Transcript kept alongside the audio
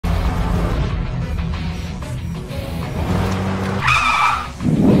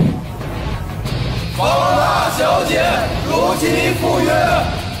有请您赴约。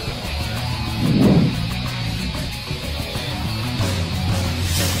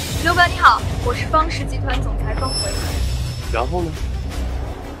刘哥你好，我是方氏集团总裁方回。然后呢？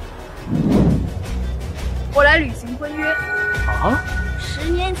我来履行婚约。啊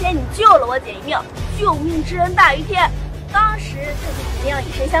？10年前你救了我姐一命，救命之恩大于天，当时就肯定要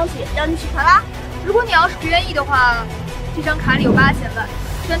以身相许，要你娶她啦。如果你要是不愿意的话，这张卡里有8000万，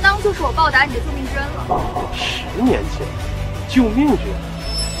全当就是我报答你的救命之恩了。10年前，救命之恩。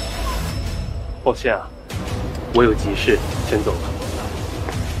抱歉啊，我有急事，先走了。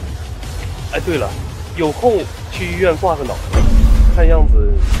哎，对了，有空去医院挂个脑，看样子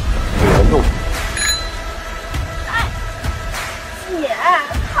有严重。哎，姐，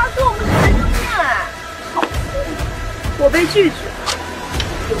他跟我们是同性恋，我被拒绝。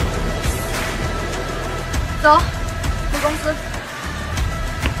走，回公司。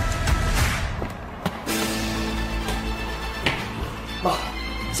妈，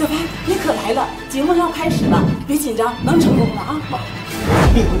小白，你可来了，节目要开始了，别紧张，能成功的啊！妈，我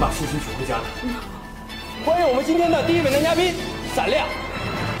一定会把事情娶回家的。欢迎我们今天的第一位男嘉宾闪亮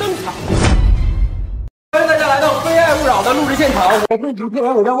登场。欢迎大家来到《非爱勿扰》的录制现场，我是主持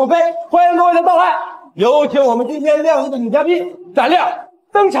人韦张凤飞，欢迎各位的到来。有请我们今天亮丽的女嘉宾闪亮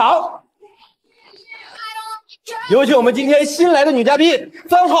登场。有请我们今天新来的女嘉宾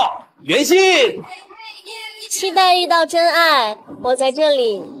3号袁心。期待遇到真爱，我在这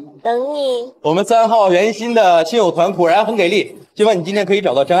里等你。我们3号袁心的亲友团果然很给力，希望你今天可以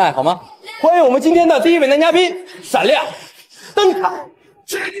找到真爱，好吗？欢迎我们今天的第一位男嘉宾闪亮登场。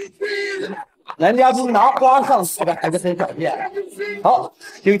男嘉宾拿花上台的还是很少见。好，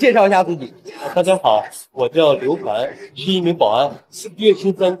请介绍一下自己。大家好，我叫刘凡，是一名保安，月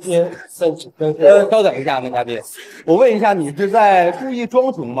薪3000，稍等一下，男嘉宾，我问一下，你是在故意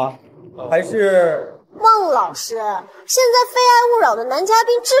装穷吗？还是？孟老师，现在非爱勿扰的男嘉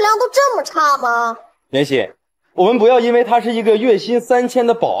宾质量都这么差吗？袁熙，我们不要因为他是一个月薪3000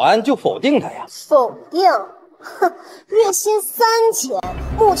的保安就否定他呀。否定？哼，月薪3000，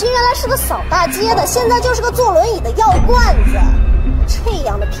母亲原来是个扫大街的，现在就是个坐轮椅的药罐子。这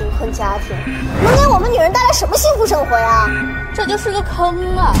样的贫困家庭，能给我们女人带来什么幸福生活呀？这就是个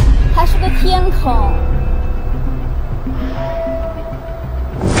坑啊，还是个天坑。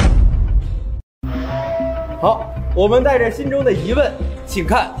好，我们带着心中的疑问，请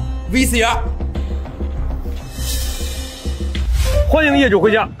看 VCR。欢迎业主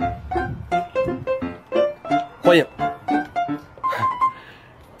回家。欢迎，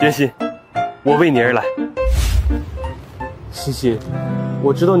袁心，我为你而来。欣欣，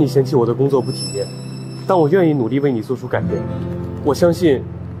我知道你嫌弃我的工作不体面，但我愿意努力为你做出改变。我相信，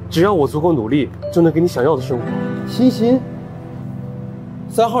只要我足够努力，就能给你想要的生活。欣欣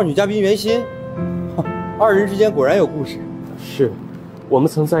，3号女嘉宾袁心，二人之间果然有故事。是，我们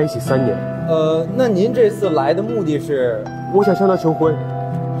曾在一起3年。那您这次来的目的是？我想向她求婚，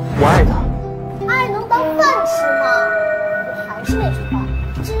我爱她。爱能当饭吃吗？我还是那句话，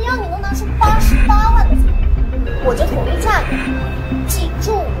只要你能拿出88万的彩礼，我就同意嫁给你。记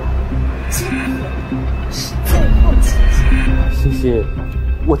住了，今天是最后期限。欣欣，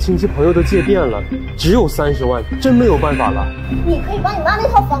我亲戚朋友都借遍了，只有30万，真没有办法了。你可以把你妈那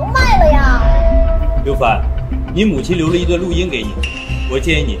套房卖了呀。刘凡，你母亲留了一段录音给你，我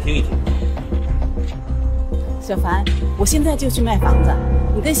建议你听一听。小凡，我现在就去卖房子，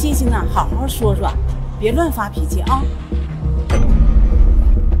你跟欣欣呢好好说说，别乱发脾气啊。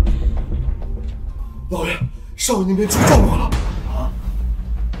老爷，少爷那边出状况了。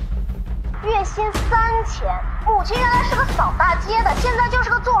月薪3000，母亲原来是个扫大街的，现在就是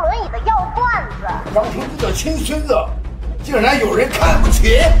个坐轮椅的药罐子。当初这个亲孙子，竟然有人看不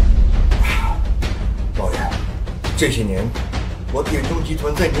起。老爷，这些年，我点中集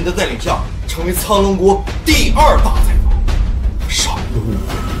团在您的带领下，成为苍龙国第2大财阀。少爷的误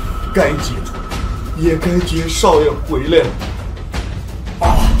会该解除，也该接少爷回来了。罢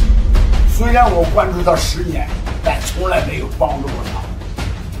了，虽然我关注他10年，但从来没有帮助过他。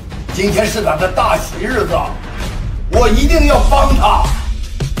今天是他的大喜日子，我一定要帮他。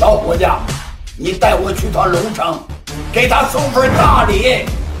老伙计，你带我去趟龙城，给他送份大礼。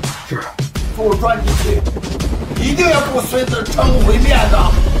是。做专辑去，一定要给我孙子撑回面子。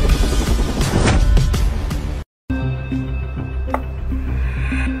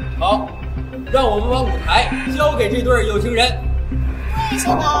好，让我们把舞台交给这对有情人。跪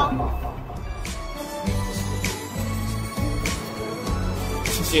下吧。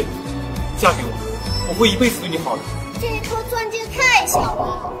欣欣，嫁给我，我会一辈子对你好的。这颗钻戒太小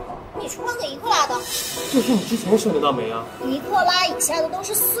了，你出款给1克拉的。这是你之前选的大梅啊。 1克拉以下的都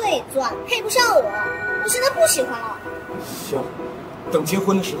是碎钻，配不上我。我现在不喜欢了。行，等结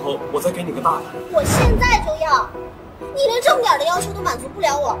婚的时候我再给你个大的。我现在就要！你连这么点的要求都满足不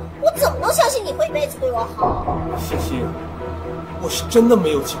了我，我怎么能相信你会一辈子对我好？欣欣，我是真的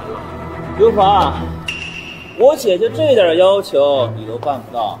没有钱了。刘凡，我姐姐这点要求你都办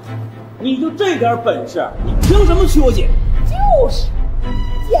不到，你就这点本事，你凭什么娶我姐？就是，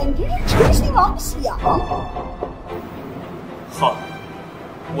简直是痴心妄想。好，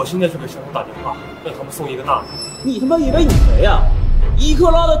我现在就给商场打电话，让他们送一个大的。你他妈以为你谁呀？1克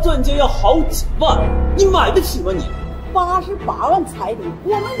拉的钻戒要好几万，你买得起吗你？88万彩礼，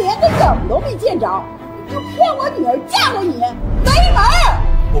我们连个影都没见着，你就骗我女儿嫁给你，没门儿！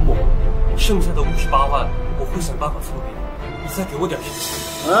伯母，剩下的58万我会想办法凑给你，你再给我点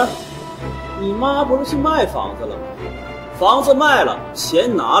时间。啊？你妈不是去卖房子了吗？房子卖了，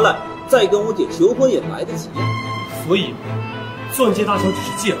钱拿来，再跟我姐求婚也来得及。所以，钻戒大小只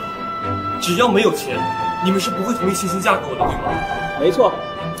是借口，只要没有钱，你们是不会同意欣欣嫁给我的，对吗？没错，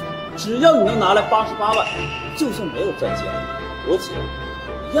只要你能拿来88万，就算没有钻戒，我姐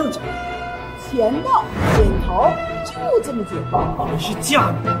一样嫁给你。钱到点头，就这么简单。你们是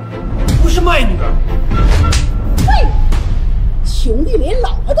嫁女儿，不是卖女儿。废物，穷的连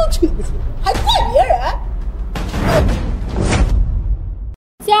老婆都娶不起，还怪别人？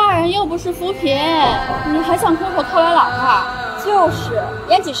家人又不是扶贫，你还想空手套圆老婆？就是，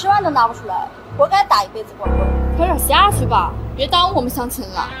连几10万都拿不出来，活该打一辈子光棍。快点下去吧，别耽误我们相亲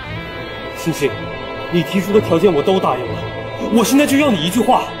了。欣欣，你提出的条件我都答应了，我现在就要你一句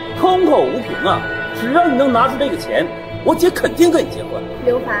话。空口无凭啊！只要你能拿出这个钱，我姐肯定跟你结婚。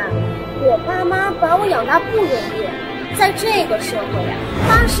刘凡，我爸妈把我养大不容易，在这个社会啊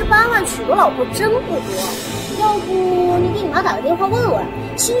，88万娶个老婆真不多。要不你给你妈打个电话问问，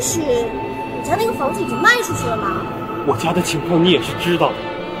兴许你家那个房子已经卖出去了吗？我家的情况你也是知道的，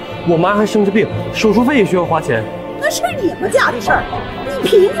我妈还生着病，手术费也需要花钱。那是你们家的事儿，你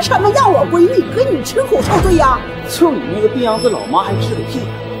凭什么让我闺女跟你吃苦受罪呀？就你那个病秧子老妈还治个屁，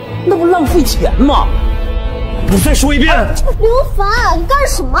那不浪费钱吗？你再说一遍。刘凡，你干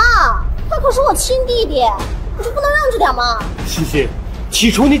什么？他可是我亲弟弟，你就不能让着点吗？欣欣，起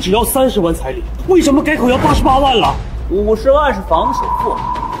初你只要30万彩礼，为什么改口要88万了？50万是房子首付，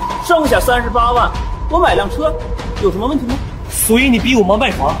剩下38万我买辆车，有什么问题吗？所以你逼我妈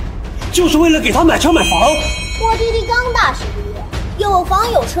卖房，就是为了给她买车买房？我弟弟刚大学毕业，有房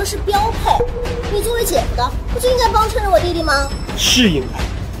有车是标配。你作为姐夫的，不就应该帮衬着我弟弟吗？是应该，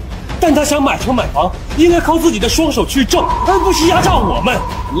但他想买车买房，应该靠自己的双手去挣，而不是压榨我们。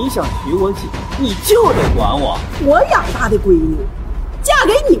你想娶我姐，你就得管我。我养大的闺女，嫁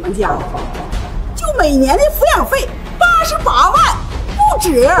给你们家，就每年的抚养费88万，不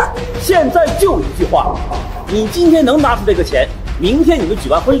止。现在就一句话，你今天能拿出这个钱，明天你们举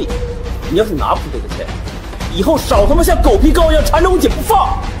办婚礼。你要是拿不出这个钱，以后少他妈像狗皮膏药缠着我姐不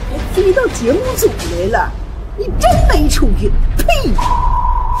放。还追到节目组来了，你真没出息！呸！欣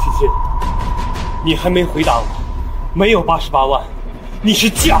欣，你还没回答我，没有88万，你是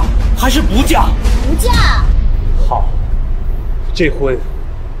嫁还是不嫁？不嫁。好，这婚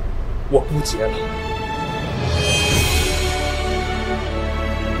我不结了。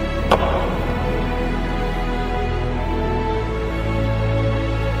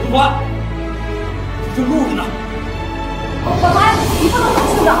刘欢，这路子呢？小白，你不能走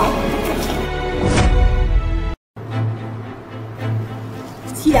市长。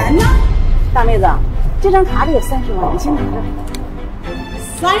钱呢？大妹子，这张卡里有30万，你先拿着。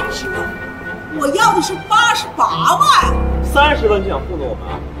30万？我要的是88万。30万就想糊弄我们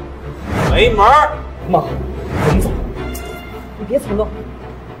啊？没门儿！妈，我们走。你别冲动，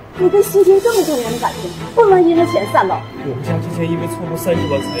你跟欣欣这么多年的感情，不能因为钱散了。我们家之前因为错过30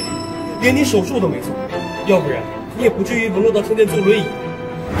万彩礼，连你手术都没做，要不然你也不至于沦落到天天坐轮椅。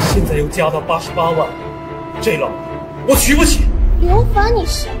现在又加到88万，这老我娶不起。刘凡，你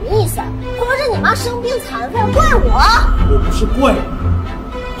什么意思啊？合着你妈生病残废怪我？我不是怪你，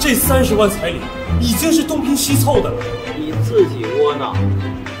这30万彩礼已经是东拼西凑的了。你自己窝囊，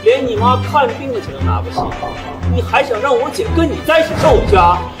连你妈看病的钱都拿不起，你还想让我姐跟你在一起受去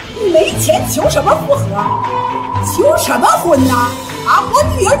啊？你没钱求什么复合？求什么婚呢？啊！我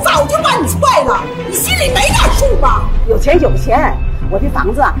女儿早就把你踹了，你心里没点数吧？有钱有钱，我的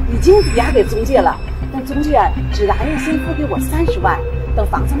房子已经抵押给中介了，但中介只答应先付给我30万，等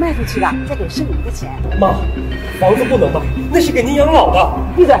房子卖出去了再给剩余的钱。妈，房子不能卖，那是给您养老的。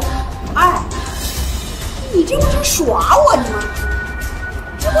闭嘴！哎，你这不是耍我呢吗？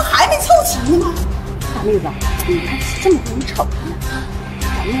这不还没凑齐呢吗？大妹子，你看这么多人瞅着呢，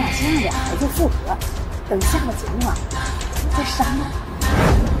咱们俩先让俩孩子复合，等下了节目啊，再商量。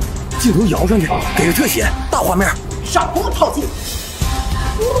镜头摇上去，给个特写，大画面。少跟我套近乎。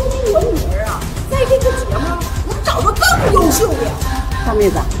说不定我女儿啊，在这个节目能找到更优秀的。大妹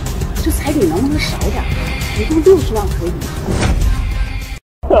子，这彩礼能不能少点？一共60万可以。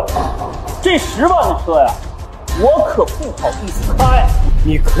这10万的车呀，我可不好意思开。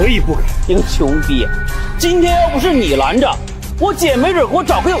你可以不开。这个穷逼，今天要不是你拦着，我姐没准给我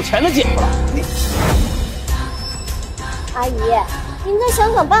找个有钱的姐夫了。阿姨，您再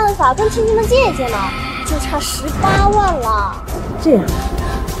想想办法跟亲戚们借借呢，就差18万了。这样，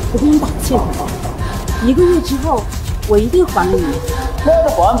我给你打个欠条，1个月之后我一定还给你。那要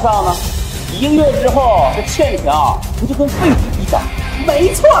是还不上呢？1个月之后，这欠条不就跟废纸一样？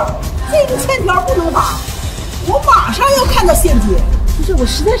没错，这个欠条不能打，我马上要看到现金。不是，我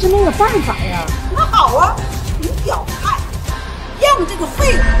实在是没有办法呀。那好啊，你表态，让这个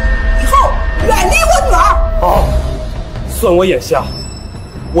废物以后远离我女儿。好，算我眼瞎，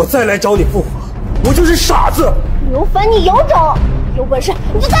我再来找你复合，我就是傻子。刘凡，你有种，有本事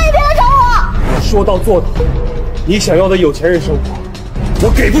你就再也别来找我。说到做到，你想要的有钱人生活，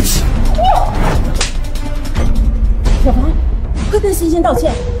我给不起。小凡，快跟欣欣道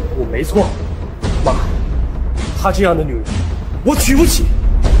歉。我没错，妈，她这样的女人，我娶不起。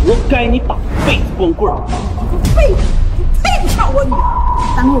我该你打辈子光棍。废物，你配不上我女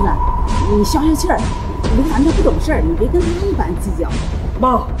儿。大妹子，你消消气儿。刘凡他不懂事儿，你别跟他一般计较。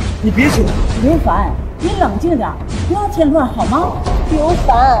妈，你别听他。刘凡，你冷静点，不要添乱好吗？刘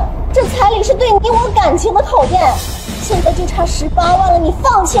凡，这彩礼是对你我感情的考验，现在就差18万了，你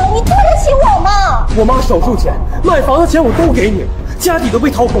放弃了，你对得起我吗？我妈手术钱、买房的钱我都给你了，家底都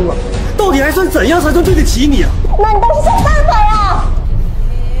被掏空了，到底还算怎样才算对得起你啊？那你倒是想办法呀！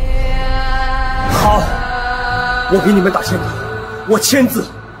好，我给你们打欠条，我签字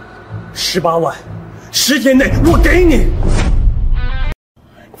，18万，10天内我给你。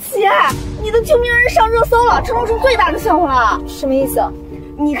姐，你的救命人上热搜了，成了出最大的笑话了。什么意思？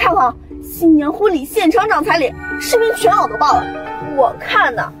你看看，新娘婚礼现场涨彩礼，视频全网都爆了。我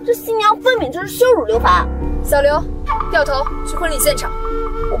看呢，这新娘分明就是羞辱刘凡。小刘，掉头去婚礼现场，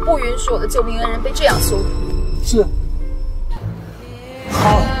我不允许我的救命恩人被这样羞辱。是。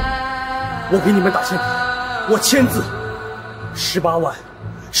好，我给你们打欠条，我签字，18万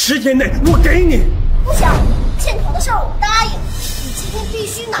，10天内我给你。不行，欠条的事儿我不答应，你今天必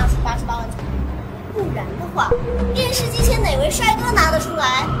须拿出88万彩礼，不然的话，电视机前哪位帅哥拿得出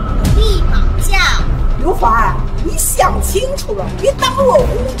来，立马嫁。刘凡，你想清楚了，别耽误我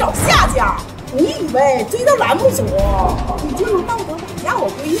给你找下家。你以为追到栏目组，你就能道德绑架我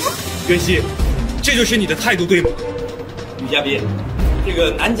闺女？袁熙，这就是你的态度对吗？女嘉宾，这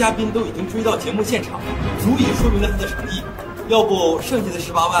个男嘉宾都已经追到节目现场，足以说明了他的诚意。要不剩下的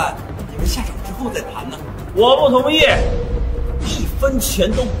18万，你们下场之后再谈呢？我不同意，1分钱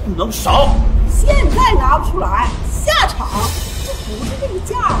都不能少。现在拿不出来，下场就不是这个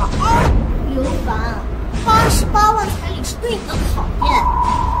价了啊！刘凡，88万彩礼是对你的考验，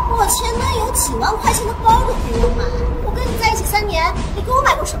我前男友几万块钱的包都给我买，我跟你在一起3年，你给我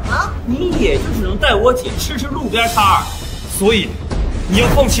买过什么？你也就只能带我姐吃吃路边摊儿。所以，你要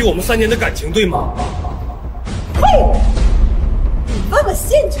放弃我们3年的感情，对吗？废物！你问问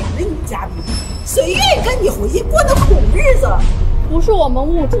现场的女嘉宾，谁愿意跟你回去过那苦日子？不是我们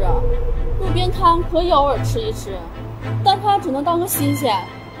物质，路边摊可以偶尔吃一吃，但它只能当个新鲜。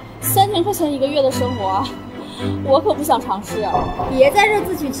3000块钱1个月的生活，我可不想尝试。别在这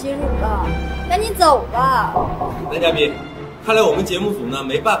自取其辱了，赶紧走吧。男嘉宾，看来我们节目组呢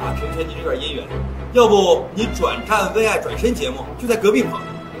没办法成全你这段姻缘，要不你转战为爱转身节目，就在隔壁棚，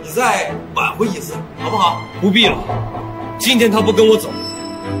你再挽回一次，好不好？不必了，今天他不跟我走，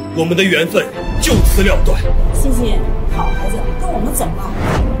我们的缘分就此了断。欣欣，好孩子，跟我们走吧。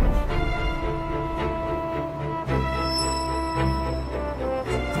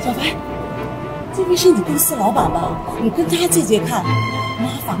小白，这位是你公司老板吧？你跟他借借看。妈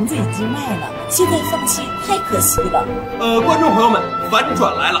房子已经卖了，现在放弃太可惜了。观众朋友们，反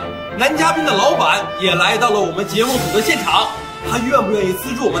转来了，男嘉宾的老板也来到了我们节目组的现场，他愿不愿意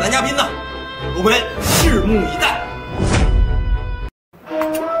资助我们男嘉宾呢？我们拭目以待。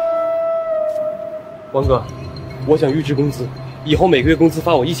王哥，我想预支工资，以后每个月工资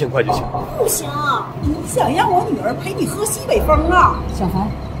发我1000块就行。不行，你想让我女儿陪你喝西北风啊？小凡，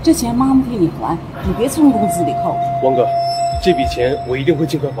这钱妈妈替你还，你别从工资里扣。王哥，这笔钱我一定会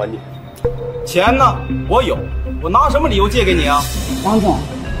尽快还你。钱呢？我有，我拿什么理由借给你啊？王总，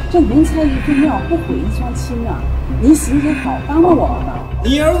这您猜一副庙不毁一桩亲啊！您行行好，帮帮我们吧。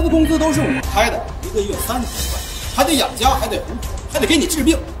你儿子的工资都是我开的，1个月3000块，还得养家，还得糊口，还得给你治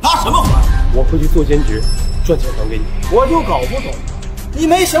病，拿什么还？我会去做兼职，赚钱还给你。我就搞不懂，你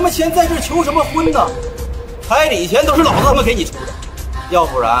没什么钱在这求什么婚呢？彩礼钱都是老子他妈给你出的，要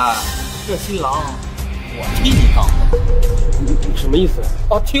不然这新郎我替你当。你什么意思？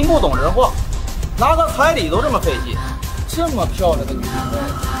哦，听不懂人话，拿个彩礼都这么费劲，这么漂亮的女人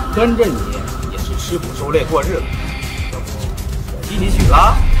跟着你也是吃苦受累过日子，要不我替你娶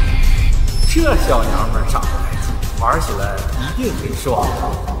了？这小娘们长得还行，玩起来一定很爽。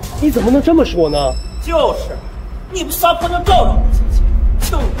你怎么能这么说呢？就是，你不撒泼就照照我亲戚，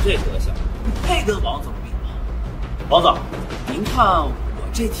就你这德行，你配跟王总比吗？王总，您看我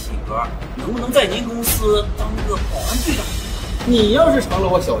这体格能不能在您公司当个保安队长？你要是成了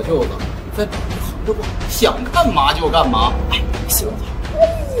我小舅子，在这横着不，想干嘛就干嘛。哎，行了。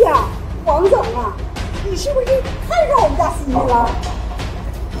哎呀，王总啊，你是不是看上我们家新人了？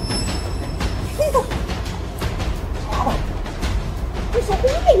这个，你说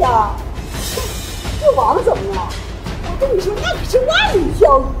对呀，这王总啊，我跟你说那可是万里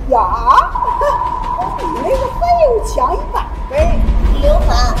挑一呀，比那个废物强100倍。刘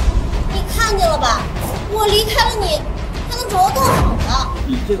凡，你看见了吧？我离开了你，还能找到更好的。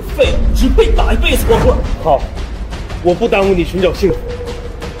你这个废物，只被打一辈子光棍。好，我不耽误你寻找幸福。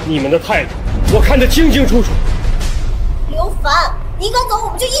你们的态度，我看得清清楚楚。刘凡，你敢走，我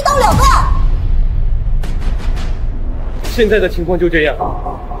们就一刀两断。现在的情况就这样，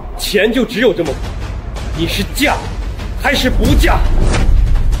钱就只有这么多，你是嫁还是不嫁？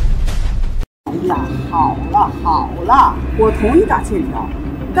哎呀，好了，我同意打欠条，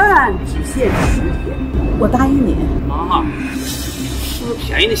但只限10天，我答应你。妈，是不是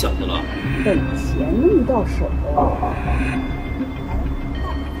便宜那小子了？等钱一到手，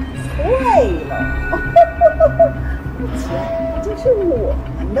对了，这钱不就是我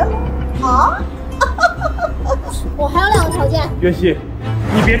们的了啊？我还有2个条件。袁熙，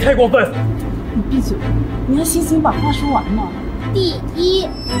你别太过分。你闭嘴，你让欣欣把话说完嘛。第一，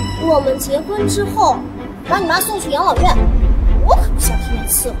我们结婚之后，把你妈送去养老院，我可不想天天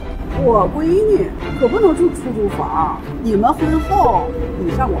伺候。我闺女可不能住出租房，你们婚后，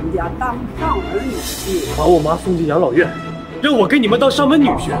你上我们家当上门女婿。把我妈送进养老院，让我给你们当上门女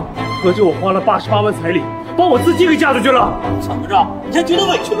婿，合着我花了88万彩礼，把我自己给嫁出去了。怎么着？你还觉得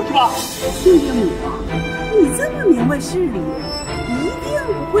委屈了是吧？亲家母啊，你这么明白事理，一定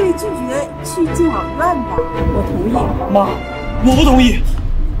不会拒绝去敬老院吧？我同意。妈，我不同意。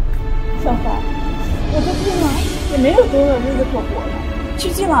小凡，我这病啊也没有多少日子可活了，去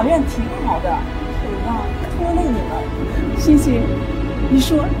敬老院挺好的，腿啊拖累你了。欣欣，你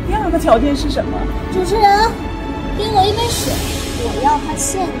说第2个条件是什么？主持人，给我一杯水，我要他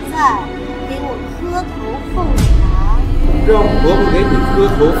现在给我磕头奉茶。让婆婆给你磕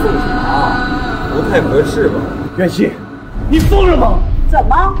头奉茶，不太合适吧？袁熙，你疯了吗？怎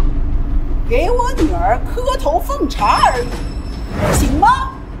么？给我女儿磕头奉茶而已，不行吗？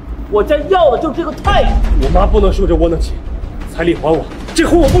我家要的就是这个态度。我妈不能受这窝囊气，彩礼还我，这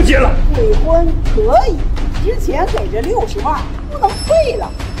婚我不结了。悔婚可以，之前给这60万不能退了，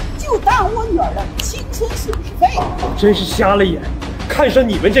就当我女儿的青春损失费。真是瞎了眼，看上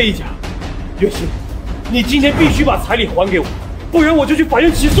你们这一家。袁熙，你今天必须把彩礼还给我，不然我就去法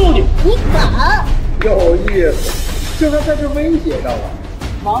院起诉你。你敢？有意思，这还在这威胁着我。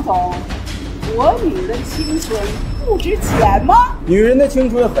王总，我女人的青春不值钱吗？女人的青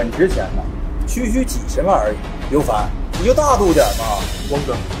春很值钱的，区几十万而已。刘凡，你就大度点吧。王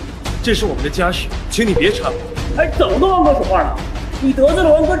哥，这是我们的家事，请你别掺和。还怎么跟王哥说话呢？你得罪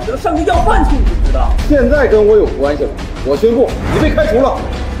了王哥，只能上去要饭去，你知不知道？现在跟我有关系了，我宣布你被开除了，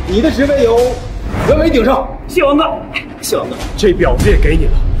你的职位由人为顶上。谢王哥，谢王哥，这婊子也给你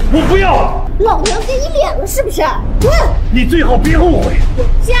了，我不要了。老娘给你脸了是不是？滚！你最好别后悔。我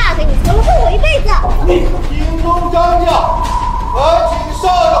嫁给你除了恨我一辈子。京东张家，还请少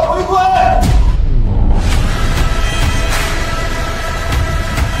爷回归。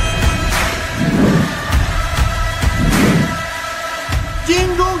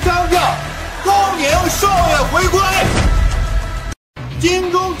京中张家，恭迎少爷回归。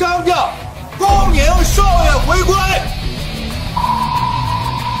京中张家，恭迎少爷回归。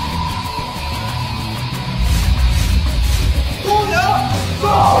恭迎少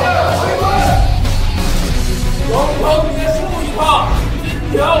爷回归。王朝结束一趟，金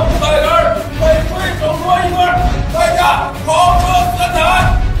条500根，为贵手说1根，代价豪车3台。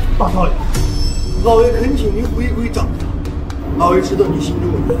大少爷，老爷恳请您回归张家。老爷知道你心中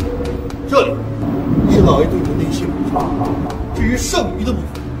有怨，这里是老爷对你内心补偿。至于剩余的部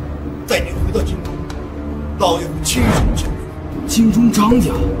分，待你回到京中，老爷会亲手交给。京中张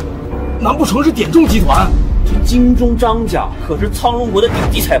家，难不成是点中集团？这京中张家可是苍龙国的顶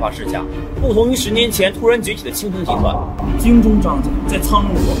级财阀世家，不同于10年前突然崛起的青藤集团，京中张家在苍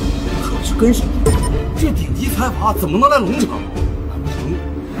龙国可是根深蒂固。这顶级财阀怎么能来龙城？难不成刘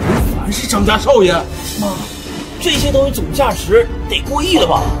凡是张家少爷？妈，这些东西总价值得过亿了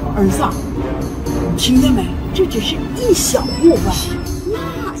吧？儿子，你听见没？这只是一小部分，那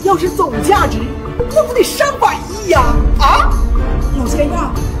要是总价值，那不得上百亿呀！啊，老先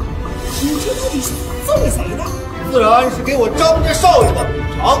生，你这到底是送给谁的？自然是给我张家少爷的补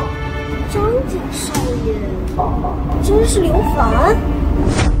偿。张家少爷真是刘凡？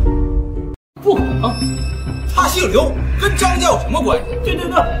不可能，他姓刘，跟张家有什么关系？对，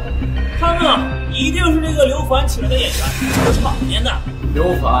他呢一定是这个刘凡请来的演员，出场面的。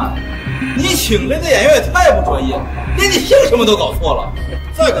刘凡，你请来的演员也太不专业，连你姓什么都搞错了。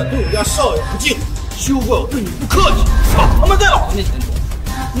再敢对我家少爷不敬，休怪我对你不客气。少他妈在老子面前说，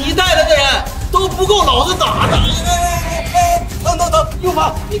你带来的人都不够老子打的。等，刘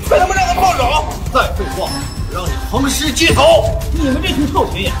凡，你快他妈让他放手！再废话，让你横尸街头！你们这群臭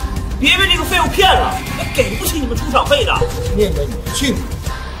群演，别被这个废物骗了，我给不起你们出场费的。念着你的庆祝，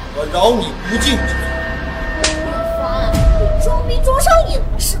我饶你不敬之罪。刘凡，你装逼装上瘾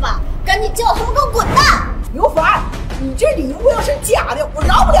了是吧？赶紧叫他们给我滚蛋！刘凡，你这礼物要是假的，我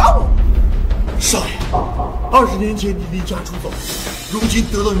饶不了你。少爷，20年前你离家出走，如今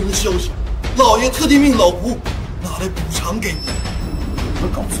得到您的消息，老爷特地命老仆拿来补偿给你。你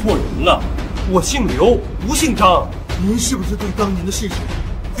们搞错人了，我姓刘，不姓张。您是不是对当年的事情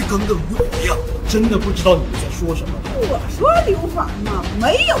还耿耿于怀呀？真的不知道你们在说什么。我说刘凡嘛，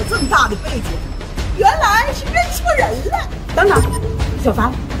没有这么大的背景，原来是认错人了。等等，小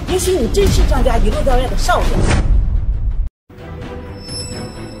凡，也许你真是张家一路到位的少爷。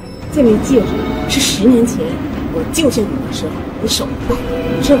这枚戒指是10年前我救下你的时候你手戴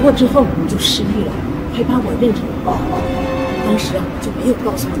的，车祸之后你就失忆了，还把我认成了。当时啊，我就没有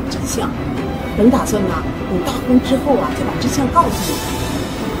告诉你真相，本打算呢，等大婚之后啊，就把真相告诉你。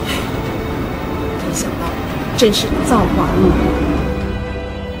唉，没想到真是造化弄人。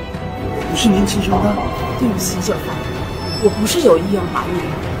我不是您亲生的。对不起，小凡，我不是有意要瞒你，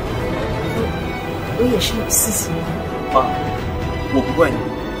我也是有私心的。妈，我不怪你，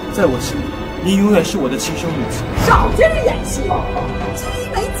在我心里，您永远是我的亲生母亲。少在这演戏，这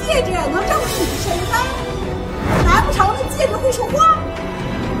一枚戒指能证明你的身份？难不成那戒指会说话？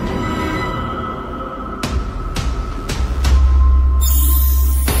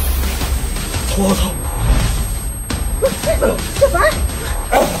我操！小凡，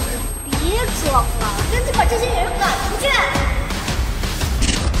别装了，赶紧把这些演员赶出去！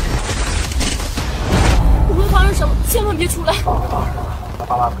不会发生什么，千万别出来！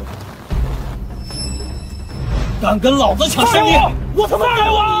敢跟老子抢生意，我他妈给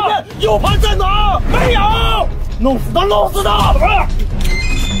我！有盘在哪？没有，弄死他，弄死他！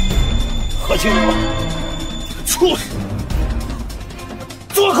何清楚，这个畜生，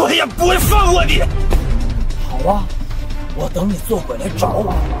做鬼也不会放过你。好啊，我等你做鬼来找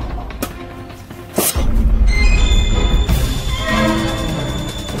我。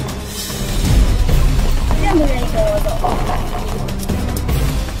愿不愿意跟我走？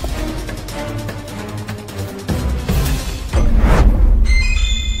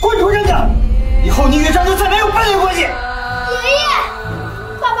滚出人家！以后你与张就再没有半点关系。爷爷，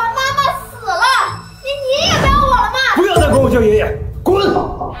爸爸妈妈死了，连你也不要我了吗？不要再管我叫爷爷，滚！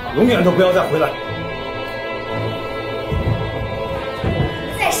永远都不要再回来。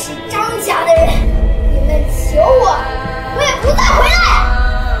再是张家的人，你们求我，我也不再回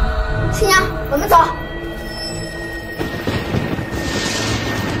来。新娘，我们走。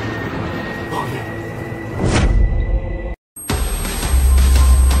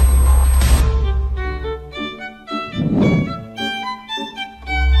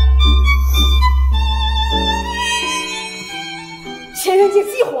千人界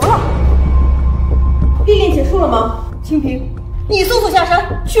激活了，历练结束了吗？清平，你速速下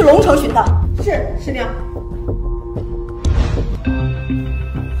山去龙城寻他。是，师娘。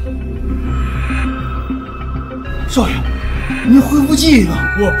少爷，你恢复记忆了。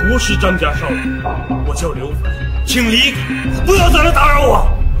我不是张家少爷，我叫刘凡，请离开，不要再来打扰我。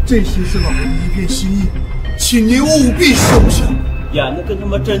这些是老爷的一片心意，请您务必收下。演的跟他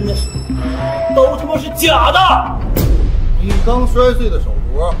妈真的似的，都他妈是假的。你刚摔碎的手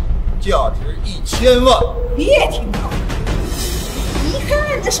镯，价值1000万。别听他，一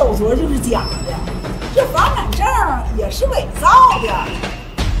看这手镯就是假的，这房产证也是伪造的。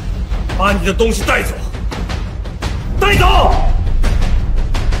把你的东西带走，带走！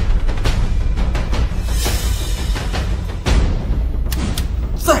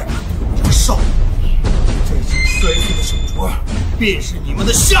再敢对我家少爷，这些摔碎的手镯便是你们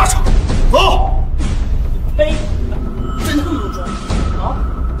的下场。走！呸！真他妈装啊！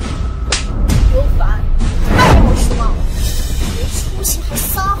刘凡，不起还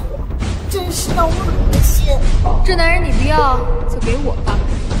撒谎，真是让我恶心。这男人你不要就给我吧。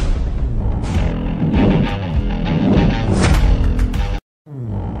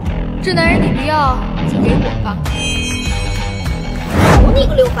这男人你不要就给我吧。好你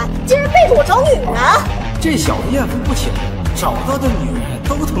个刘凡，竟然背着我找女人！这小子艳福不浅，找到的女人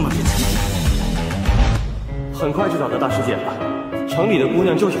都他妈是极品。很快就找到大师姐了，城里的姑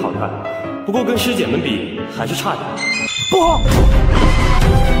娘就是好看，不过跟师姐们比还是差点。不好！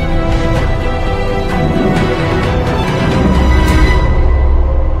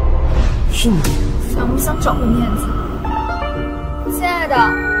是你？想不想找个面子？亲爱的，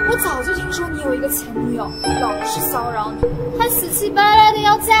我早就听说你有一个前女友，老是骚扰你，还死乞白赖的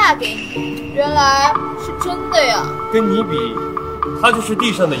要嫁给你，原来是真的呀！跟你比，她就是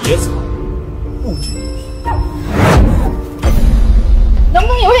地上的野草，不值一提。能不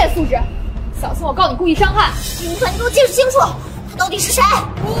能有点素质？小心我告你故意伤害！刘凡，你给我解释清楚，他到底是谁？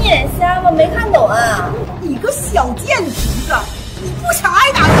你眼瞎吗？没看懂啊？你个小贱蹄子！你不想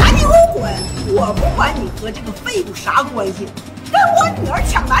挨打，赶紧给我滚！我不管你和这个废物啥关系，跟我女儿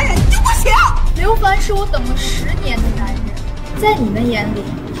抢男人就不行！刘凡是我等了10年的男人，在你们眼里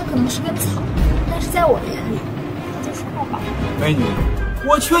他可能是根草，但是在我眼里他就是块宝。美女，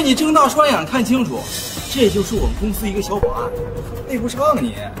我劝你睁大双眼看清楚，这就是我们公司一个小保安，配不上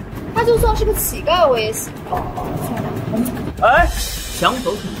你。他就算是个乞丐我也喜欢。亲爱的，我们走。哎，想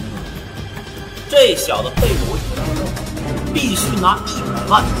走可以，这小子背着我有两手。必须拿100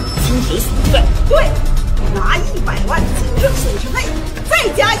万精神损失费。对，拿100万精神损失费，再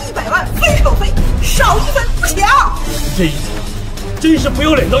加100万分手费，少1分不行。这一家真是不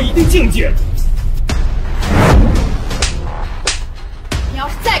要脸到一定境界。你要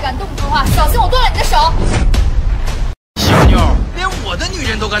是再敢动手的话，小心我断了你的手。小妞，连我的女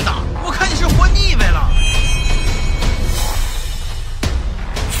人都敢打，我看你是活腻歪了。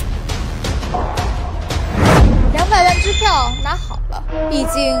200万支票拿好了，毕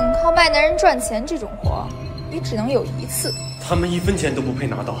竟靠卖男人赚钱这种活，也只能有一次。他们1分钱都不配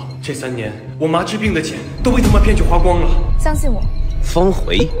拿到。这3年，我妈治病的钱都被他们骗去花光了。相信我。峰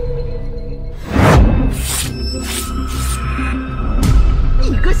回，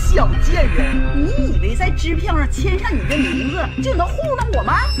你个小贱人，你以为在支票上签上你的名字就能糊弄我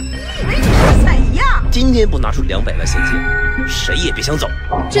吗？你以为你是谁呀？今天不拿出200万现金，谁也别想走。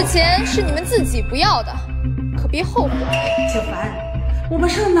这钱是你们自己不要的，可别后悔。小凡，我们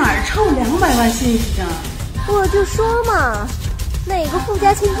上哪儿凑200万现金啊？我就说嘛，哪个富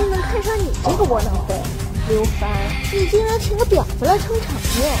家千金能看上你这个窝囊废？刘凡，你竟然请个婊子来撑场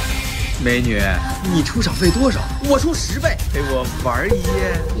面！美女，你出场费多少？我出10倍，陪我玩一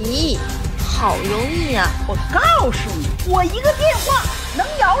夜。咦，好容易啊！我告诉你，我一个电话能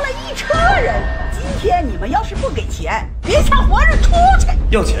摇了1车人。今天你们要是不给钱，别想活着出去。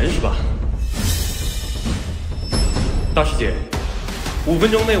要钱是吧？大师姐，5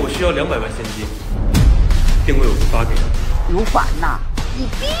分钟内我需要200万现金，定位我就发给你。刘凡呐，你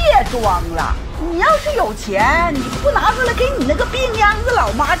别装了。你要是有钱，你不拿出来给你那个病秧子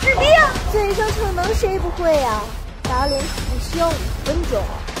老妈治病？嘴上逞能谁不会呀？打脸可不需要5分钟。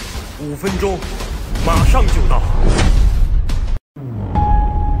5分钟，马上就到。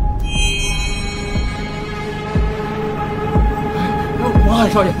王海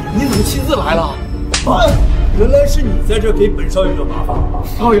少爷，您怎么亲自来了？原来是你在这给本少爷惹麻烦。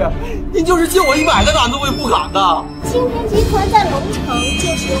少爷，您就是借我100个胆子我也不敢的。青田集团在龙城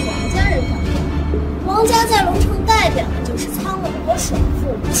就是由王家人掌控，王家在龙城代表的就是苍龙国首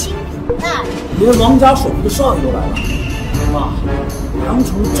富青田大人。连王家首富的少爷都来了。妈，杨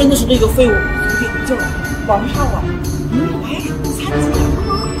成真的是这个废物给你叫王少啊，你来参加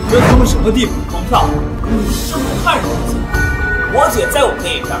吗？觉得他们什么地方光票，你上来看人家。我姐在我们那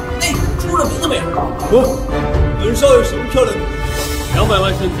一片，那出了名的美人。本少爷什么漂亮女人？200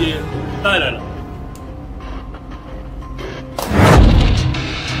万现金带来了。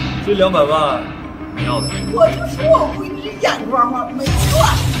这200万你要的？我就说我闺女眼光嘛，没错。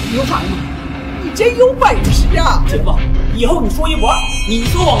刘凡呐，你真有本事啊！姐夫，以后你说一不二，你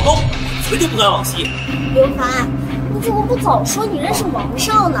说往东，绝对不敢往西。刘凡，你怎么不早说你认识王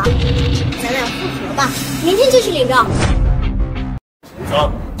少呢？咱俩复合吧，明天就去领证。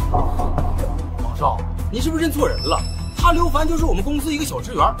王少，你是不是认错人了？他刘凡就是我们公司一个小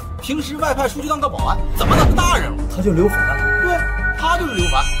职员，平时外派出去当个保安，怎么那么大人物？他叫刘凡。对，他就是刘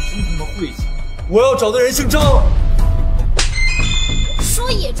凡，真他妈晦气！我要找的人姓张。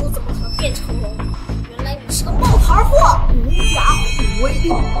说野猪怎么可能变成龙？原来你是个冒牌货，狐假虎威！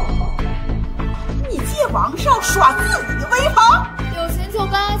你借王少耍自己的威风？有钱就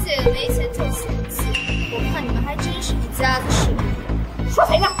巴结，没钱就嫌弃。我看你们还真是一家子势力。说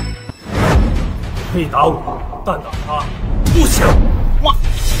谁呢？可以打我，但打他不行。我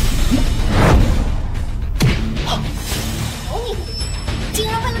你竟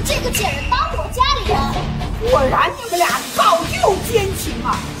然为了这个贱人当我家里人！果然你们俩早就有奸情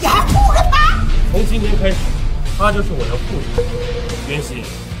啊！你还护着他？从今天开始，他就是我的副人。袁熙，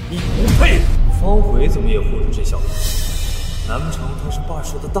你不配！方回怎么也护着这小子？难不成他是爸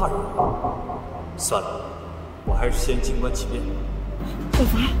说的大人物？算了，我还是先静观其变。小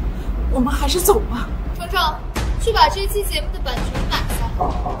凡，我们还是走吧。程程，去把这期节目的版权买下，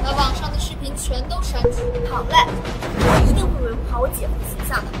把网上的视频全都删除。好嘞，我一定会维护好我姐夫的形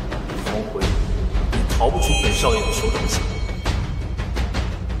象的。方回，你逃不出本少爷的手掌心。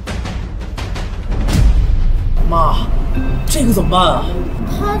妈，这个怎么办啊？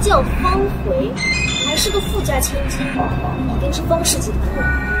他叫方回，还是个富家千金，一定是方氏集团的人。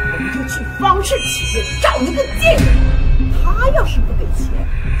我们就去方氏企业找那个贱人。他要是不给钱，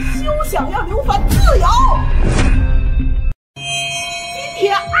休想要刘凡自由。今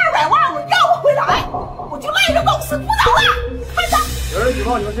天200万我要回来，我就赖着公司不走了。看着，有人举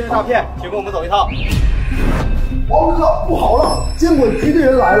报你们涉嫌诈骗，请跟我们走一趟。王哥，不好了！监管局的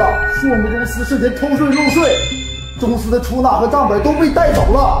人来了，说我们公司涉嫌偷税漏税，公司的出纳和账本都被带走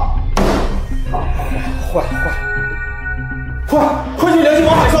了。快去联系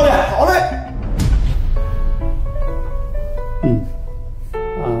王海少爷！好嘞。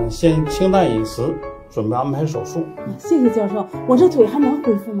先清淡饮食，准备安排手术。谢谢教授，我这腿还能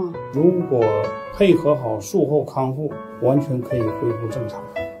恢复吗？如果配合好术后康复，完全可以恢复正常。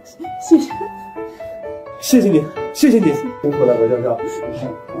谢谢。谢谢你，谢谢你，辛苦了，罗教授。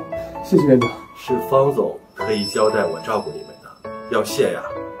谢谢院长。是方总特意交代我照顾你们的，要谢呀，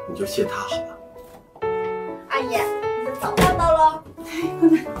你就谢他好了。阿姨，你的早饭到了。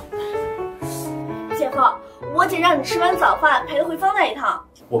姐夫，我姐让你吃完早饭陪她回方那一趟。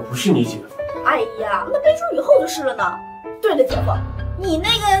我不是你姐夫。哎呀，那备注以后就是了呢。对了，姐夫，你那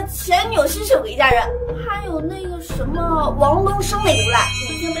个前女友新是有个一家人，还有那个什么王东升那个不赖，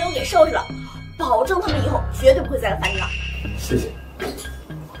已经没有给收拾了，保证他们以后绝对不会再来烦你了。谢谢。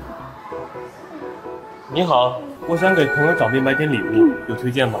你好，我想给朋友长辈买点礼物，有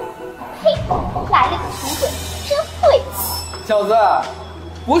推荐吗？嘿，来了个穷鬼，真晦气！小子，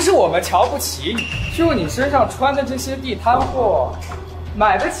不是我们瞧不起你，就你身上穿的这些地摊货，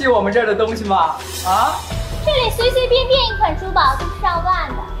买得起我们这儿的东西吗？啊？这里随随便便一款珠宝都是上万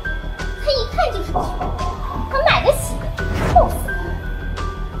的，他一看就是穷，他买得起，臭死了！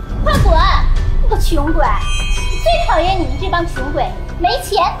快滚！你个穷鬼！最讨厌你们这帮穷鬼，没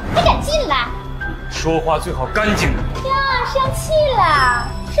钱还敢进来！说话最好干净点。呀，生气了？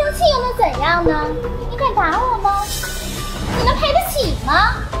生气又能怎样呢？你敢打我吗？你能赔得起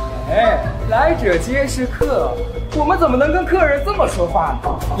吗？哎，来者皆是客，我们怎么能跟客人这么说话呢？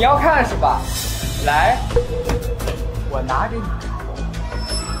你要看是吧？来，我拿给你。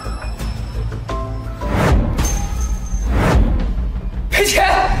赔钱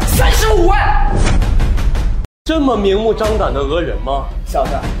35万！这么明目张胆的讹人吗？小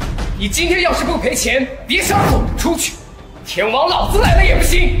子，你今天要是不赔钱，别想走出去，天王老子来了也不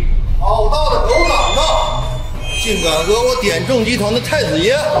行！好大的狗胆子，竟敢讹我点正集团的太子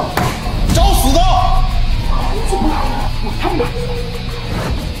爷，找死的！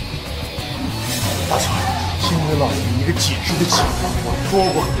大帅，听了老爷一个解释的机会，我说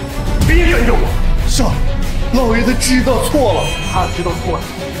过，别怨着我。是，老爷他知道错了，他知道错了，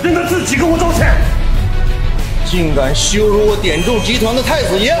让他自己跟我道歉。竟敢羞辱我点中集团的太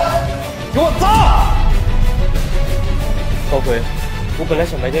子爷，给我走！方回，我本来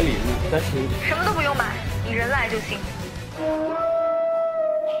想买点礼物，但是什么都不用买，你人来就行。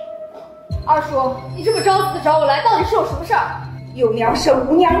二叔，你这么着急的找我来，到底是有什么事儿？有娘生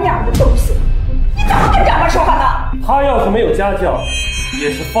无娘养的东西，你怎么跟长辈说话呢？他要是没有家教，也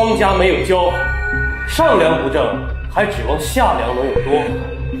是方家没有教。上梁不正，还指望下梁能有多？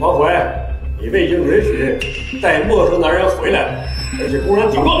方回，你未经允许带陌生男人回来，而且公然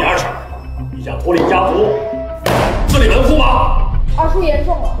顶撞你二婶，你想脱离家族，自立门户吗？二叔严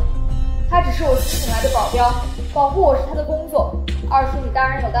重了，他只是我新请来的保镖，保护我是他的工作。二叔，你大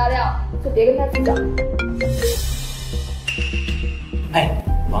人有大量，就别跟他计较。哎，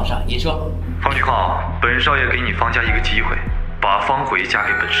皇上，您说。方徐浩，本少爷给你方家一个机会，把方回嫁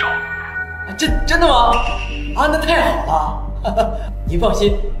给本少。真的吗？啊，那太好了！您放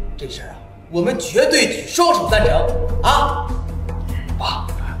心，这事儿啊，我们绝对举双手赞成啊！爸，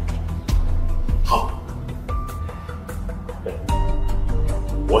好，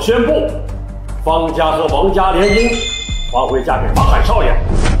我宣布，方家和王家联姻，方回嫁给方海少爷。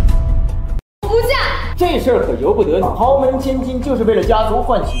我不嫁，这事儿可由不得你。豪门千金就是为了家族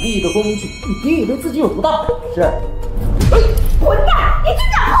换取利益的工具，你别以为自己有多大本事。混蛋！你竟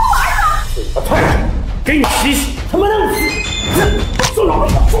敢碰我儿子！嘴巴太狠，给你洗洗，他妈弄死！算了，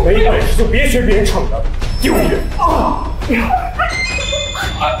没本事就别学别人逞能，丢人！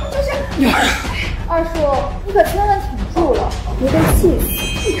二叔，你可千万挺住了，别被气死！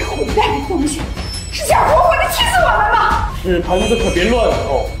你个混蛋的东西，是想活活的气死我们吗？纸盆子可别乱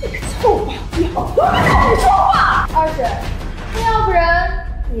投！你个臭婊子，我跟你说话！二婶，那要不然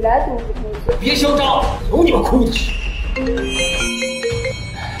你来督促公司？别嚣张，有你们哭的事。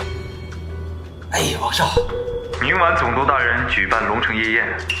哎呀，王少，明晚总督大人举办龙城夜宴，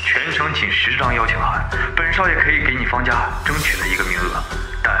全城请10张邀请函，本少爷可以给你方家争取了一个名额，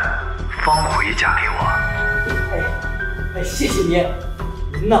但方回嫁给我。谢谢您，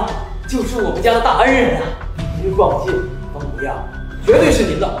您呐就是我们家的大恩人啊！您放心，方不要，绝对是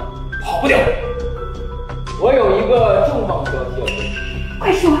您的，跑不掉。我有一个重磅消息要跟你，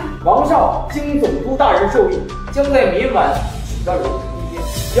快说！王少经总督大人授意，将在明晚举办龙城夜宴，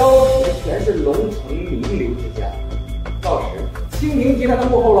邀请的全是龙城名流之家。到时，清平集团的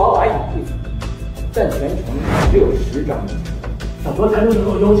幕后老板也会参与，但全城只有10张。怎么才能得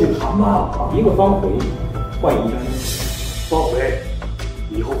到邀请函吗？一个方回，换1张。方回，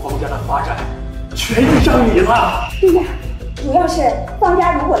以后方家的发展全依仗你了。对呀，主要是方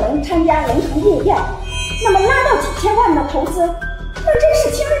家如果能参加龙城夜宴，那么拉到几千万的投资，那真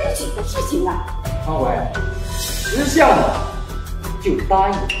是轻而易举的事情啊！方回，10项呢就答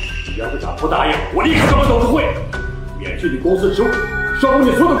应。你要是敢不答应，我立刻召开董事会，免去你公司职务，烧毁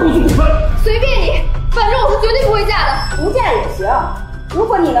你所有的公司股份。随便你，反正我是绝对不会嫁的。不嫁也行，如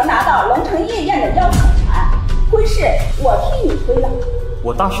果你能拿到龙城夜宴的邀请函，婚事我替你推了。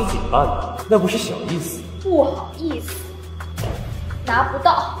我大师姐办的，那不是小意思。不好意思，拿不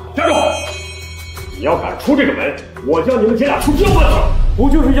到。站住！你要敢出这个门，我叫你们姐俩出这么久。不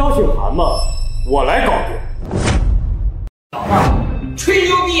就是邀请函吗？我来搞定。老爸，吹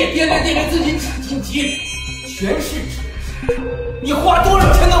牛逼也掂量自己几斤几两，全是纸，你花多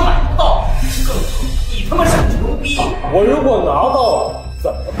少钱都买不到，更何况你他妈是牛逼！我如果拿到了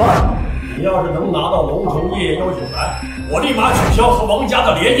怎么办？你要是能拿到龙城夜宴邀请函，我立马取消和王家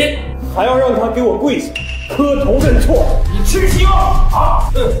的联姻，还要让他给我跪下磕头认错。你吃香啊！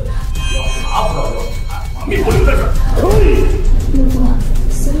要是拿不到邀请函，把命不留在这儿。可以。陆总，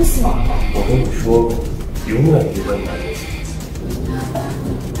行不行？我跟你说过，永远别问男人。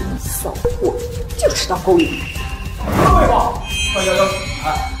骚货，就知道勾引。各位吧，快要邀请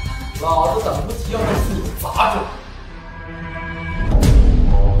函，老子等不及要把你砸着。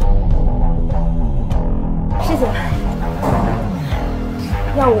师姐，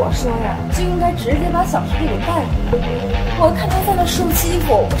要我说呀，就应该直接把小师弟给带回来。我看他在那受欺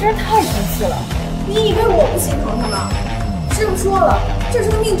负，我真是太生气了。你以为我不心疼他吗？师傅说了，这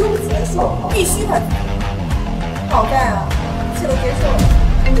是个命中子的数，必须他。好在啊，一切都接受了。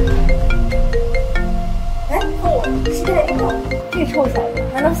哎，看我是带一个这臭小子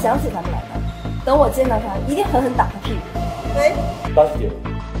还能想起咱们来吗？等我见到他，一定狠狠打他屁股。喂，大师姐，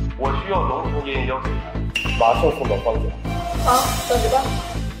我需要龙城夜宴邀请函，马上送到方家。好，等着吧。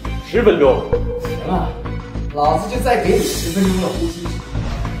10分钟。行啊，老子就再给你10分钟的呼吸时间。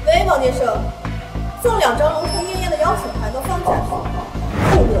喂，王先生，送2张龙城夜宴的邀请函到方家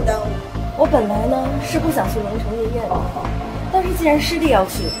去，不得耽误。我本来呢是不想去龙城夜宴的，但是既然师弟要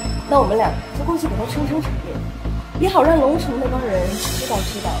去，那我们俩就过去给他撑撑场面，也好让龙城那帮人知道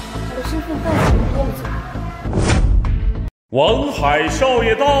他的身份到底有多么重要。王海少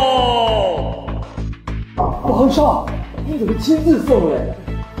爷到。王少，你怎么亲自送来的？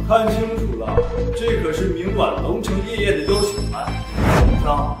看清楚了，这可是明晚龙城夜宴的邀请函。董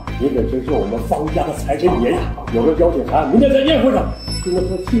商，你可真是我们方家的财神爷呀！有个邀请函，明天在宴会上就能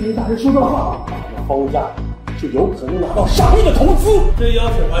和清明大人说上话，那方家就有可能拿到上亿的投资。这邀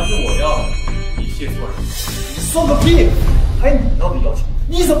请函是我要的，你写错了。你送个屁！还你要的邀请，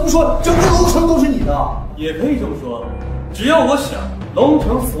你怎么不说整个龙城都是你的？也可以这么说，只要我想，龙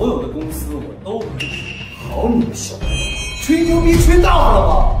城所有的公司我都可以。好你个小白脸，吹牛逼吹大发了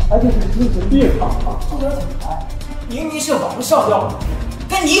吗？还真是精神病啊！送邀请函，明明是王少要的，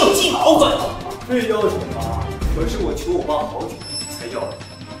跟你有鸡毛关系？这邀请函可是我求我妈好久才要的，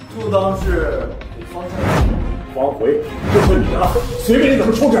就当是给方家的。方回，这是你的了，随便你怎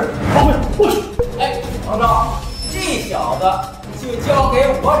么处置。方回，过去。哎，王少，这小子就交给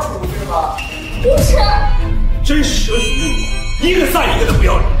我处置吧。不是，真是蛇鼠运动，一个赛一个的不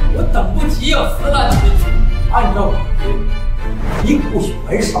要脸。我等不及要撕烂你的嘴。按照我的，你不许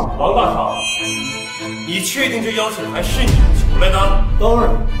玩耍。王大厂，你确定这邀请函是你求来的？当然。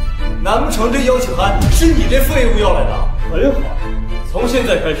难不成这邀请函是你这废物要来的？很好，从现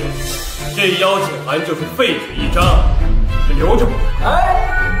在开始，这邀请函就是废纸一张，你留着吧。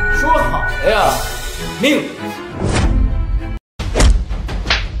哎，说好了呀，命。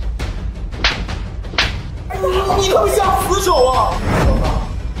你他妈下死手啊！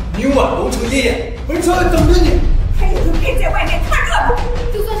明晚龙城夜宴，本少爷等着你。配就配在外面看热闹，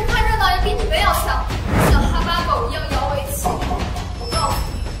就算是看热闹，也比你们要强，像哈巴狗一样摇尾气。我告诉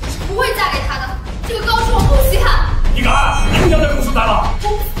你，是不会嫁给他的。这个高处我不稀罕。你敢？你不想在公司待了？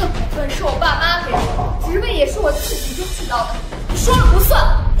公司的股份是我爸妈给的，职位也是我自己争取到的，你说了不算。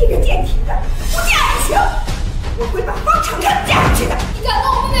你个贱蹄子，不嫁也行，我会把方程程嫁出去的。你敢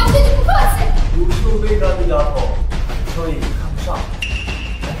动我妹妹，我对你不客气。有羞没干的丫头，少爷也看不上。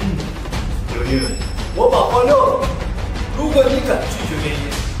刘玉，我把话撂了，如果你敢拒绝联姻，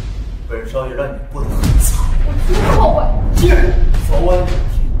本少爷让你过得很惨。我绝不后悔。贱人，早晚有一天，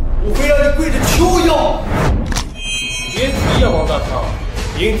我会让你跪着求饶。别提呀，王大少，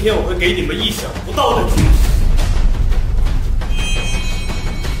明天我会给你们意想不到的惊喜。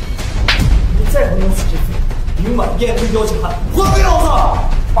你再不弄死这废物，明晚宴会邀请函还给老子！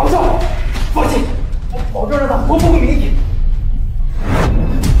王少，放心，我保证让他活不回明天。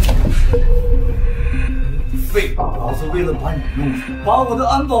废物！老子为了把你弄死，把我的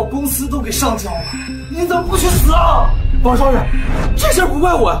安保公司都给上交了，你怎么不去死啊？王少爷，这事儿不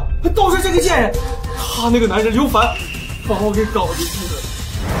怪我呀，都是这个贱人，他那个男人刘凡把我给搞进去的。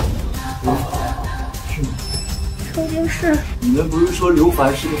刘凡是吗？曾经是。你们不是说刘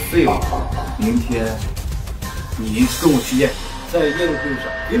凡是个废物？明天你跟我去宴会，在宴会上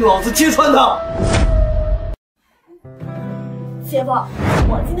给老子揭穿他。姐夫，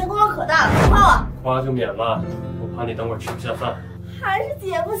我今天功劳可大了，夸我。夸就免了，我怕你等会儿吃不下饭。还是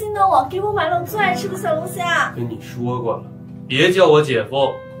姐夫心疼我，给我买了我最爱吃的小龙虾。跟你说过了，别叫我姐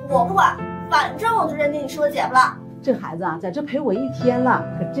夫。我不管，反正我就认定你是我姐夫了。这孩子啊，在这陪我1天了，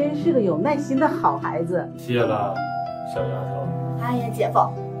可真是个有耐心的好孩子。谢了，小丫头。哎呀，姐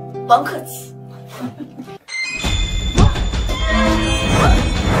夫，甭客气。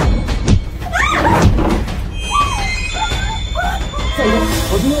再见，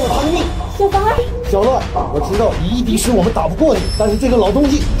我今天要偿命。小白，小乐，我知道你一敌十我们打不过你，但是这个老东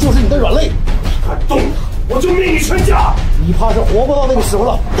西就是你的软肋。敢动他，我就灭你全家！你怕是活不到那个时候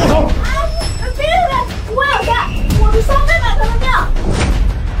了。动手！别，我有事，我是双倍买他的命。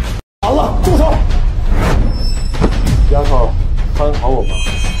完了，住手！丫头，看好我吧，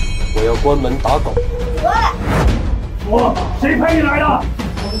我要关门打狗。得嘞。说，谁陪你来的？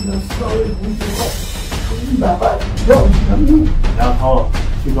我们少爷同志后，100万要你的命。丫头，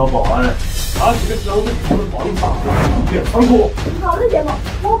去找保安，拿几个箱子里头的房卡，别仓库。好的，姐夫，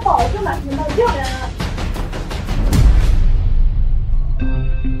我保证把钱包调人。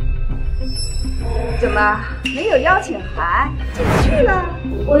怎么没有邀请函进不去了？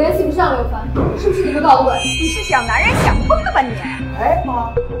我联系不上刘凡，是不是你们搞的鬼？你是小男人想疯的吧你？哎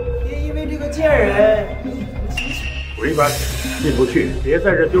妈，别因为这个贱人滚一边去，进不去，别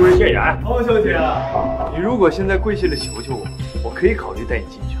在这丢人现眼。王小姐，你如果现在跪下来求求我，我可以考虑带你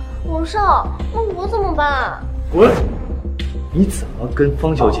进去。王少，那我怎么办？滚！你怎么跟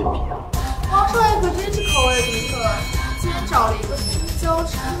方小姐比啊？王少爷可真是口味独特，竟然找了一个私交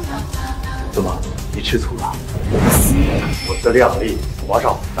差的。怎么，你吃醋了？我自量力，皇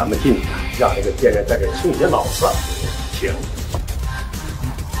上，咱们进去，让那个贱人在这吃你的脑子。请。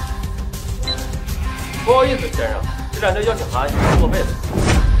不好意思，先生，这2张邀请函已经作废了。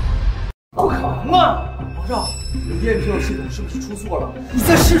不可能啊！王少，你的验票系统是不是出错了？你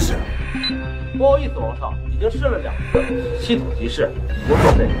再试试。不好意思，王少，已经试了2次，系统提示不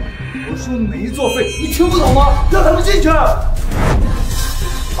作废。我说没作废，你听不懂吗？让他们进去。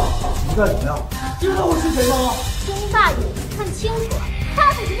你干什么呀？知道我是谁吗？睁大眼睛看清楚，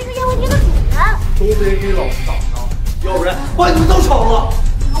他可是这个宴会厅的主人。都得给老子挡上，要不然把你们都炒了。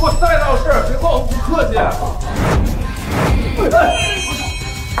如果再闹事，别怪我不客气。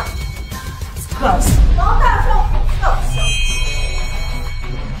惨死！王大少，要行。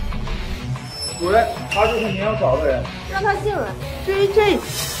主任，他就是您要找的人。让他进来。至于这个，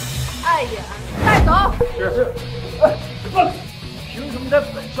碍眼，带走。是。哎，放开！凭什么在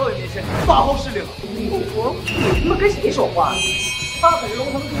本少爷面前发号施令？我凭什么跟谁说话？他可是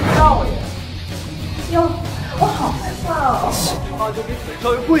龙腾第一少爷。哟，我好害怕哦。他就给本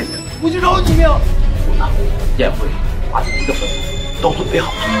少爷跪下，我就饶你命。宴会把你的坟墓都准备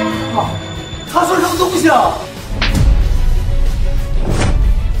好了。他算什么东西啊？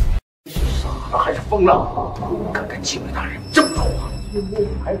是傻了还是疯了？看看纪委大人这么说话。金木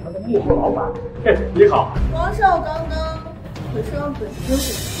财团的幕后老板，嘿，你好。王少刚刚可是让本身给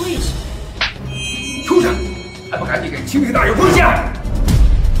跪下。畜生，还不赶紧给清平大人跪下！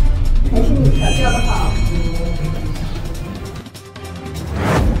还是你调教的好。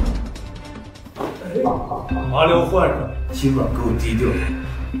麻溜换上，今晚给我低调点，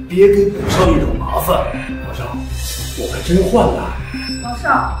别给本少爷惹麻烦。王少，我还真换了。王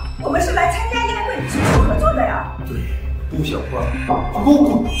少，我们是来参加宴会寻求合作的呀。对，不想换，给我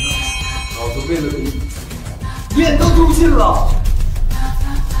滚！老子为了你，宴都助兴了。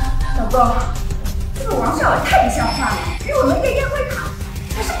老公，这个王少也太不像话了，给我们一个宴会卡，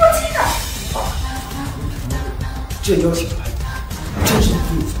还是过期的。这邀请来，真是你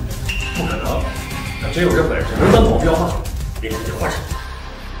不聪明。不可能，要真有这本事能当保镖吗？别赶紧换上。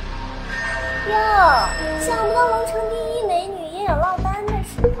哟，想不到龙城第一美女也有落单的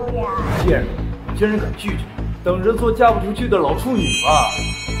时候呀！贱人，竟然敢拒绝，等着做嫁不出去的老处女吧！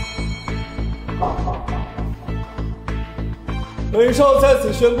本少在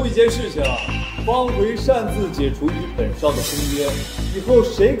此宣布一件事情：方回擅自解除与本少的婚约，以后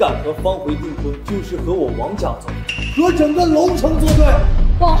谁敢和方回订婚，就是和我王家作对，和整个龙城作对。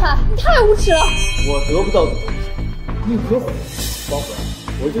汪汉，你太无耻了！我得不到的东西，你可毁。方回，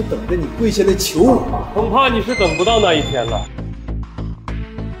我就等着你跪下来求我。恐怕你是等不到那一天了。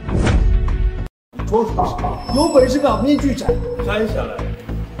你装什么？有本事把面具摘摘下来，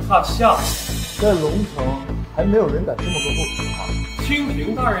怕吓死。在龙城还没有人敢这么跟后厨话。清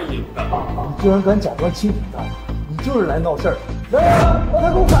平大人也不敢。你居然敢假装清平大人，你就是来闹事儿！来人，把他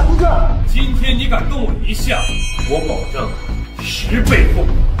给我赶出去！今天你敢动我一下，我保证10倍奉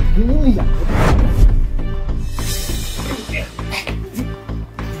还。你养的。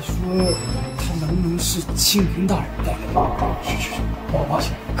你说他能不能是清平大人带来的？是，我发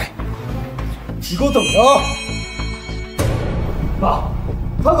现。哎，你给我等着啊！爸，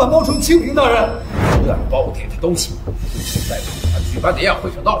他敢冒充清平大人，有点包给他东西，在他举办的宴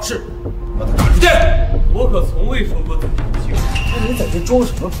会上闹事，把他赶出去！我可从未说过怎么不行。那你在这装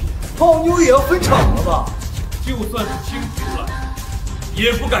什么逼？泡妞也要分场了吧？就算是清平来，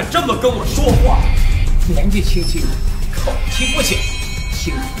也不敢这么跟我说话。年纪轻轻，口气不小。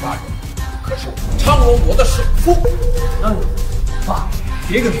清平大人可是我们昌隆国的首富。那你，爸，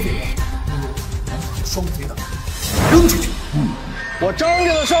别跟他废话，拿出双腿挡，扔出去。我张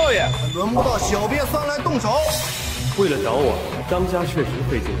家的少爷，轮不到小瘪三来动手。为了找我，张家确实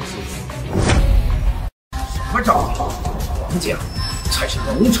费尽了心思。什么张家？王家才是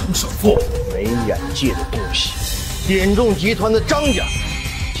龙城首富。没眼界的东西，点中集团的张家，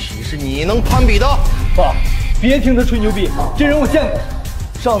岂是你能攀比的？爸，别听他吹牛逼，这人我见过。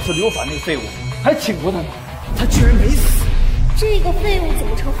上次刘法那个废物还请过他呢，他居然没死。这个废物怎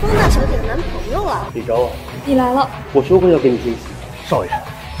么成方大小姐的男朋友了？你找我？你来了。我说过要给你惊喜。少爷，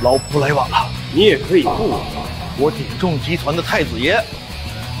老仆来晚了。你也可以不晚。我点中集团的太子爷，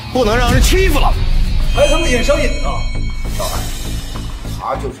不能让人欺负了。还他妈演上瘾呢！少汉，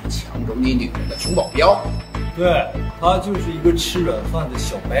他就是抢走你女人的穷保镖。对，他就是一个吃软饭的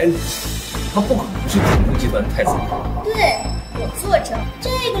小白领，他不可能是点中集团太子爷。对，我作证，这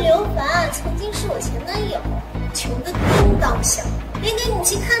个刘凡曾经是我前男友，穷得叮当响，连给母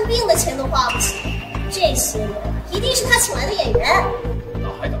亲看病的钱都花不起。这些人一定是他请来的演员。那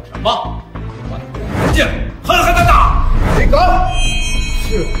还等什么？把他给我进，狠狠的打！谁敢？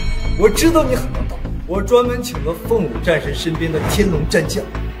是，我知道你很能打，我专门请了凤舞战神身边的天龙战将，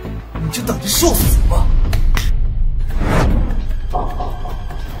你就等着受死吧。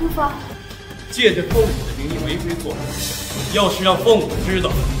陆芳，借着凤舞的名义为非作歹，要是让凤舞知道，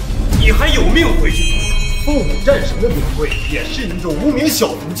你还有命回去。凤舞战神的名讳也是一个无名小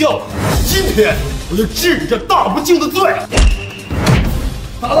儒教，今天我就治你这大不敬的罪。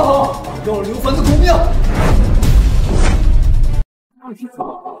打得好，要了刘凡的狗命。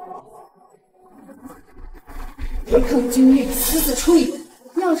一颗精力私自处理，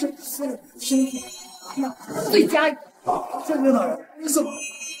要是不是你的身体，那罪加一。战将大人，你怎么？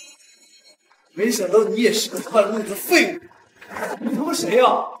没想到你也是个半路的废物！你他妈谁呀？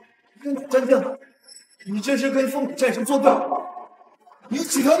战将，你这是跟凤舞战神作对，你有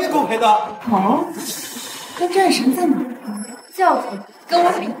几条命给我赔的？哦，那战神在哪儿？叫他跟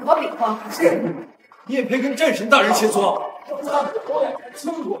我比划比划。是，你也配跟战神大人切磋？我也看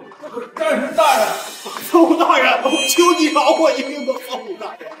清楚，战神大人，凤舞大人，我求你饶我一命吧，凤舞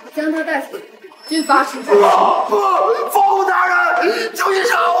大人！将他带走，军法处置。不，凤舞大人，求你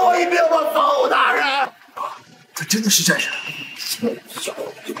饶我一命吧，凤舞大人！他真的是战神？小子，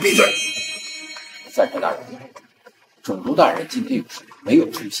就闭嘴！三神大人，总督大人今天有事没有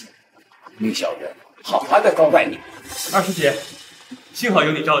出席，那小人好好的招待你。二师姐，幸好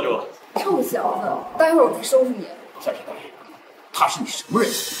有你罩着我。臭小子，待会儿我再收拾你。三神大人，他是你什么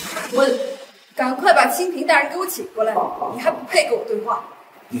人？滚！赶快把清平大人给我请过来，你还不配跟我对话。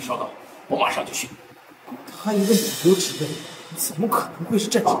你稍等，我马上就去。他一个女流之辈，怎么可能会是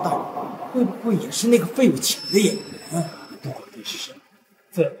战神大人？会不会也是那个废物请的演员？不管你是谁，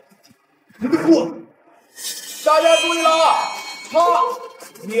在你给我！大家注意了，他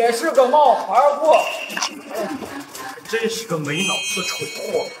也是个冒牌货，真是个没脑子的蠢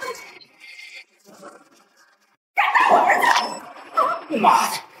货！敢打我儿子！妈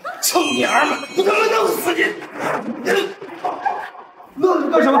的，臭娘们，我他妈弄死你！愣着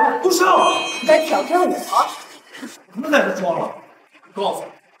干什么？住手！你敢挑战我？不能在这装了！告诉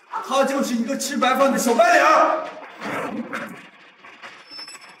你，他就是一个吃白饭的小白脸。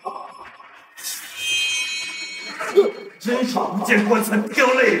真是不见棺材不掉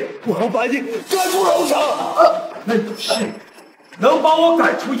泪！我要把你赶出楼上！那你是能把我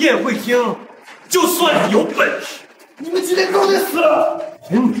赶出宴会厅，就算你有本事。你们今天都得死！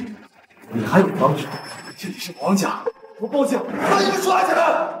凭你还有方式？这里是王家，我报警，把你们抓起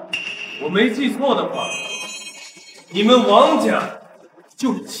来！我没记错的话，你们王家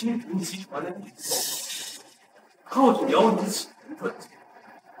就是清平集团的底子，靠着姚你起赚钱。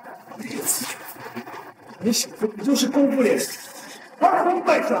这次你小子不就是功夫脸，玩什么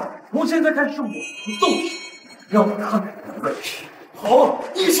本事？从现在开始我不动手，让我看看你的本事。好，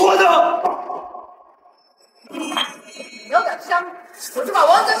你说的。你要敢伤我，就把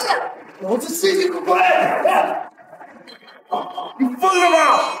王家灭了！老子信你个鬼！你疯了吗？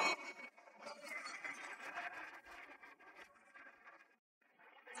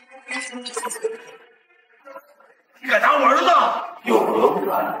你敢打我儿子？有何不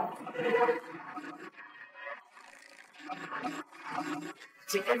敢？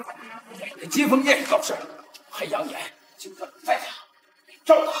今天连接风烟是搞事，还扬言就算你在场，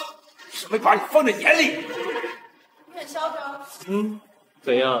照他，是没把你放在眼里。你很嚣张。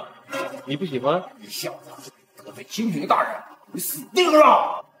怎样？你不喜欢？你小子得罪清平大人，你死定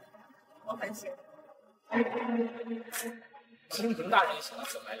了！我很喜欢。清平大人也想到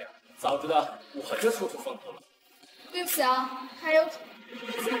小白脸，早知道我就出风头了。对不起啊，还有。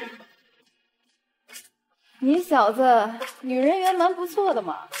你小子女人缘蛮不错的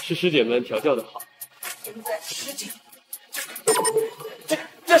嘛。是师姐们调教的好。现在师姐，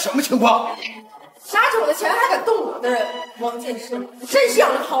这什么情况？拿着我的钱还敢动我的人，王建生真是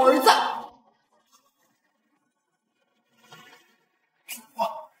养了好儿子。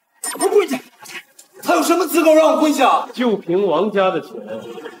我跪下！他有什么资格让我跪下？就凭王家的钱，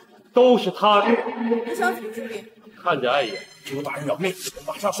都是他给。你想怎么处理？看着碍眼。周大人饶命，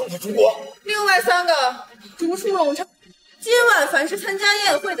马上送他出国。另外3个逐出龙城。今晚凡是参加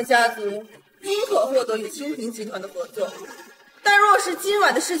宴会的家族，均可获得与清平集团的合作。但若是今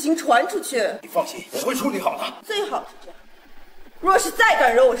晚的事情传出去，你放心，我会处理好的。最好是这样。若是再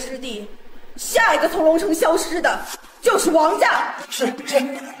敢惹我师弟，下一个从龙城消失的就是王家。是。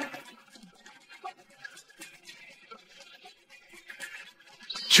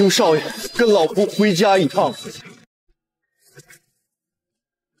请少爷跟老仆回家一趟。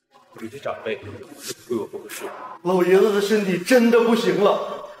有些长辈对我不合适。老爷子的身体真的不行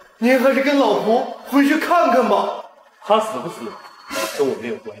了，您还是跟老仆回去看看吧。他死不死跟我没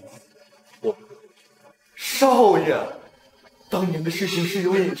有关系。我少爷，当年的事情是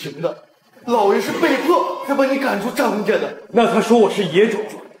有隐情的，老爷是被迫才把你赶出张家的。那他说我是野种，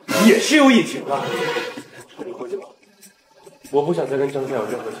也是有隐情的。你回去吧，我不想再跟张家有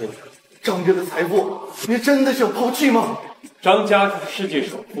任何牵扯。张家的财富，你真的想抛弃吗？张家是世界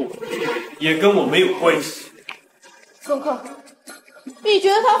首富，也跟我没有关系。孙克，你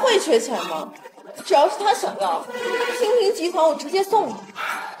觉得他会缺钱吗？只要是他想要，清平集团我直接送他。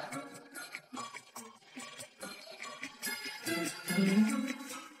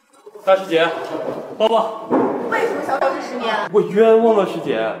大师姐，抱抱。为什么想找这10年？我冤枉了师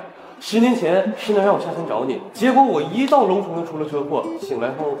姐。10年前师娘让我下山找你，结果我一到龙城就出了车祸，醒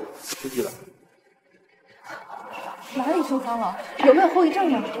来后失忆了。哪里受伤了？有没有后遗症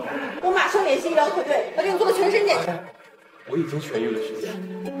呢？我马上联系医疗团队，来给你做个全身检查。我已经痊愈了师姐，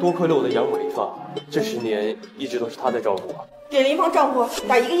多亏了我的养母林芳，这10年一直都是她在照顾我。给林芳丈夫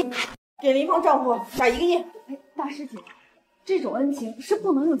打1个亿，给林芳丈夫打1个亿。哎，大师姐，这种恩情是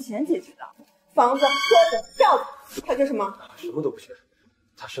不能用钱解决的。房子、车子、轿子，还缺什么？什么都不缺。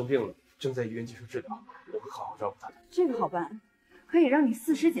她生病了，正在医院接受治疗，我会好好照顾她的。这个好办，可以让你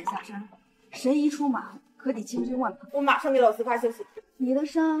4师姐下山，谁一出马，可抵千军万马。我马上给老司发消息。你的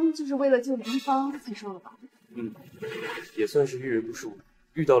伤就是为了救林芳才受的吧？也算是遇人不淑，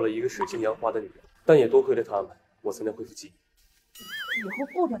遇到了一个水性杨花的女人，但也多亏了他们，我才能恢复记忆。以后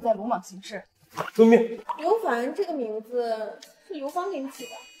不准再鲁莽行事。遵命。刘凡这个名字是刘芳给你起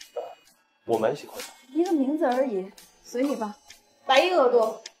的。我蛮喜欢的。一个名字而已，随你吧。百亿额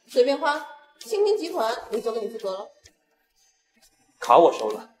度，随便花。清平集团我交给你负责了。卡我收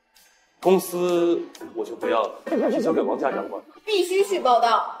了，公司我就不要了，还是交给王家长管。必须去报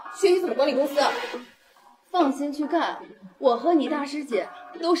道，学习怎么管理公司。放心去干，我和你大师姐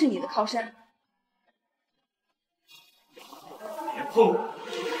都是你的靠山。别碰我！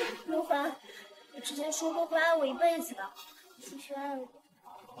刘凡，你之前说过会爱我一辈子的，继续爱我。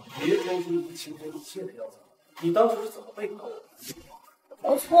别装出一副情真意切的样子，你当初是怎么背叛我的？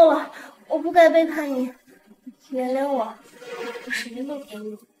我错了，我不该背叛你，原谅我，我什么都给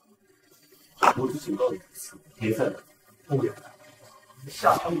你。我只警告你一次，别再来，不然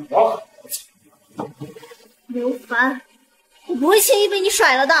下场你往狠。刘凡，我不会轻易被你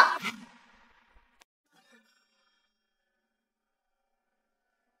甩了的。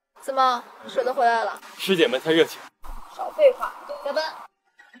怎么，舍得回来了？师姐们太热情。少废话，加班。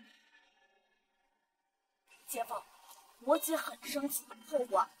姐夫，我姐很生气，后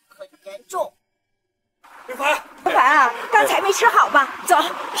果很严重。刘凡，刘凡啊，刚才没吃好吧？走，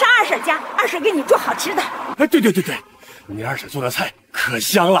上二婶家，二婶给你做好吃的。哎，对，你二婶做的菜可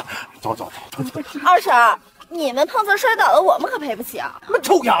香了。走。二婶，你们碰瓷摔倒了，我们可赔不起啊！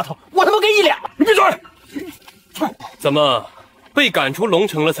臭丫头，我他妈给你俩！你闭嘴！怎么被赶出龙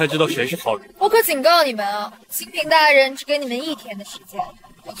城了才知道谁是好人？我可警告你们啊，清平大人只给你们1天的时间，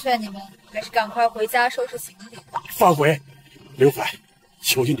我劝你们还是赶快回家收拾行李。放回，刘凡，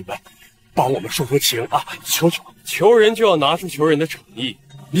求求你们帮我们说情啊！求人就要拿出求人的诚意。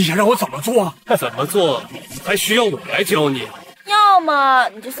你想让我怎么做啊？怎么做还需要我来教你？要么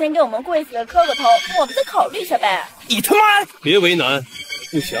你就先给我们跪下磕个头，我们再考虑一下呗。你他妈别为难，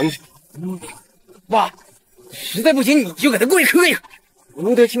不想想。爸，实在不行你就给他跪磕一个。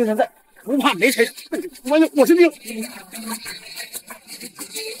龙德青山在，不怕没柴烧。我是命。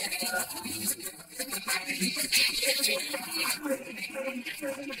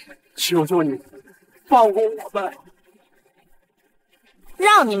求求你，放过我们！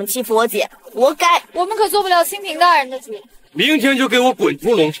让你们欺负我姐，活该！我们可做不了清平大人的主。明天就给我滚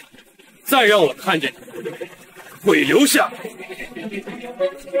出龙城，再让我看见你，鬼留下！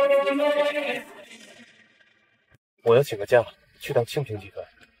我要请个假，去趟清平集团。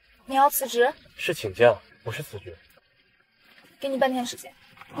你要辞职？是请假，不是辞职。给你半天时间。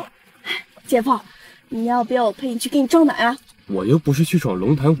姐夫，你要不要我陪你去给你壮胆啊？我又不是去闯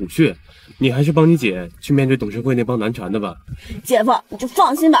龙潭虎穴，你还是帮你姐去面对董事会那帮难缠的吧。姐夫，你就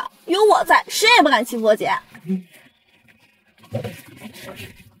放心吧，有我在，谁也不敢欺负我姐。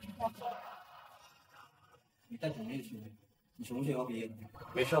你带什么去？你什么学校毕业的？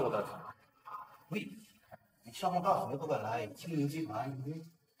没上过大学。喂，你上过大学不敢来清明集团？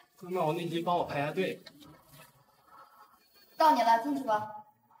那我那集帮我排下队。到你了，进去吧。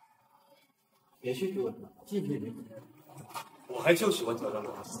别去问，进去没？我还就喜欢挑战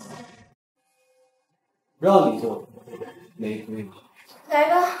公司。让你做，没对。来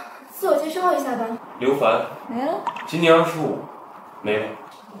吧，自我介绍一下吧。刘凡，没了。今年25，没了。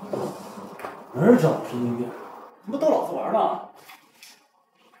哪找神经病？你不逗老子玩呢？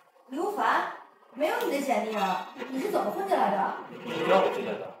刘凡，没有你的简历啊，你是怎么混进来的？你让我进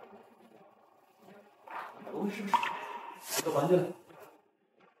来的。不会是个玩具？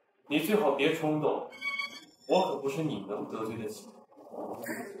你最好别冲动，我可不是你能得罪得起。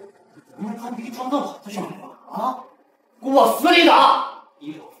你们看你装这么好的什么啊？给我死里打！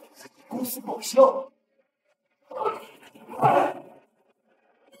一手公司报销。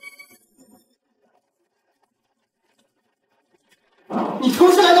你他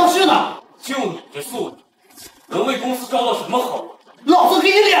妈是来闹事的？就你这素质，能为公司招到什么好人？老子给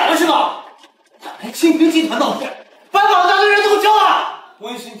你脸了是吧？来清平集团闹事，把王家的人都给我叫来！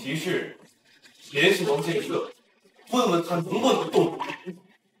温馨提示：联系王建设，问问他能不能动。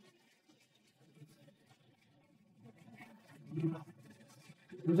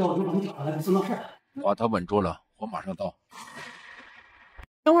不叫我就把你找上来，公司闹事。把他稳住了，我马上到。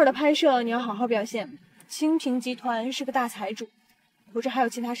等会儿的拍摄你要好好表现。清平集团是个大财主，我这还有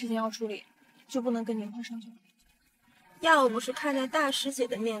其他事情要处理，就不能跟你一块上去了。要不是看在大师姐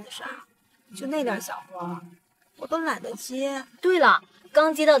的面子上，就那点小活，我都懒得接。对了，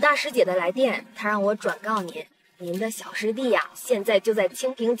刚接到大师姐的来电，她让我转告您，您的小师弟呀，现在就在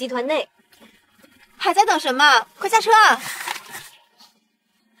清平集团内。还在等什么？快下车！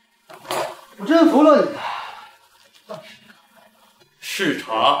我真服了你。视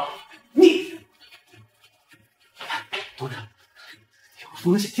察，你，董事长，有什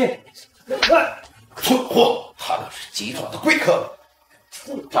么想见你？蠢货，他可是集团的贵客。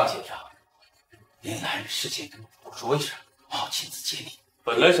张先生，您来事情我说一声，好亲自接你。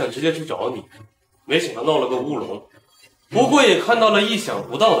本来想直接去找你，没想到闹了个乌龙。不过也看到了意想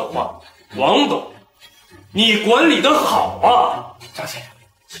不到的话，王董，你管理的好啊！张先生，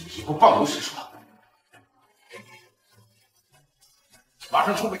请移步办公室说。马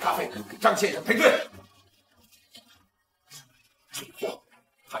上冲杯咖啡，给张先生赔罪。最后，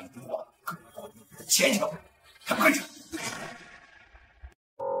他一定要更好的前程，他快去。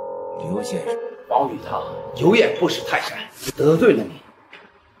刘先生，王宇他有眼不识泰山，得罪了你，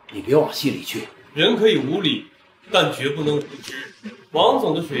你别往心里去。人可以无礼，但绝不能无知。王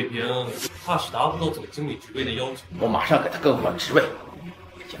总的水平，怕是达不到总经理职位的要求。我马上给他更换职位，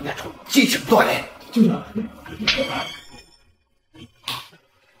将他从基层锻炼。就这。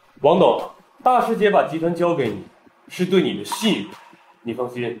王董，大师姐把集团交给你，是对你的信任。你放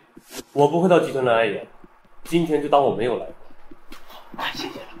心，我不会到集团来碍眼。今天就当我没有来过。太谢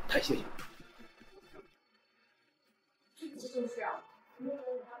谢了，太谢谢了。这就是啊，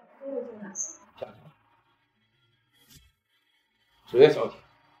子月小姐，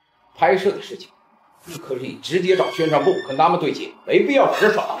拍摄的事情，你可以直接找宣传部跟他们对接，没必要在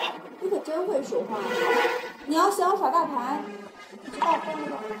这耍大牌。你可真会说话，你要想耍大牌，你就把我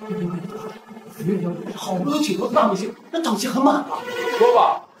放了。子月小姐好不容易请到的大明星，那档期很满啊。说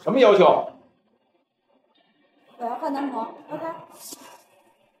吧，什么要求？我要换男朋友 ，OK。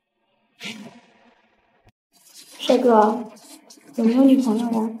帅哥，有没有女朋友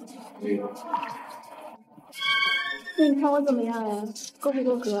呀？没有。那你看我怎么样呀？够不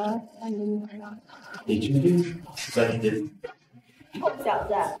够格当你的女朋友？你确定？在里面。臭小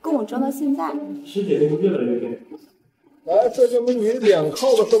子，跟我装到现在。师姐变得越来越美。来，这就美女脸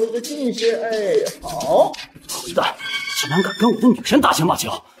靠的稍微的近一些，哎，好。混蛋，竟然敢跟我的女神打情骂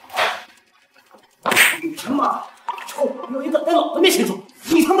俏！女神嘛，臭不要脸敢在老子面前装，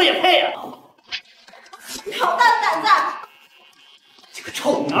你他妈也配呀！你好大的胆子！这个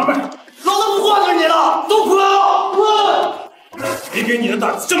臭娘们儿，老子不惯着你了，都滚！滚！谁给你的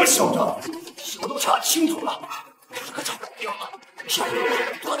胆子这么嚣张？我都查清楚了，这个臭婊子，下一个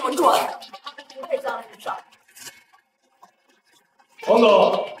多他妈转！不配葬在你上。王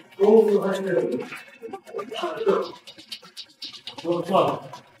总，公司还是说算了，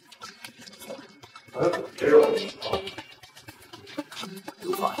别惹我！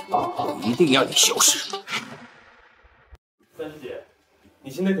刘范，一定让你消失！三师姐，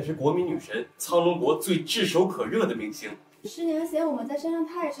你现在可是国民女神，苍龙国最炙手可热的明星。师娘嫌我们在山上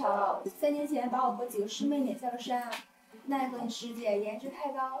太吵，3年前把我和几个师妹撵下了山，奈何你师姐颜值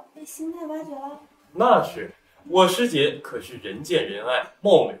太高，被星太挖掘了。那是，我师姐可是人见人爱，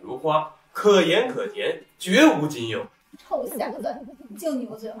貌美如花，可盐可甜，绝无仅有。臭小子，就你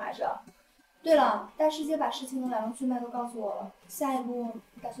油嘴滑舌。对了，大师姐把事情的来龙去脉都告诉我了，下一步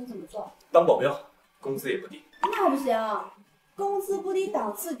打算怎么做？当保镖，工资也不低。那不行，工资不低，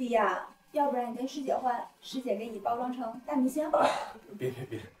档次低呀。要不然你跟师姐换，师姐给你包装成大明星。别，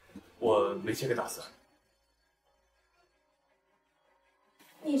我没这个打算。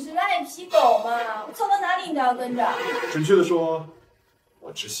你是赖皮狗吗？我走到哪里你都要跟着。准确的说，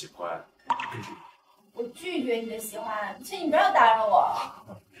我只喜欢我拒绝你的喜欢，请你不要打扰我。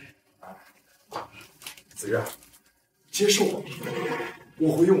子月，接受我，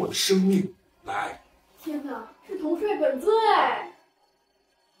我会用我的生命来爱你。天哪，是同帅本尊哎，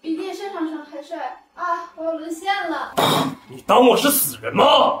比电商场上还帅啊！我要沦陷了。你当我是死人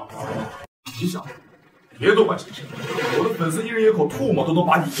吗？你想，别多管闲事，我的粉丝一人一口唾沫都能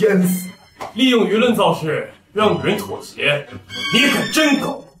把你淹死。利用舆论造势，让女人妥协，你可真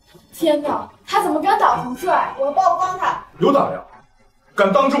狗！天哪，他怎么敢打同帅？我要曝光他！有胆量，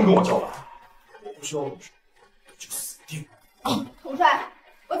敢当众跟我叫板，我不需要你说，就死定了。同帅，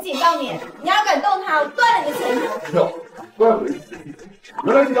我警告你，你要敢动他，我断了你的前途！哟，怪不得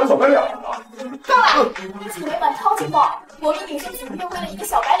原来是养小白脸啊！够了！请委婉超劲爆，国民女生仅凭为了一个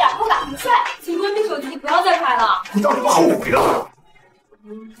小白脸不打同帅，请关闭手机，不要再拍了。你到时候后悔的。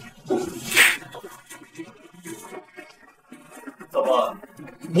怎么，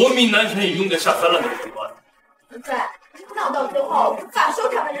国民男神也用得下3万的手段？同帅，闹到最后无法收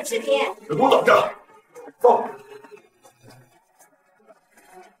场的人视频。别给我等着，走。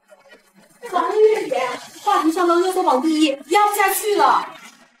王月姐，话题上到热搜榜第1，压不下去了。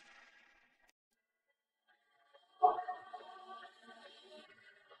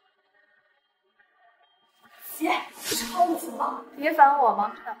姐，超级忙，别烦我，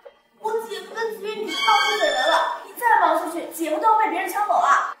忙着呢。我姐夫跟子月女士闹事本人了，你再忙出去，姐夫都要被别人抢走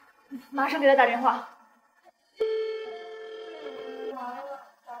了。马上给他打电话。完了，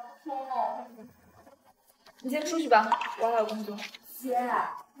打不通了。你先出去吧，我还有工作。姐，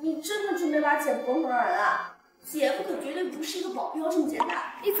你真的准备把姐夫拱手让人啊？姐夫可绝对不是一个保镖这么简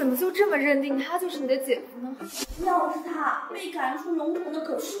单。你怎么就这么认定他就是你的姐夫呢？要是他被赶出龙城的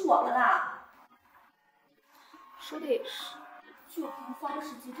可是我们啦。说的也是，就凭方氏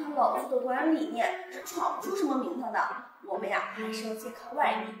集团老子的管理理念，是闯不出什么名堂的。我们呀，还是要借靠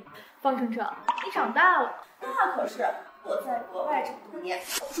外力。方程程，你长大了。那可是，我在国外这么多年，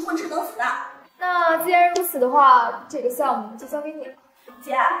我不是混吃等死的。那既然如此的话，这个项目就交给你了。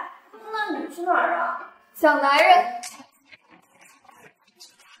姐，那你去哪儿啊？抢男人。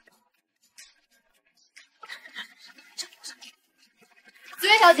紫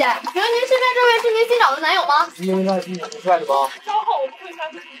月小姐，请问您是在这位视频新找的男友吗？因为他今年不帅是吧？稍后我们会发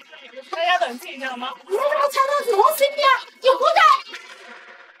出大家冷静一下吗？你为什么强调子龙 CP 啊？你活该！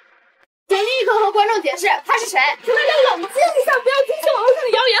请立刻和观众解释他是谁。请大家冷静一下，不要听信网络上的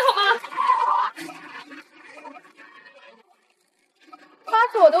谣言好吗？他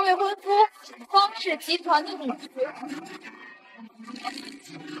是我的未婚夫，方氏集团的女婿。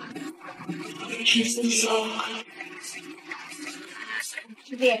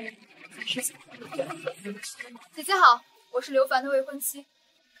师弟，姐姐好，我是刘凡的未婚妻。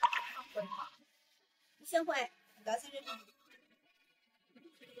先会，很高兴认识你。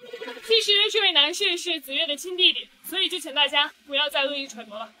其实这位男士是子月的亲弟弟，所以就请大家不要再恶意揣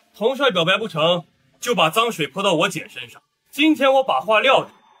摩了。统帅表白不成就把脏水泼到我姐身上。今天我把话撂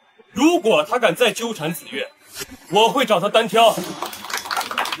着，如果他敢再纠缠子月，我会找他单挑。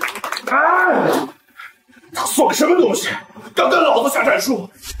他算个什么东西？敢跟老子下战书，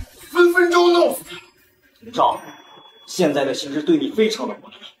分分钟弄死他！赵，现在的形势对你非常的不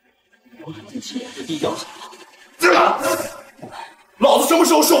利，我们近期也是低调下来。老子什么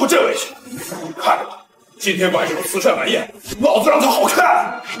时候受过这委屈？看着吧，今天晚上的慈善晚宴，老子让他好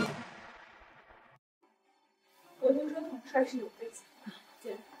看！我听说统帅是有备气的，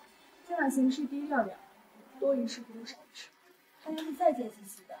姐，今晚行事低调点，多一事不如少一事。他要是再贱兮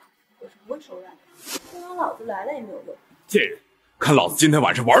兮的，我是不会手软的。就让老子来了也没有用。贱人，看老子今天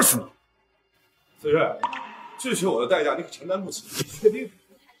晚上玩死你！子月，拒绝我的代价你可承担不起，你确定？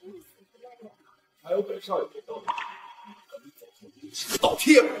还有本少爷给到你，等你走出一起倒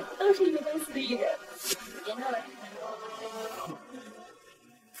贴吧。都是一个公司的艺人，别闹了。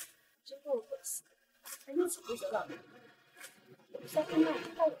真够可惜，还一起不得了。下看到之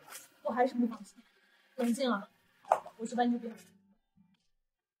后，我还是不放心。冷静啊，我去搬这边。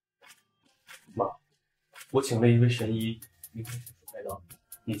妈，我请了一位神医，明天手术开刀，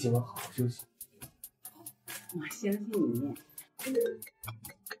你今晚好好休息。我相信你。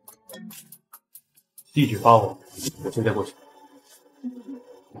地址发我，我现在过去。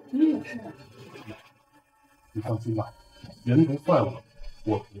你有事的。你放心吧，人不犯我，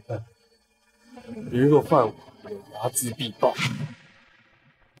我不犯。人若犯我，我睚眦必报。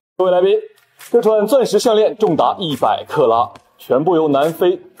各位来宾，这串钻石项链重达100克拉，全部由南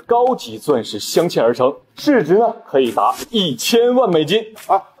非高级钻石镶嵌而成，市值呢可以达1000万美金。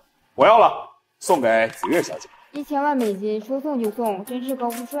啊，我要了，送给子月小姐。 1000万美金，说送就送，真是高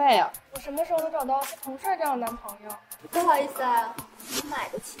富帅呀！我什么时候能找到同帅这样的男朋友？不好意思啊，我买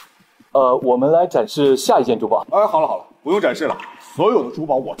得起。我们来展示下一件珠宝。哎，好了好了，不用展示了，所有的珠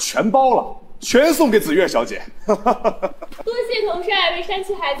宝我全包了，全送给子月小姐。多谢统帅为山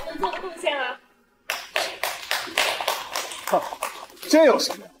区孩子们做的贡献啊！真有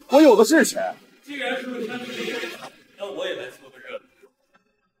钱，我有的是钱。既然是为山区的人，那我也来凑个热闹。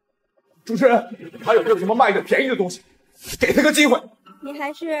主持人，他有没有什么卖的便宜的东西？给他个机会。你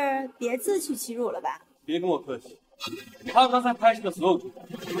还是别自取其辱了吧。别跟我客气，他刚才拍摄的所有珠宝，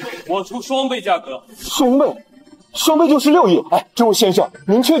我出双倍价格。双倍？双倍就是6亿。哎，这位先生，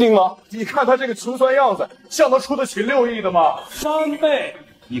您确定吗？你看他这个穷酸样子，像能出得起6亿的吗？3倍，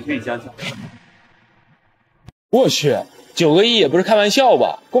你可以加价。我去，9个亿也不是开玩笑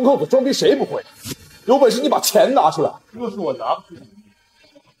吧？光靠我装逼谁不会？有本事你把钱拿出来。若是我拿不出，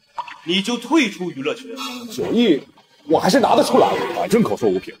你就退出娱乐圈。9亿，我还是拿得出来。反正口说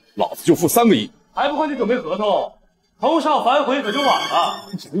无凭，老子就付3个亿。还不快去准备合同？头上反悔可就晚了。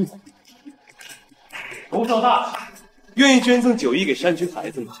什么意思？头上大气，愿意捐赠9亿给山区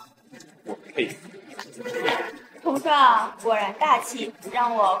孩子吗？我配合。统帅果然大气，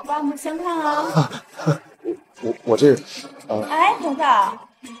让我刮目相看啊！我这哎，统帅，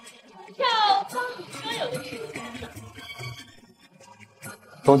跳方所有的事情。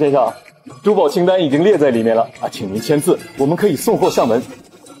童先生，珠宝清单已经列在里面了啊，请您签字，我们可以送货上门。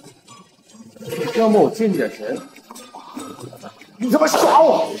要么我借你点钱。你他妈耍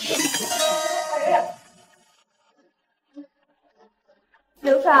我！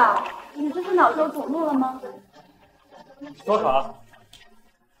刘少，你这是脑周肿怒了吗？多少？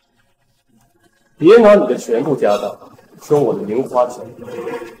别拿你的全部家当装我的零花钱，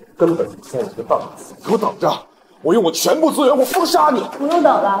根本不算一个档次。给我等着！我用我全部资源，我封杀你！不用等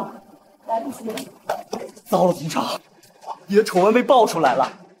了，来不及了。糟了，总长，你的丑闻被爆出来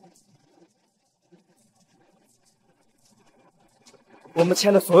了。我们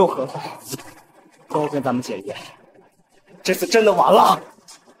签的所有合同都跟咱们检验，这次真的完了。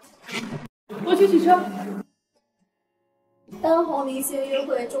我去取车。当红明星约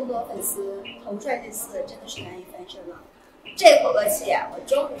会众多粉丝，统帅这次真的是难以翻身了。这口恶气我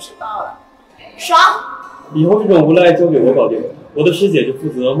终于是爆了，爽！以后这种无赖交给我搞定，我的师姐就负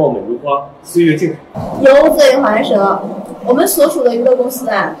责貌美如花，岁月静好。油嘴滑舌，我们所属的娱乐公司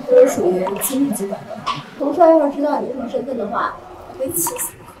啊，都是属于亲密集团的。统帅要是知道你这种身份的话，会气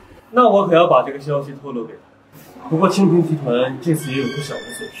死你。那我可要把这个消息透露给他。不过清平集团这次也有不小的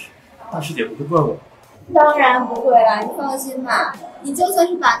损失，大师姐不会怪我。当然不会了，你放心吧。你就算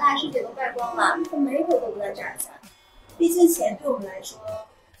是把大师姐都败光了，她眉头都不带眨一下。毕竟钱对我们来说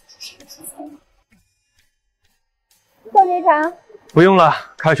是个负担。送这场。不用了，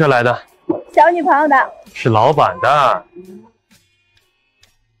开车来的。小女朋友的。是老板的。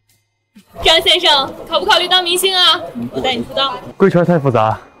张先生，考不考虑当明星啊？我带你出道。贵圈太复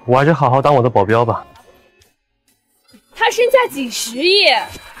杂，我还是好好当我的保镖吧。他身价几十亿，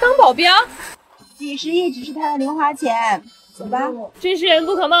当保镖？几十亿只是他的零花钱，走吧。真是人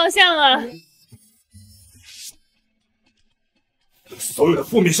不可貌相啊！所有的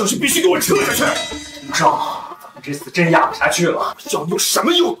负面消息必须给我撤下去！总长，咱们这次真压不下去了。叫你有什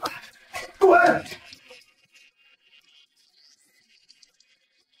么用？滚！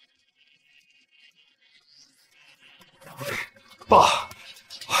爸，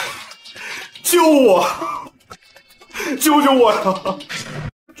救我！救救我呀！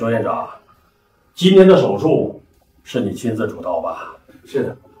周院长，今天的手术是你亲自主刀吧？是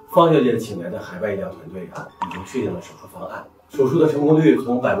的，方小姐请来的海外医疗团队已经确定了手术方案，手术的成功率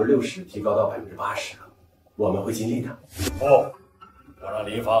从60%提高到80%，我们会尽力的。不，我让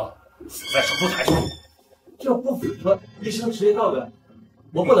林芳死在手术台上，这不符合医生职业道德，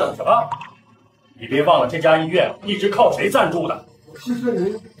我不能。什么？你别忘了这家医院一直靠谁赞助的？听说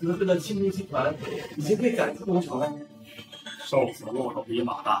您得罪的清平集团已经被赶出工厂了。瘦死骆驼比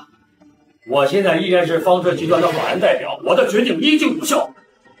马大。我现在依然是方氏集团的法人代表，我的决定依旧有效。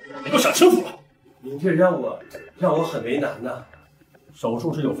你给我想清楚了。您这让我很为难呐。手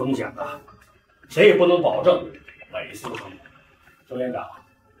术是有风险的，谁也不能保证每次都成功。周院长，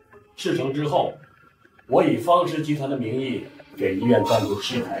事成之后，我以方氏集团的名义给医院赞助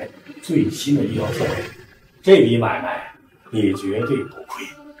10台最新的医疗设备，这笔买卖你绝对不亏。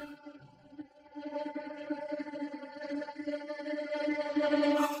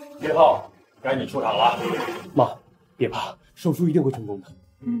叶浩，该你出场了。妈，别怕，手术一定会成功的。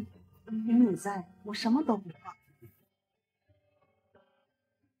有你在，我什么都不怕。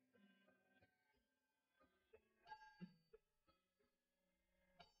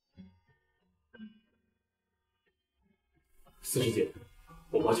四师姐，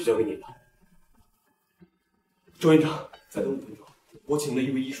我妈就交给你了。周院长，再等5分钟，我请了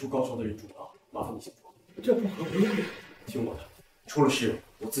一位医术高超的人主刀，麻烦你先做。这不合规矩，听我的，出了事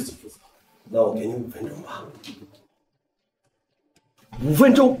我自己负责。那我给你5分钟吧。5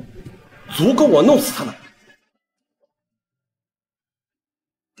分钟，足够我弄死他们。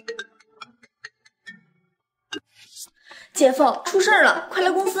姐夫，出事了，快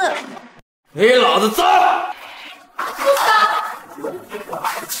来公司！给老子站！方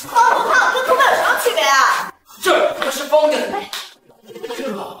不胖跟土匪有什么区别啊？这可是方家的，是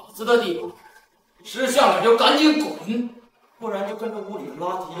老子的地方，识相了就赶紧滚，不然就跟着屋里的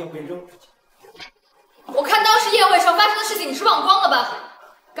垃圾也被扔出去。我看当时宴会上发生的事情你是忘光了吧？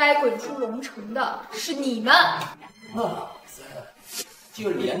该滚出龙城的是你们。老子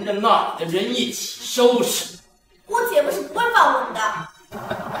就连着那里的人一起收拾。我姐夫是不会放过你的。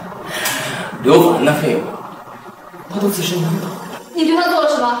刘凡那废物，他都自身难保。你对他做了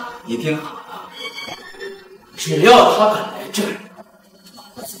什么？你听好了，只要他敢来这儿，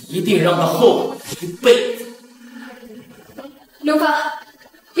老子一定让他后悔一辈子。刘凡，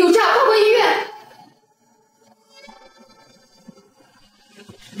有诈，快回医院！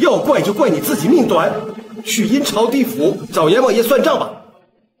要怪就怪你自己命短，去阴曹地府找阎王爷算账吧。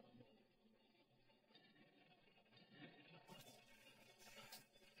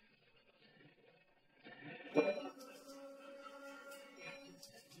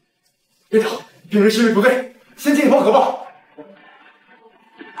院长，病人视力不对，先进一包可报。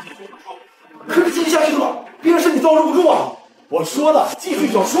可是继续下去的话，病人身体遭受不住啊！我说了，继续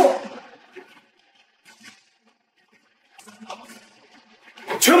手术。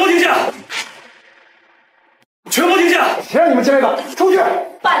全部停下！谁让你们进来的？出去！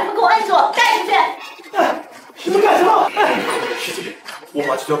把他们给我摁住，带出去！你们干什么？师姐，我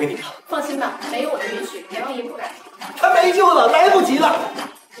把就交给你了。放心吧，没有我的允许，阎王爷不敢。他没救了，来不及了。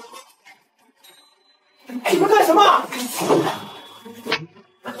你们干什么？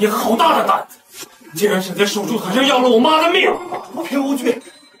你好大的胆子，竟然想在手术台上要了我妈的命！裴无惧，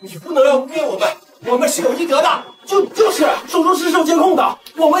你不能要污蔑我们，我们是有医德的。就是手术室是有监控的，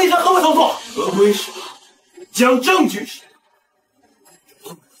我们一直合规操作。合规是吧？讲证据是。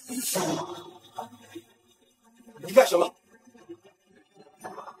你干什么？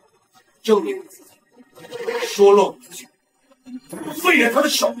证明自己说漏不句，废了他的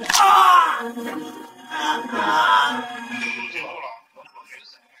手！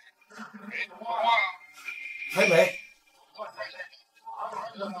还没。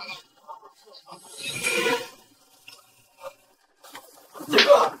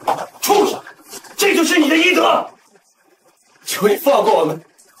畜生！这就是你的医德！求你放过我们，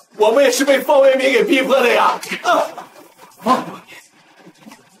我们也是被方为民给逼迫的呀！放过你，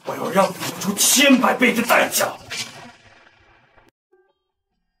我要让你付出10000倍的代价！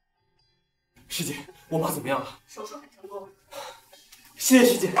师姐，我妈怎么样了？手术很成功。谢谢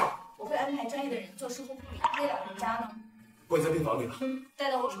师姐。我会安排专业的人做术后护理，未老人家呢？我也在病房里了。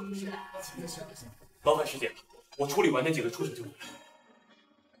带到我手术室来，我亲自说一下。劳烦师姐了，我处理完那几个畜生就回来。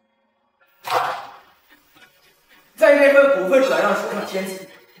在这份股份转让书上签字，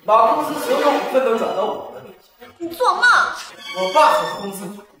把公司所有股份都转到我的名下。你做梦！我爸才是公司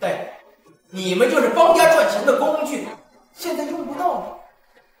总代表，你们就是帮家赚钱的工具，现在用不到了，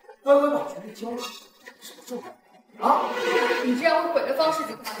乖乖把权利交出，什么重要啊？你这样会毁了方氏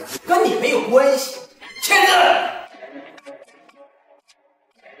集团。跟你没有关系，签字。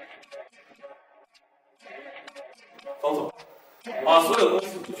方总，把所有公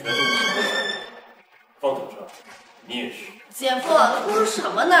司股权都给方总知道，你也是。姐夫，你说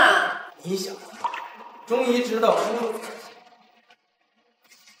什么呢？你小子终于知道公主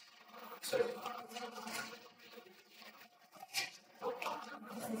所以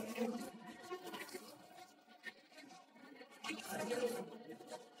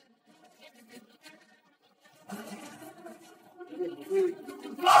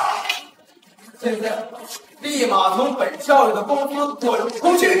现在立马从本少爷的公司滚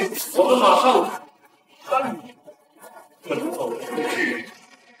出去！我们马上办你，不能走出去。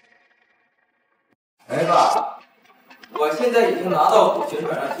儿子，我现在已经拿到股权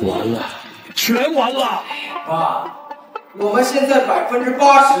转让协议。完了，全完了！爸，我们现在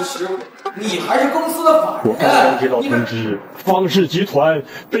80%持股，你还是公司的法人。我刚刚接到通知，方氏集团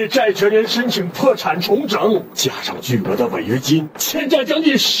被债权人申请破产重整，加上巨额的违约金，欠债将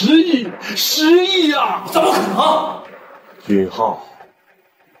近10亿，10亿啊！怎么可能？俊浩，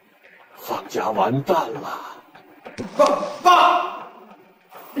方家完蛋了！爸，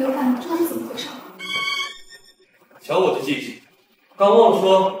刘凡，这是怎么回事？瞧我的记性，刚忘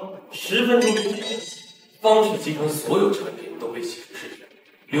说10分钟之前，方氏集团所有产品都被起诉失权，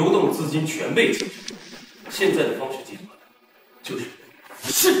流动资金全被禁止。现在的方氏集团就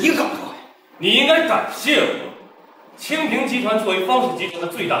是你搞的，你应该感谢我。清平集团作为方氏集团的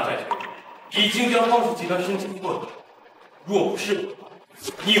最大债权人，已经将方氏集团申请破产。若不是我，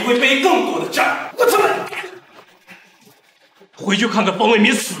你会背更多的债。我他妈！回去看看方为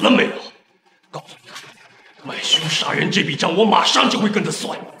民死了没有，告诉他，买凶杀人这笔账我马上就会跟他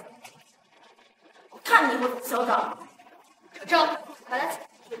算。看你以后怎么嚣张！扯证，快来！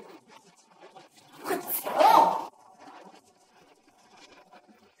快走！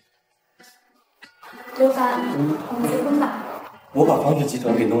刘凡，我们结婚吧。我把方氏集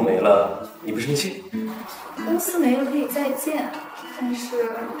团给弄没了，你不生气？公司没了可以再建，但是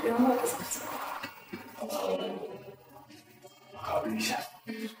人我不想见。考虑一下。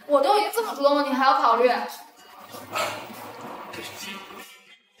我都已经这么主动了，你还要考虑？真生气。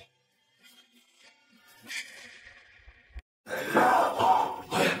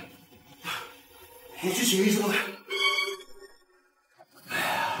你去请医生来。哎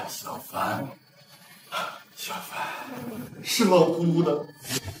呀，小凡，是老秃的，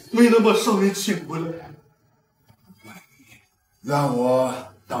没能把少爷请回来。怨我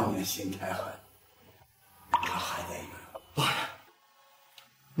当年心太狠，他还在怨我。老爷，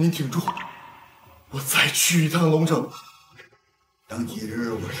您挺住，我再去一趟龙城。等几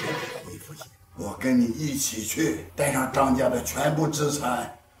日我身体恢复些，我跟你一起去，带上张家的全部资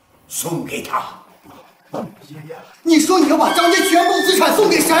产送给他。爷爷，你说你要把张家全部资产送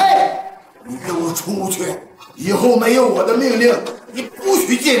给谁？你给我出去！以后没有我的命令，你不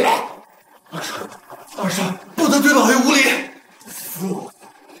许进来。二婶，不得对老爷无礼。父，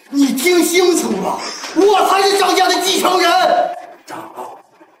你听清楚了，我才是张家的继承人。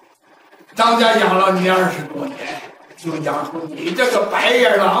张家养了你20多年，就养出你这个白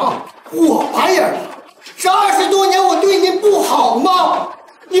眼狼。我白眼狼？这20多年我对你不好吗？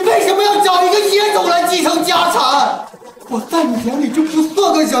你为什么要找一个野种来继承家产？我在你眼里就不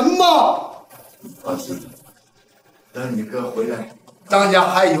算个人吗？放心，等你哥回来，张家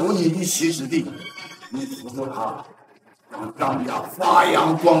还有你一席之地。你辅助他，让张家发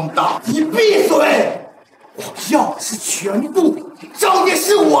扬光大。你闭嘴！我要的是全部，张家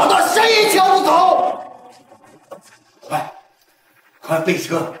是我的，谁也抢不走。快备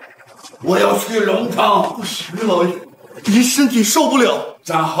车，我要去龙城。不行，老爷，您身体受不了。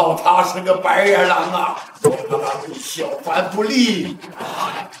张浩他是个白眼狼啊，他对小凡不利。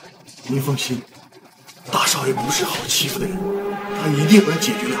您放心，大少爷不是好欺负的人，他一定能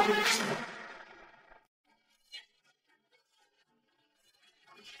解决了。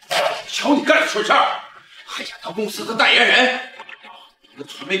瞧你干的蠢事儿，还想当公司的代言人？你个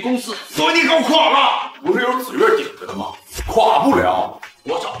传媒公司所以你搞垮了，不是有子月顶着的吗？垮不了。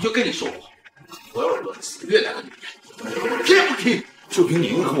我早就跟你说过，我要惹子月那个女人，听不听？就凭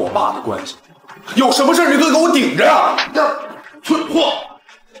您和我爸的关系，有什么事你可以给我顶着呀！蠢货，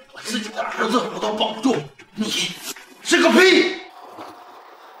我自己的儿子我都保不住，你是个屁！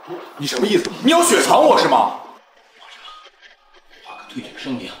你什么意思？你要雪藏我是吗？画个退学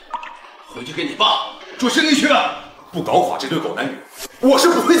声明，回去跟你爸做生意去了。不搞垮这对狗男女，我是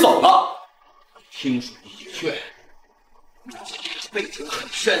不会走的。听说你也劝，背景很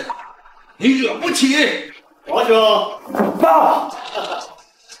深，你惹不起。王兄，爸，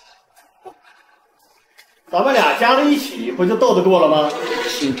咱们俩加在一起，不就斗得过了吗？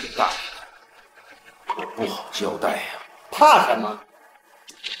心挺大，我不好交代呀。怕什么？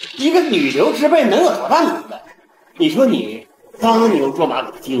一个女流之辈能有多大能耐？你说你当牛做马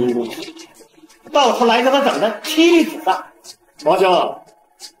给他经过，到头来让他整的妻离子散。王兄，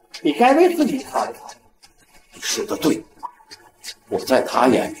你该为自己考虑考虑。你说的对，我在他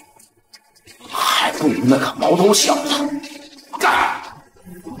眼里还不如那个毛头小子。干！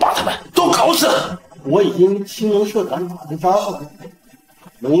把他们都搞死！我已经青龙社团打的招了，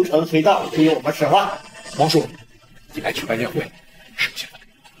龙城黑道归我们使唤。王叔，你来举办宴会，剩下的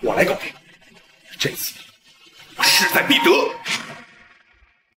我来搞定。这次我势在必得。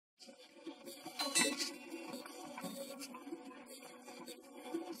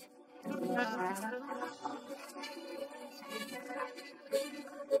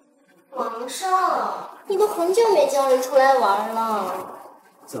皇上，你都很久没叫人出来玩了。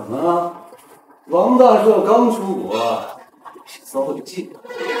怎么，王大圣刚出国，骚会劲？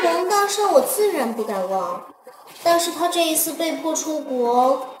王大圣我自然不敢忘，但是他这一次被迫出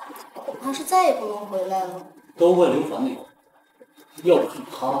国，恐怕是再也不能回来了。都问刘凡那个，要不是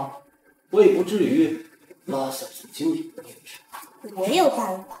他，我也不至于拉下水晶体的事。我有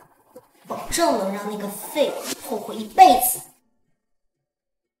办法，保证能让那个废物后悔一辈子。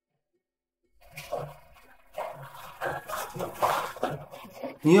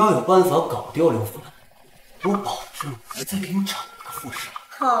你要有办法搞掉刘凡，我保证我再给你找一个副手。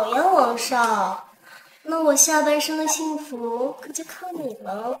好呀，王少，那我下半生的幸福可就靠你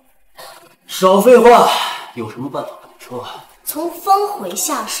了。少废话，有什么办法跟你说？从方回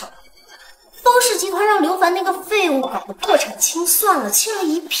下手。方氏集团让刘凡那个废物搞得破产清算了，欠了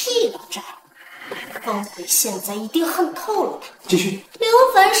一屁股债。方回现在一定恨透了他。继续。刘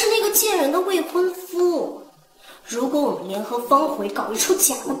凡是那个贱人的未婚夫。如果我们联合方回搞一出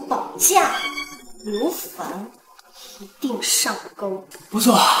假的保价，刘凡一定上钩。不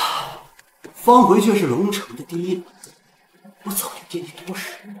错，方回却是龙城的第一人，我早就惦记多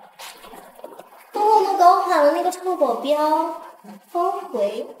时了。等我们搞垮了那个臭保镖，方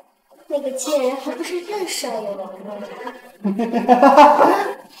回那个贱人还不是任上有了？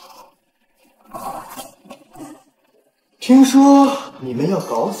听说你们要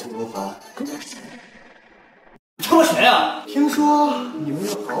搞死刘凡，他妈谁啊？听说你们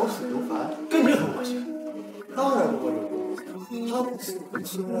要搞死刘凡，跟你有什么关系？当然跟我有关系。他不是你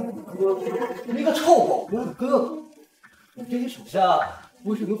亲爱的哥哥，一个臭保镖的哥哥，你这些手下不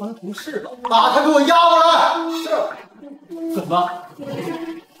会是刘凡的同事吧？把他给我押过来！是。怎么？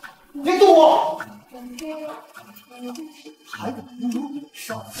别动我！还敢侮辱本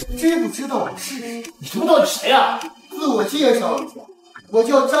少？知不知道我是谁？你知不知道你谁呀？自我介绍一下，我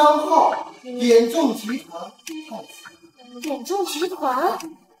叫张浩，点众集团太子。点众集团，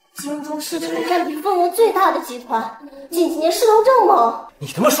京中市场占比份额最大的集团，近几年势头正猛。你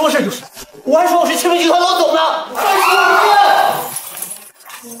他妈说是就是，我还说我是青梅集团老总呢。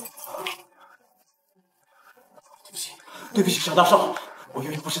对不起，张大少，我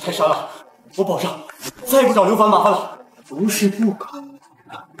原因不是太善良，我保证再也不找刘凡麻烦了。不是不搞，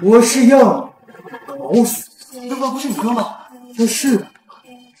我是要搞死。刘凡不是你哥吗？那是，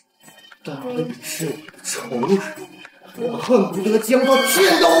但我也是仇人，我恨不得将他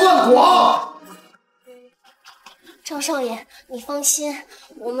千刀万剐。张少爷，你放心，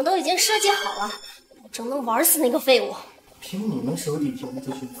我们都已经设计好了，我正能玩死那个废物。凭你们手底下的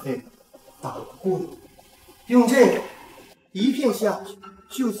这群废物，打不过你，用这个一片下去，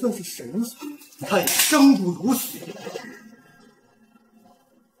就算是神仙，他也生不如死。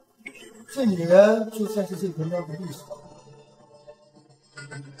这女人就算是这个喵的律师。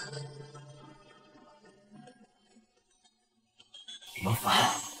王凡，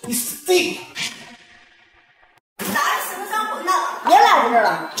你死定了！哪儿行商混蛋了？别赖在这儿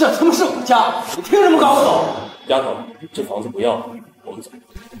了！这他妈是我家，你凭什么赶我走？丫头，这房子不要了，我们走。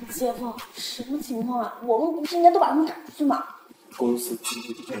姐夫，什么情况啊？我们不是应该都把他们赶出去吗？公司经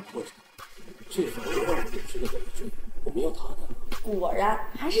济正破产，这房子外面是个累赘，我们要他的。果然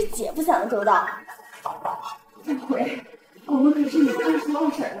还是姐夫想的周到。这回我们可是你二叔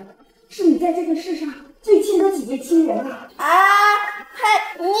二婶了，是你在这个世上最亲的几位亲人啊！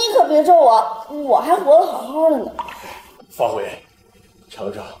你可别咒我，我还活得好好的呢。方回，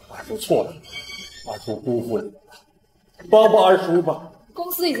程程，二叔错了，二叔辜负了你们，帮帮二叔吧。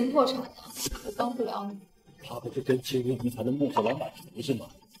公司已经破产了，我帮不了你。他不是跟青云集团的幕后老板熟是吗？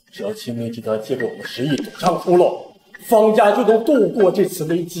只要青云集团借给我们10亿赌上窟窿，方家就能度过这次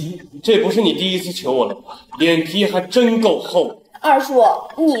危机。这不是你第一次求我了吗？脸皮还真够厚。二叔，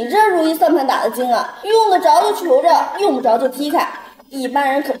你这如意算盘打得精啊，用得着就求着，用不着就踢开，一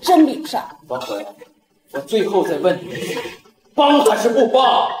般人可真比不上。方回，我最后再问你，帮还是不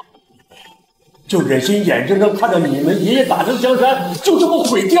帮？就忍心眼睁睁看着你们爷爷打成江山就这么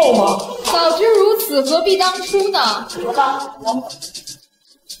毁掉吗？早知如此，何必当初呢？我帮，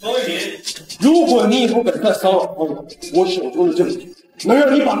方伟林，如果你以后敢再骚扰我，我手中的证据能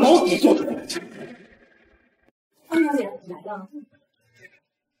让你把牢底坐出来。方小姐来了。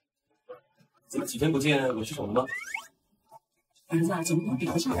怎么几天不见，有事什么吗？儿子啊，怎么能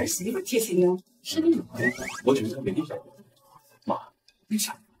表上儿媳妇贴亲呢？是你我只是看美丽上。妈，没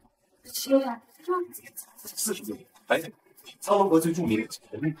事。刘凡40岁白腿，苍龙国最著名的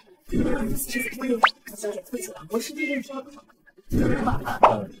神秘。小姐退下了，我师弟跟你说。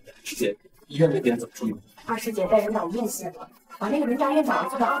师姐，医院那边怎么处理？二师姐带人到医院去了，把那个人大院长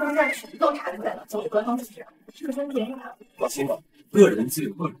做的肮脏事全都查出来了，交给官方处置。这个分别呀。放心吧，个人自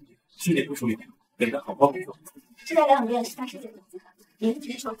有个人。师姐不处理，给他好好工作。这家疗养院是大师姐投资的，也是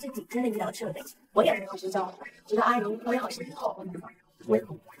全球最顶尖的医疗设备。我也是当时教的，直到阿姨调养好身体后，我们我也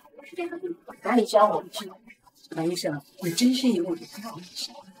是这个病，哪里需要我们去？王医生，我真是有礼貌。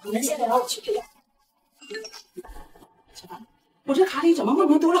你们先聊，我去这样。我这卡里怎么莫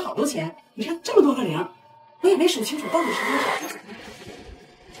名多了好多钱？你看这么多个零，我也没数清楚到底是多少。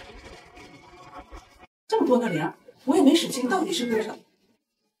这么多个零，我也没数清到底是多少。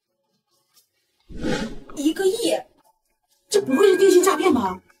1个亿，这不会是电信诈骗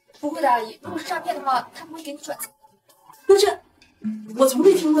吧？不会的，阿姨。如果是诈骗的话，他不会给你转钱。那这，我从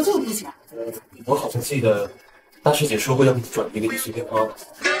没听过这么多钱。我好像记得大师姐说过要给你转1个亿随便花的。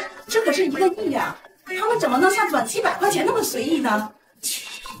这可是1个亿呀！他们怎么能像转700块钱那么随意呢？其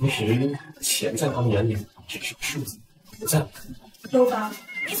实钱在他们眼里只是个数字，不在乎。刘凡，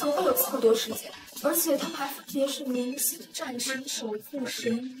你怎么会有这么多时间？而且他们还分别是明星、战神、首富、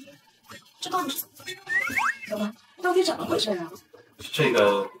神医，这到底是怎么回事？小凡，到底怎么回事啊？这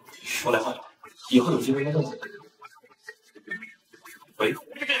个说来话长，以后有机会再问你。喂，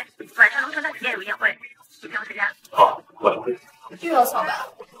师弟，晚上龙城大酒店有宴会，你挑时间。好，我来会。又要翘班？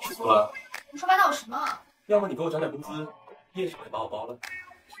吃错了。你说白闹什么？要么你给我涨点工资，夜场也把我包了。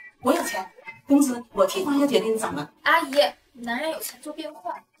我有钱，工资我替方小姐给你涨了。阿姨，男人有钱就变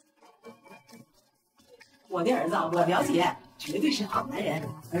坏。我的儿子，我了解，绝对是好男人。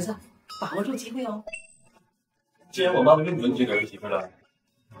儿子，把握住机会哦。既然我妈都认准你这个儿媳妇了，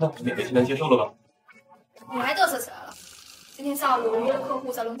那我就勉为其难接受了吧。你还嘚瑟起来了？今天下午我约了客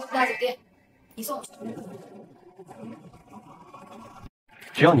户在龙城大酒店，你送我去。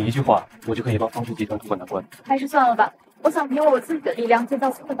只要你一句话，我就可以帮方氏集团主管难关。还是算了吧，我想凭我自己的力量建造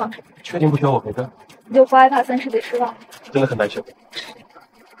新的方式。确定不需要我陪着？你就不害怕三师姐失望？真的很难受。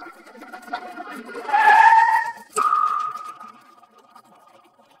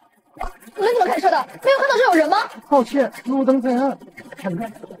你们怎么开车的？没有看到这有人吗？抱歉，路灯在暗，看不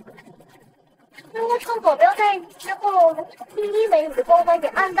见。如果创口标在之后，第一美女的光环给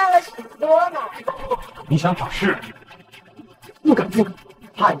暗淡了许多呢。你想找事？不敢，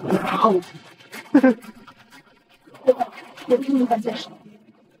太不好了。我听你关键是，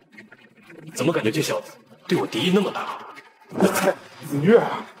怎么感觉这小子对我敌意那么大？子玉，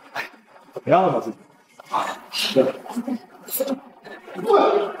哎，怎么样了，自己？啊，全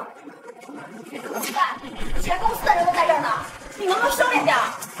公司的人都在这儿呢，你能不能收敛点？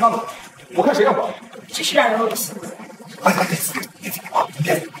那我看谁敢管？真是让人恶心！哎，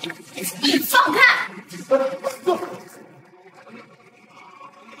你放开！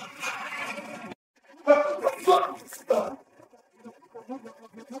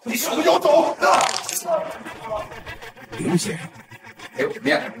你手要走！刘先生，给我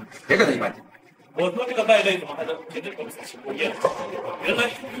面子，别跟他一般见。我说这个败类怎么还能陪着公司起过夜？原来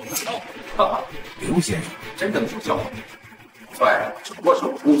哈，刘先生真能说笑话。虽然只不过是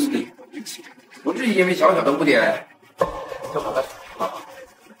我公司的一个运气，不至于因为小小的污点就把他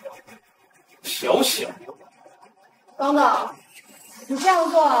小小的。等等，你这样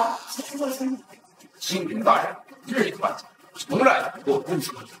做其实会清楚。清平大人日理万机，从来不过公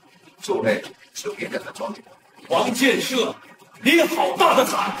司，就那就别跟他装着。王建设，你好大的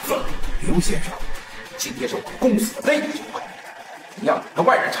胆子！刘先生，今天是我们公司的内部聚会，你让两个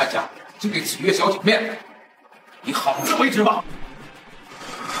外人参加，就给子月小姐面子，你好自为之吧。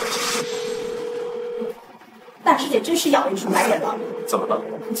大师姐真是咬人手白脸了。怎么了？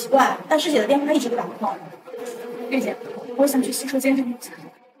很奇怪，大师姐的电话一直不打通。月姐，我想去洗手间上用餐。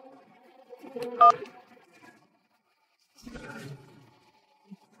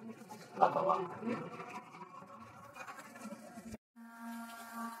打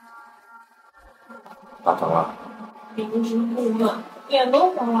疼了？明知故问，脸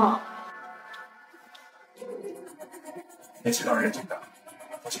都红了。那几个人紧张，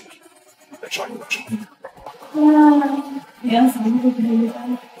我尽力，再少一点声音。连房子都不能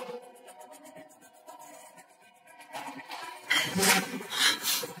搬。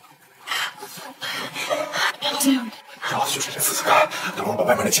不要这样！老子就是这次干，等会儿把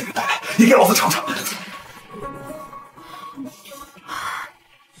外面的亲人带来，你给老子尝尝。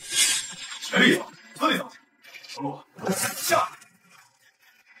全力走，全力走，小路，下。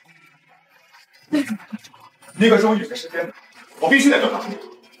你可是我女神身边的，我必须得跟她。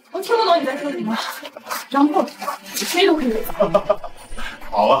我听不懂你在说什么，然后谁都可以。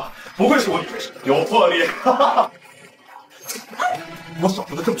好啊，不愧是我女神，有魄力。我手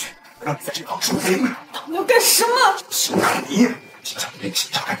头的证据，让你在这行受罪。你要干什么？是你，就像你那个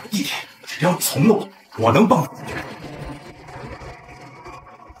新上干部弟弟，只要你从了我能帮你。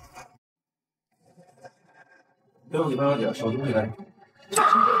对不起，潘小姐，小东西来。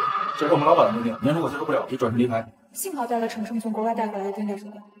这是我们老板的命令，您如果接受不了，可以转身离开。幸好带了程胜从国外带回来的定价手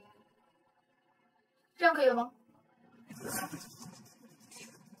表，这样可以了吗？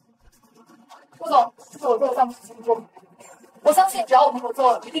顾总，这是我做的项目实习作品，我相信只要我们合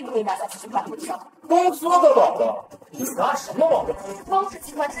作，一定可以拿下70款或以上。公司的保证，你拿什么保证？方氏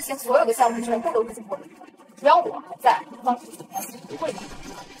集团之前所有的项目全部都是经过的，只要我还在，方氏集团不会的。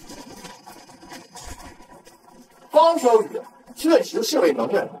方小雨确实是位能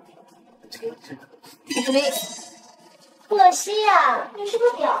人。你什么意思？可惜呀，你是个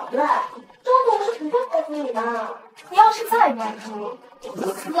婊子，周总是不会回复你的。你要是再乱说，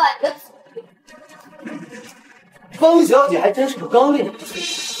我撕烂你的嘴！方小姐还真是个刚烈的女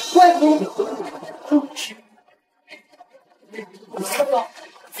性，怪不得你回复我这么直。何总，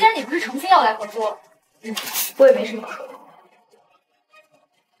既然你不是诚心要来合作，我也没什么可说。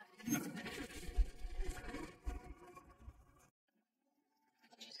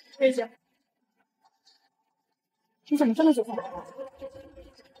瑞姐，你怎么这么久才来？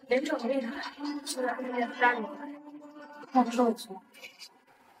连这么厉害，居然不愿答应我，那不是委屈吗？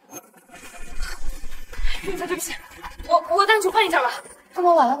瑞姐，对不起，我带你去换一件吧。这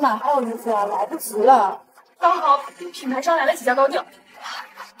么晚了哪还有日子啊？来不及了。刚好品牌商来了几家高定。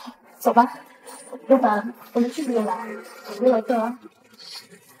走吧，要不然我们去不就来？我为了这儿。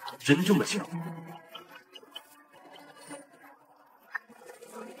真这么巧？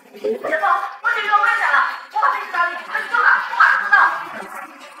前锋，我这个危险了，我把位置打理，快去救他，我马上到。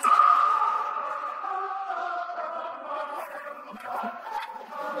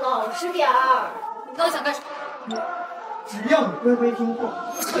老实点儿！你到底想干什么？只要你乖乖听话，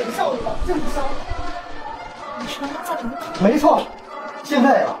腿受你保证伤。你是让他造成的？没错。现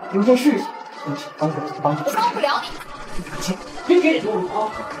在啊，有件事情，请帮小姐帮我帮不了你。请别给脸丢人啊！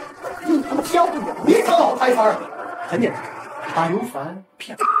你他妈教不了，别当老台词。很简单，把刘凡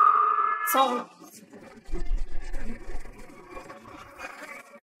骗了。糟了！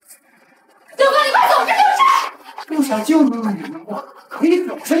刘哥，你快走！这就是谁？不想救你的女人，可以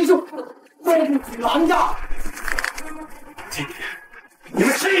表身救，对不起郎家。今天你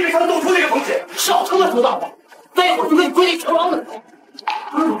们谁也别想动出这个东西，少他妈说大话！待会儿就给你跪地求饶了。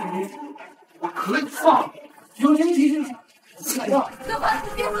可以放，有人提醒。来呀！老板，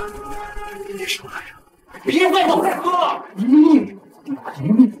别喝！别说来着，别再往外喝了！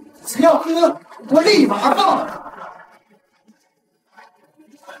谁要喝，我立马放。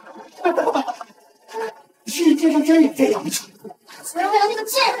世界上真有这样的蠢货！为了那个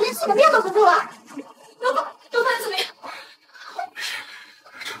贱人，连自己的命都不顾了。老板怎么样？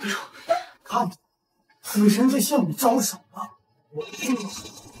撑得住，看着，死神在向你招手呢。我定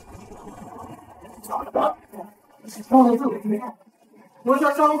咋了？忘了自我介绍，我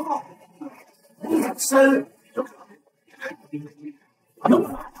叫张浩，一身就张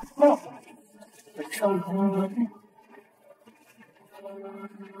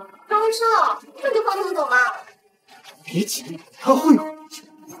少，这就放他们走吗？别急，他会回去。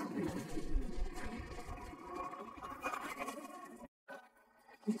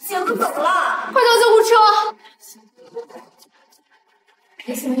姐夫怎么了？快叫救护车！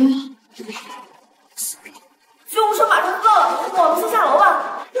别怎么样？救护车马上到了，我们先下楼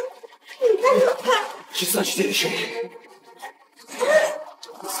吧。你看你看，是三师姐的声音。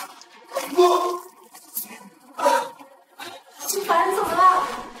金凡怎么了？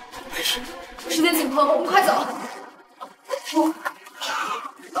没事，时间紧迫，我们快走。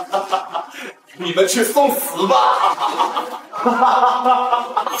你们去送死吧！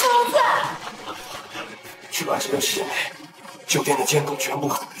小子，去把这个事酒店的监控全部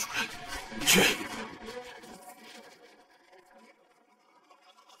拷贝出来。去。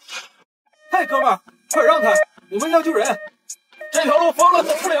嘿，哥们儿，快让开！我们要救人，这条路封了，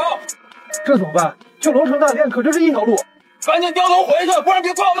走不了。这怎么办？去龙城大店可这是一条路，赶紧掉头回去，不然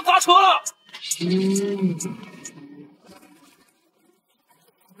别怪我们砸车了。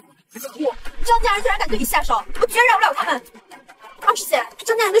张家人居然敢对你下手，我绝饶不了他们。二师姐，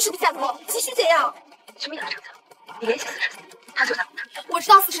张家人对尸体下毒，急需解药。什么样的张家？你联系四师姐，她就在龙城。我知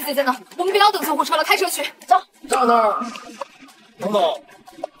道四师姐在哪，我们别老等救护车了，开车去。走。站那儿，等等，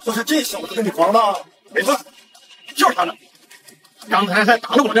说是这小子跟你黄的？没错，就是他们。刚才还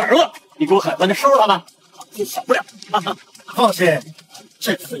打了我的儿子，你给我狠狠的收拾他们，就少不了。放心，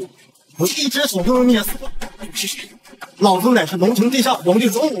这次我一只手就能灭死。你是谁？老子乃是龙城地下皇帝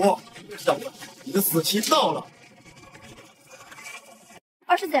荣武，小子，你的死期到了。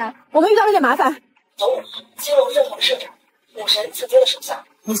二师姐，我们遇到了点麻烦。董武，金龙正统的社长，武神曾经的手下。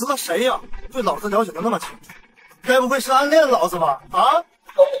你说的谁呀？对老子了解的那么清楚，该不会是暗恋老子吧？啊？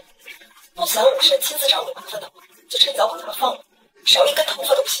董武，不想武神亲自找你麻烦的话，就趁早把他们放了，少一根头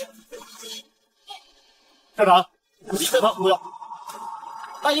发都不行。社长，你别他喝了，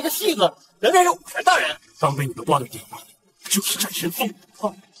他一个戏子，人家是武神大人。刚被你们挂断电话的就是战神风，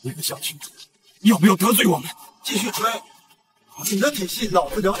你们想清楚，要不要得罪我们？继续追，你的体系老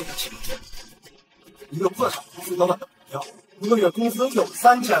子了解的清楚。一个破产公司老板的股票，一个月工资有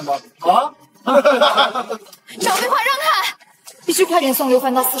3000吗？啊！长辈快让开！必须快点送刘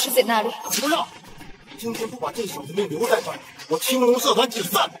凡到四师姐那里。不要！今天不把这小子命留在这儿，我青龙社团解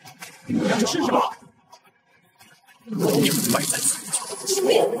散。你想试试吧？我就败在此地。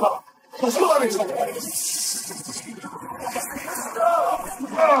别怕，我什么都没说。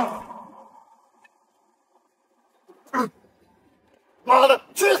妈的，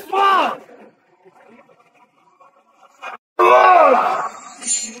去死吧！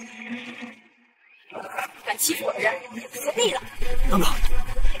敢欺负我的人，死定了！等等，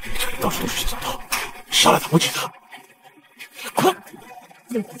这里到处都是小偷，杀了他不值得。快！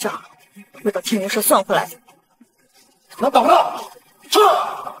那笔账会把天元社算回来的。能等着，撤！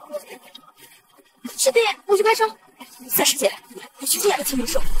师弟，我去开车。三师姐，你去见了天元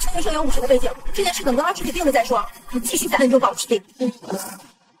社，天元社有武神的背景，这件事等跟二师姐定了再说。你继续在暗中保持定。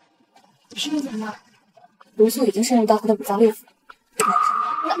师弟怎么了？毒素已经渗入到他的五脏六腑。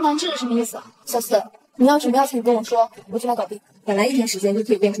那这是什么意思？小四，你要什么药材你跟我说，我去来搞定。本来1天时间就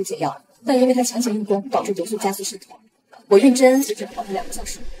可以炼出解药，但因为他强行运功，导致毒素加速渗透。我运针只跑了2个小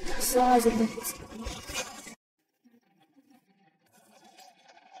时。希望二姐能理解。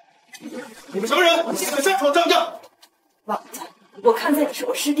你们什么人？竟敢擅闯张家！王子，我看在你是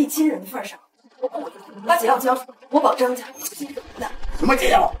我师弟亲人的份上，我不为你把解药交出，我保张家金不难。什么解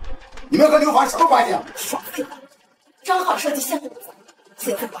药？你们和刘华什么关系啊？耍废话！张浩设计陷害我，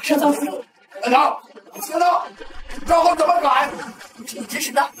现在马上交出。班长，听到？张浩怎么敢？是你指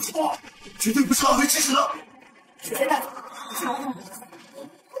使的，绝对不是阿飞指使的。直接带走。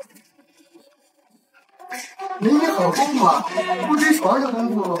你好功夫啊，不知床上功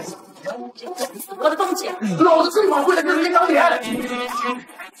夫。我的东西，老子最宝贵的就是一张脸。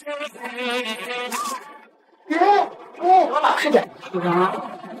老实点，不然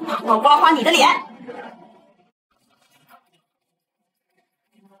我刮花你的脸。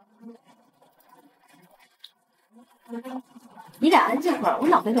你俩安静会儿，我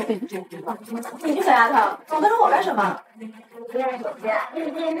脑袋都被你震晕了。你这小丫头，总跟着我干什么？别人手机，你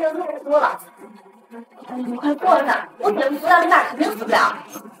今天没有那么多了。哎呦，快过来点！我姐夫不大肯定死不了。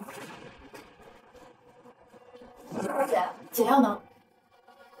姐，解药呢？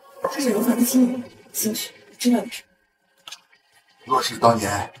他是如何的亲人，兴许知道点什么。若是当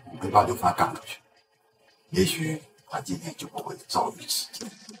年没把刘凡赶出去，也许他今天就不会遭遇此境。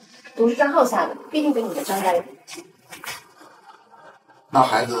都是张浩下的，毕竟比你们张家有底气。那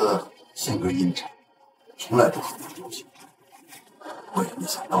孩子性格阴沉，从来不和人交心。我也没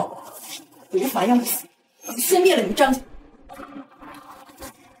想到，刘凡要死，先灭了你们张家。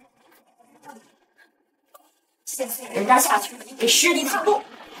现在人家下去，给师弟踏步。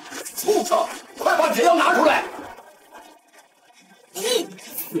畜生，快把解药拿出来！你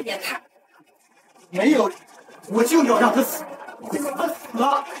变态！没有，我就要让他死。他死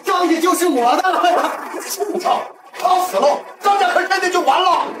了，张家就是我的了。畜生，他死了，张家可真的就完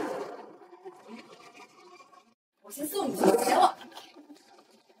了。我先送你去前往，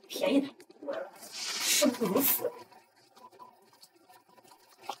便宜他，生不如死。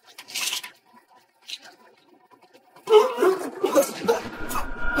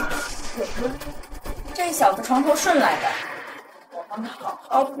这小子床头顺来的，我帮他好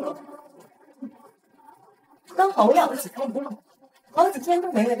好补。刚好我养了几条母狗，好几天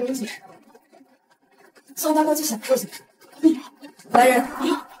都没喂东西吃，送他过去享受享受。来人，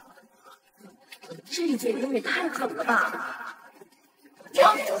这解药也太狠了吧！只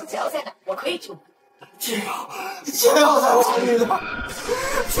要你就是解药在哪，我可以救。解药在哪里呢？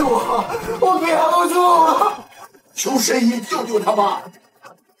救我别不住了！求神医救救他吧！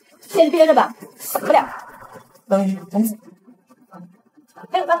先憋着吧，死不了。等你等死，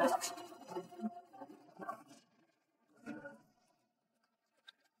还有半个小时。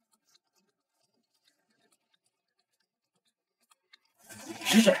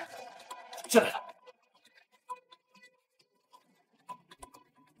是谁？进来了。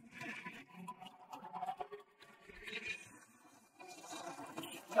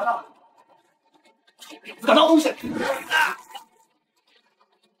小道，敢闹东西！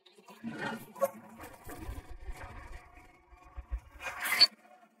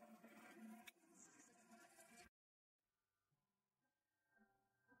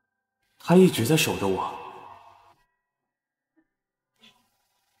他一直在守着我。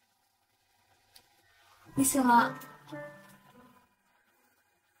你醒了？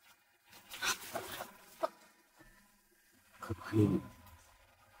可不可以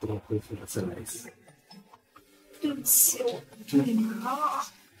不能恢复了再来一次？对不起，我累了。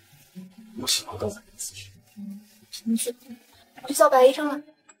我希望再来一次。你去叫白医生了。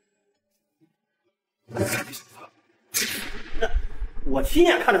我亲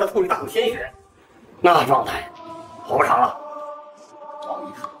眼看着他吐着大口鲜血，那状态活不长了。王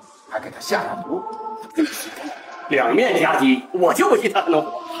医生还给他下了毒，两面夹击，我就不信他还能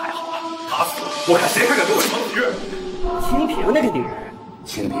活。还好啊，他死了，我看谁还敢给我逞局？清平那个女人，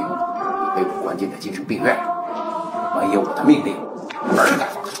清平被我关进了精神病院，没有我的命令，门敢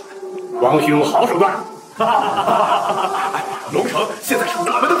放开？王兄好手段！龙城现在是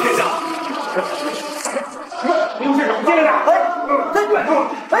咱们的天下。你们是什么？接着打！真远住！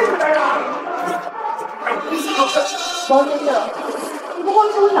哎，在哪儿？王先生，你不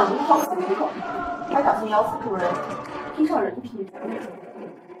光是我养的一条死母狗，还打算咬死主人，披上人皮。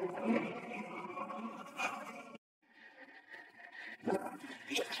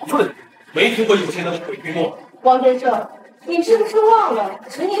蠢！没听过有钱人的鬼推磨。王先生，你是不是忘了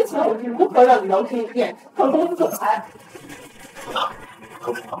10年前我是如何让你摇身一变成公司总裁？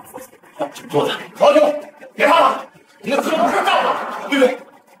坐着。王兄，别怕了，你的死不是照了。对，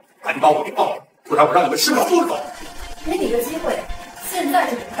赶紧把我给放了，不然我让你们吃了疯狗。给你个机会，现在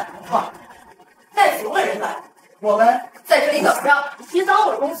就给他打电话，带所有人来，我们在这里等着，别找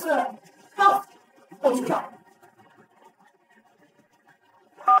我公司，让我去找。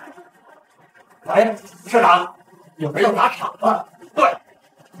哎，社长，有人要打场子。对，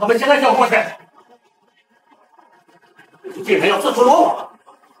我们现在就要过去。你竟然要自投罗网，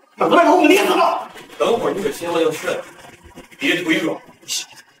等着被龙给捏死了！等会儿你可千万要慎，别推软，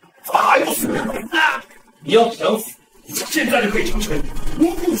怎么还不死？你要想死，现在就可以成全你。你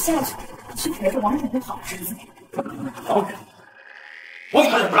也可以下去，去陪着王总的好日子。王总，我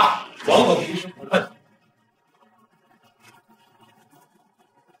可怎么了？王总平时不笨。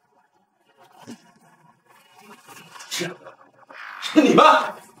是你们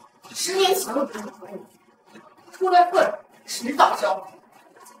10年前我就跟你说过，出来混迟早交。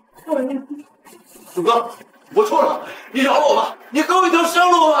主哥，我错了，你饶了我吧，你给我一条生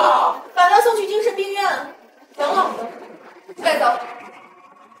路吧。把他送去精神病院，行了，带走。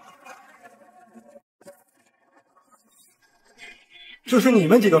这是你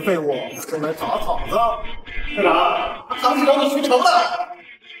们几个废物用来砸场子。队长，他们是找你寻仇的。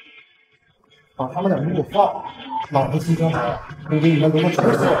把他们两个给我放，老子今天来会给你们留个成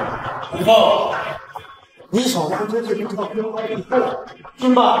色。以后，你小子真是知道天花地厚，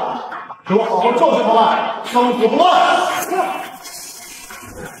兄弟，给我好好教训他们，生死不乱。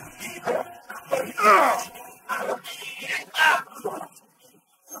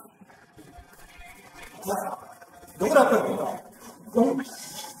有点笨的。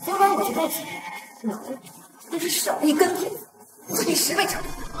昨晚我去报警，老子这是少了一根头，这得10倍偿。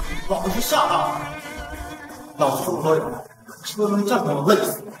老子是吓大，老子这么多人，车轮战都要累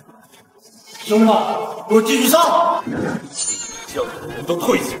死。兄弟们，给我继续上！将你们都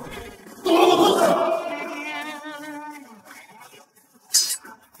退下！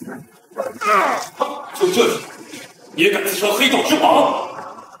就这里，你也敢自称黑道之王？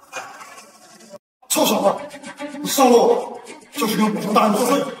臭小子，你上路就是给我补偿大人作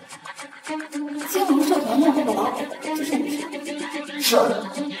祟。江湖社团幕后的老板就是你。是，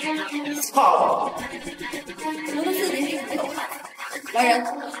怕了吧？我们自己没有看。来人，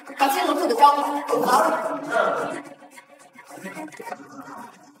把金龙社的招牌给我拿来。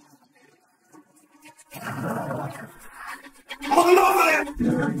王大爷！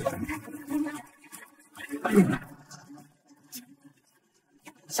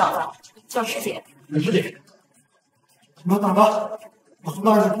小子，叫师姐。师姐，你们打吧，我宋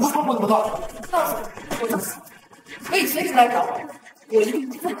大人不放过你们的。告诉你，我就是可以随时来找我，我一定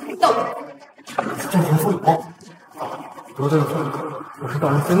会负到底。这人说有话，得罪了宋大人，我是大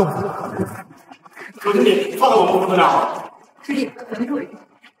人非弄不了。求求你放了我们副队长。师弟，稳住！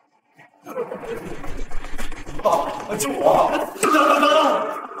救我！等！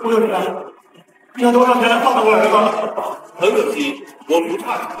我有钱，你要多少钱放了我儿子？很可惜，我不差，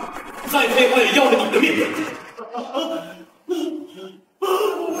再废话也要了你的命。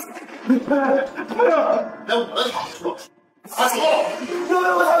来我的场说，阿叔，我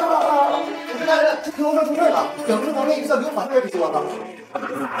太棒了！我是大人，这听说出事了，两个方面一算给我反对给我了。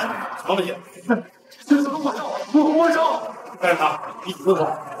藏了去，这怎么回事？我手！带他，你死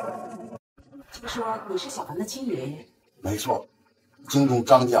我！听说你是小凡的亲爷爷？没错，京中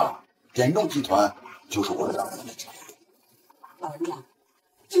张家典众集团就是我长子的产业。老人家，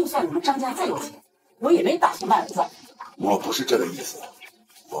就算你们张家再有钱，我也没打算卖儿子。我不是这个意思，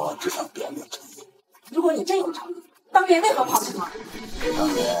我只想表明诚意。如果你真有诚意，当年为何抛弃他？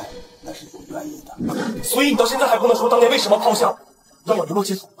当年那是有原因的。所以你到现在还不能说当年为什么抛下，让我流落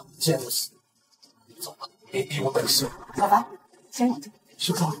街头。既然如此，你走吧，别逼我等死。小凡，先冷静。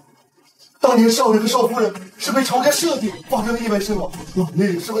师傅，当年少爷和少夫人是被仇家设计发生意外身亡，老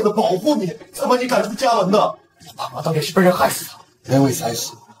爷也是为了保护你才把你赶出家门的。我爸妈当年是被人害死的。人为财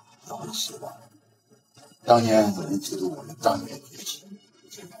死，人为食亡。当年有人嫉妒我们张家的崛起，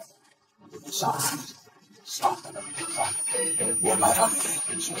有人杀死你，杀了那个爸，我埋上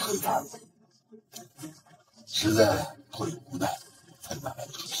你是黑သား子，实在迫于无奈，才买来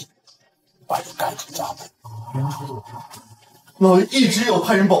出气，把你赶出家门。老爷一直有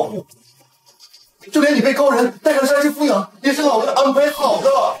派人保护，就连你被高人带上山去抚养，也是老爷安排好的。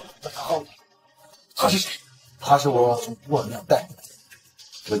他是谁？他是我从孤儿院带回来的，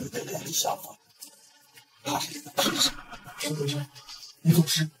和你的年纪相仿。他是你的替身。沈东轩，你总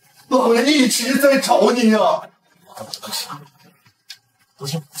是，老爷一直在找你啊！不行，不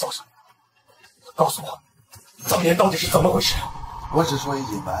行，早上，告诉我，当年到底是怎么回事？我之所以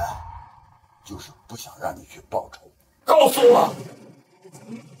隐瞒，就是不想让你去报仇。告诉我！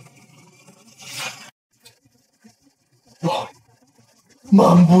我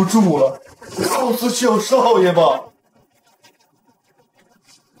瞒不住了，告诉小少爷吧。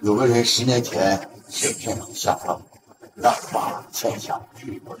有个人10年前是天上下葬，让爸欠下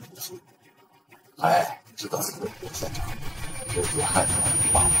巨额赌资，还知道你的现场，这也害死了你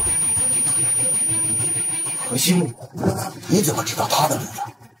爸爸。何西木，你怎么知道他的名字？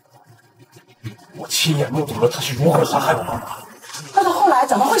我亲眼目睹了他是如何杀害我爸爸。那他后来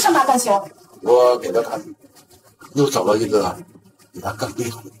怎么会善罢甘休？我给了他女，又找了一个比他更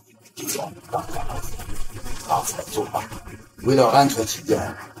厉害的女，就要当家儿子，他才作罢。为了安全起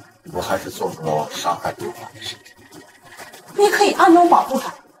见，我还是做不到伤害对方的事情。你可以暗中保护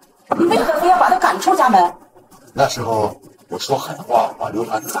他，你为何非要把他赶出家门？那时候我说狠话把刘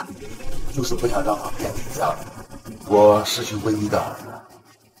传赶，就是不想让他变成家人。我失去唯一的儿子，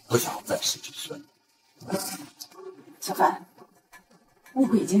不想再失去孙。小凡，误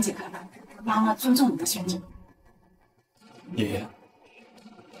会已经解开了，妈妈尊重你的选择。爷爷，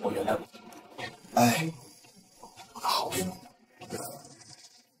我原谅你。哎，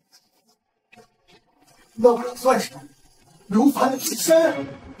那我算是刘凡的替身。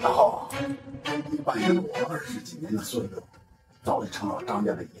然后你扮演了我20几年的孙子，早就成了张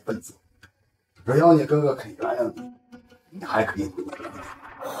家的一份子。只要你哥哥肯原谅你，你还可以回家。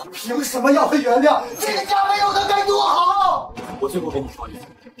我凭什么要他原谅？这个家没有他该多好！我最后跟你说一句，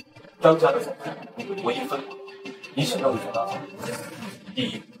张家的总裁我一分不留。你想让我做到？第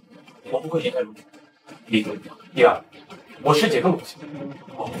一，我不会离开陆家；第二，我师姐更不行，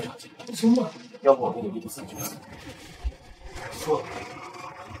我不差劲。行吧，要不我跟你离个4句。说了。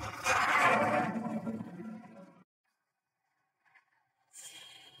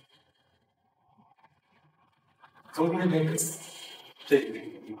从今天开始，这就是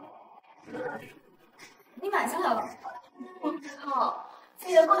你。你买下来了？我靠，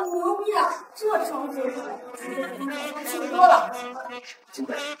这个够牛逼的，这装修出来，挺多了。金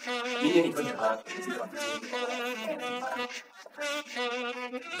贝，明年你和你妈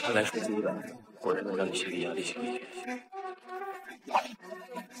看来说真的，果然能让你心理压力小一点。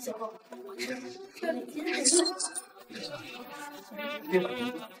小凤，我这里今天是别买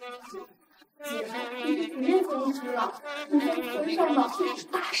衣服。姐，你肯定不知道，你这身上的是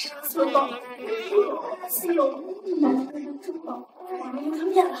大傻子宝，稀有买的珠宝，我看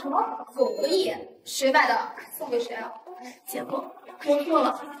变了什么？5个亿，谁买的？送给谁啊？姐夫，我错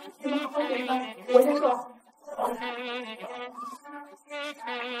了，你们好好点吧，我先走。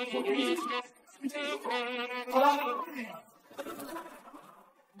好了。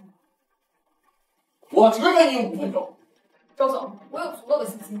我只给你5分钟。周总，我有足够的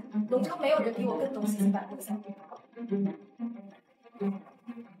信心，农城没有人比我更懂信心百步的项目。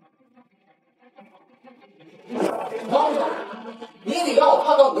方总，你得让我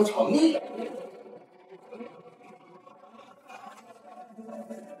看到你的诚意。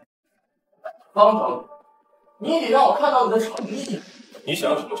方总，你得让我看到你的诚意。你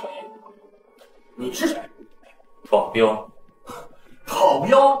想要什么诚意？你是谁？保镖。保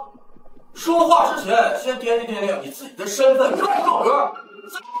镖？说话之前先掂量你自己的身份，够不够格？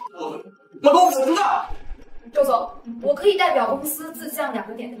我都服的。周总，我可以代表公司自降2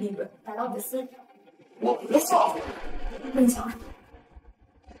个点的利润，达到你的私利。我不放。那你想什么？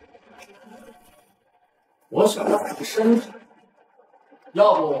我想要你的身体。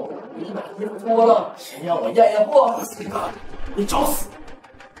要不你把衣服脱了，先让我验验货。你找死！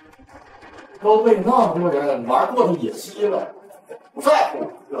都被那么多人玩过的野鸡了。再不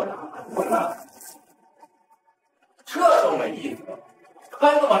这都没意思，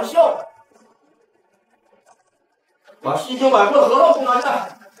开个玩笑。把西京百货的合同给拿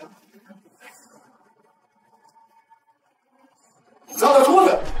来，让他出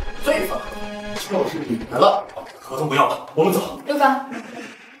去。这份就是你的了。合同不要了，我们走。刘凡，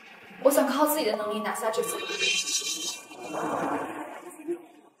我想靠自己的能力拿下这次。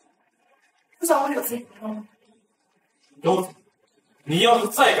不想玩手机。有。你要是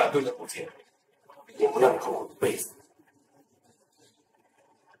再敢对着我接，我不让你后悔一辈子。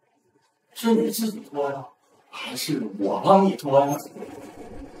是你自己脱呀，还是我帮你脱呀？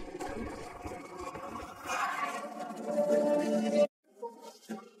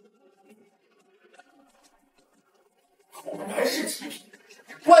果然是极品，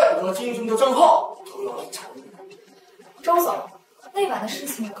怪不得金兄的账号都要来查你。周总，那晚的事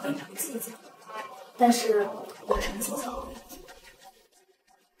情我可以不计较，但是我真计较。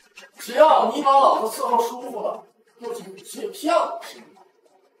只要你把老子伺候舒服了，不仅是项目失误，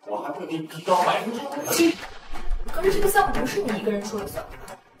我还会给你提高50%。可是这个项目不是你一个人说了算。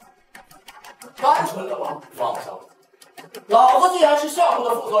单纯的吧，放下了。老子既然是项目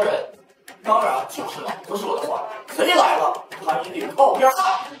的负责人，当然就是老子说的话，谁来了他也得靠边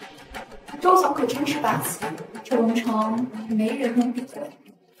站。周总可真是霸气，这龙城没人能比得。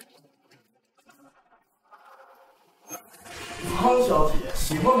方小姐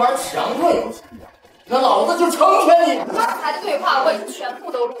喜欢玩强迫游戏，那老子就成全你。刚才的对话我已经全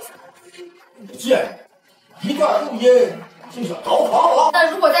部都录下来。你贱人，一段录音就想搞垮我？那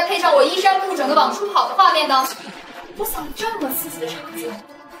如果再配上我衣衫不整的往出跑的画面呢？我想这么刺激的场景，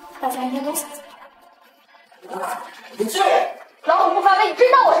大家应该都想见。你贱人！老虎不发威，你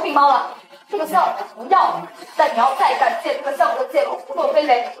真当我是病猫了？这个项目不要了，但你要再敢借这个项目的借口胡作非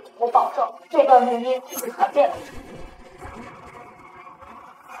为，我保证这段录音是团练的。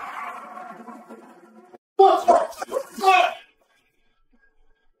我操！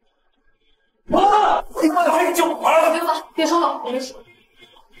妈！你快点还救我了！刘凡，别说了，我没事。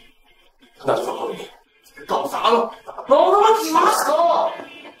那就好你搞啥呢？老他妈急死了！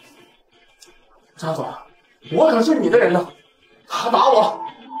张总，我可是你的人呢，他打我，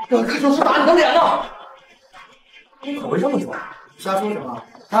那可就是打你的脸呢！你口味这么重，瞎说什么？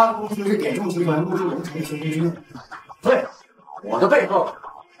他公司是点众集团入驻龙城的行政军。对，我的背后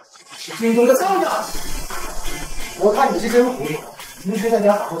是军中的将军。我看你是真糊涂，平时在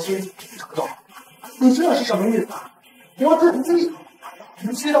家好好休息。程总，你这是什么意思？给我自己注意，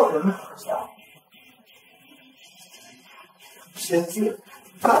你知道人们怎么想？先去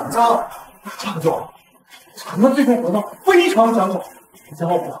干仗，张总，咱们最近合作非常抢手，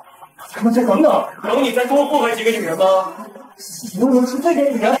要不咱们再等等，等你再多祸害几个女人吧。形容出这个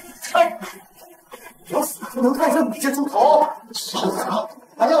女人，我死不能看上你这猪头，少讲，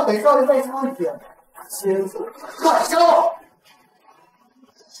还要给少爷再差一点，先死快消。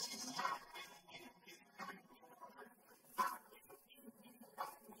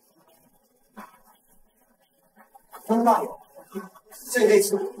曾大爷，这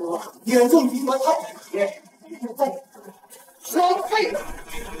次我点中集团太铁，我再双倍了。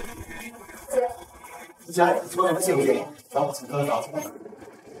家里昨晚的幸运，让我请客早餐。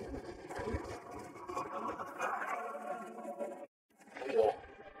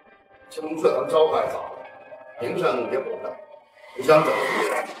青色能招牌早，名声也不大。你想怎么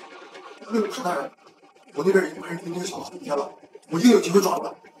地？石大人，我那边已经派人盯这个小子好几天了，我一定有机会抓住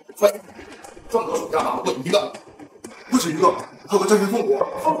他。喂，这么多手下打不过你一个，不止一个，还有个战神凤舞。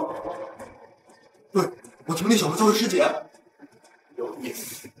对，我听那小子叫他师姐。有意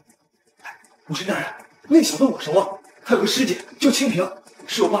思。武神大人，那小子我熟啊，他有个师姐叫清平，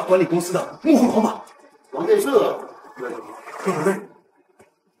是我爸管理公司的幕后老板。王建设，对，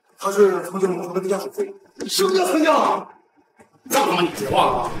他是曾经龙城的地下首富。什么叫曾经？这他妈你绝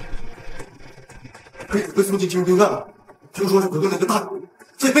望了？被子被送进精神病院了，听说是得罪了一个大人，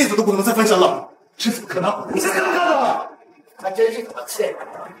这辈子都不可能再翻身了。这怎么可能？你这怎么干的？还真是他妈欠人！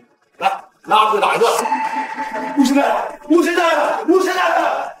来，拉出去打一顿。武神大人，武神大人，武神大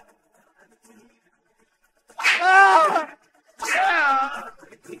人！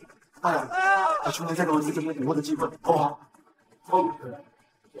大人，我求您再给我一次证明礼物的机会，好不好？风雨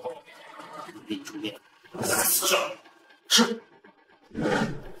你出面，是。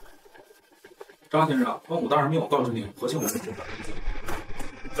张先生，风武大人命我告知您，何庆武是主管。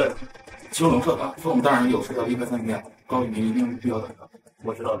对，修龙社法，风武大人有事要离开饭店，告诉您一定必要等他。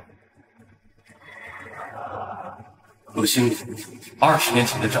我知道了。我的心里，20年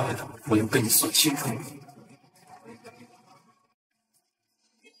前的债子，我要跟你算清楚。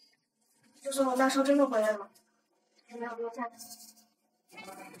就是王大叔真的回来了，有没有给我价？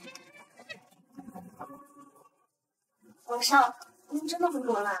皇上，您真的回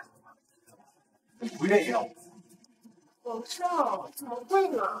国了？你不愿意啊？皇上，怎么会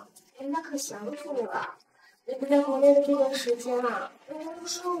呢？人家可降服你了。你不在国内的这段时间啊，人家都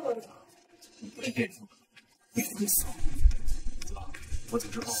瘦了呢。你不是骗子，你会死。我走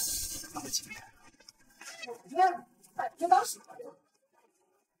之后，把他请开。我不愿，就当喜欢我。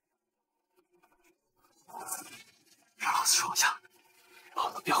让老子爽一下，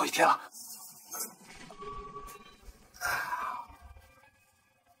我都憋好一天了。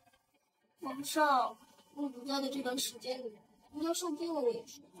皇上，你不在的这段时间里，人家受病了，我也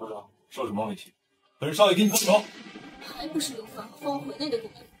是。说说，受什么委屈？本少爷给你报仇。还不是有反方回内的狗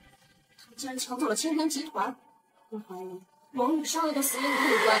人，他们竟然抢走了青天集团。我怀疑王宇少爷的死因与他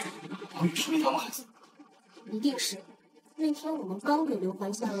有关。王宇是被他们害死的。一定是。那天我们刚给刘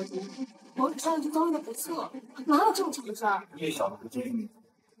环下了毒，王宇少爷就遭遇了不测，哪有这么巧的事儿？叶小子不就是你，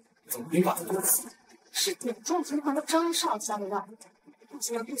怎么没把他毒死？是点众集团的张少下的让，不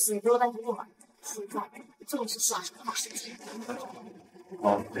仅不死也给我带不了。现在正是下手的时机。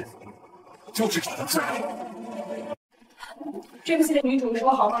哦，对，就是找他治。这部戏的女主是我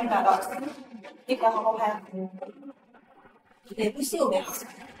好不容易买到的，你可要好好拍啊！哪部戏我没好？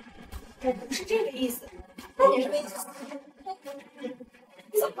我不是这个意思，那你什么意思？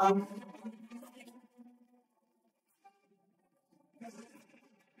怎么？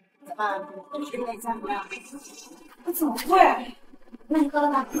怎么？你是没加回啊？我怎么会？那你喝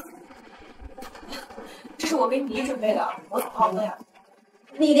了吧。这是我给你准备的，我怎么好喝呀？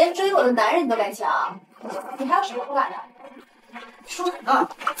你连追我的男人你都敢抢，你还有什么不敢的？说什么？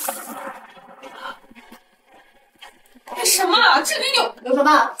干什么？这里有什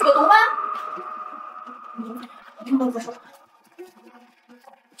么？有毒吗？你听我再说。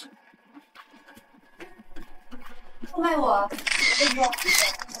出卖我，对不对？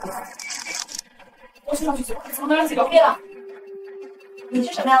我知道去做，怎么能让自己别了。你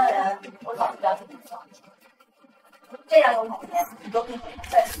是什么样的人，我早就了解清楚了。这样有5天，你都可以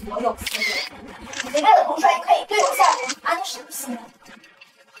在所有司令，你为了统帅也可以对我下毒，啊，你什么心？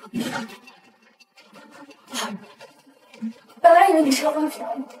本来以为你是个疯子，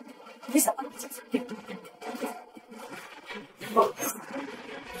没想到你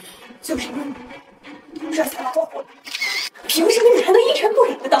就是因为你这才把我毁了。凭什么你还能一尘不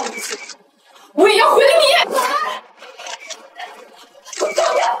染的当我的妻子？我也要毁了你！我告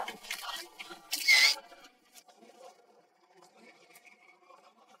你！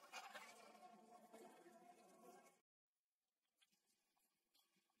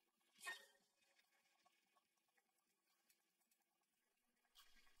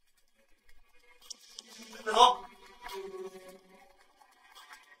快走！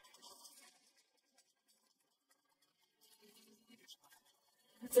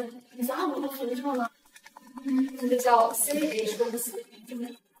你咋不说说呢？这就叫心里也是公司。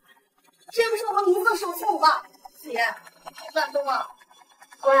这不是我们名字的首秀吗？子言，好感动啊！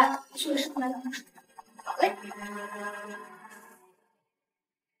乖，去给师傅来两瓶水。好嘞。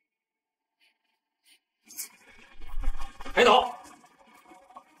开导。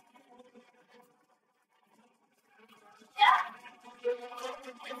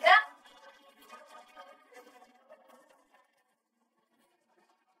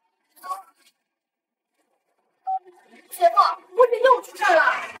姐夫，我这又出事了。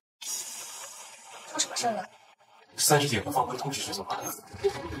出什么事了？3师姐和方坤同时失踪了。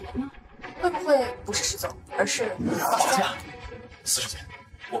会不会不是失踪，而是绑架？4师姐，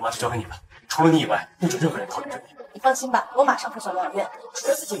我妈就交给你了。除了你以外，不准任何人靠近这里。你放心吧，我马上回小疗养院，除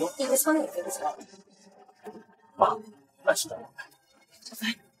了自己人，一个苍蝇也飞不起来。妈，安心的。小飞，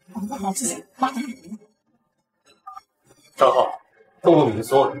我们问好自己，妈等你。张浩，动动你的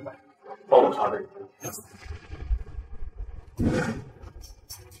所有人脉，帮我查个人。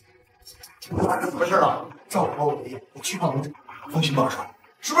怎么回事啊？照顾好我爷爷，我去帮你。放心吧，二少，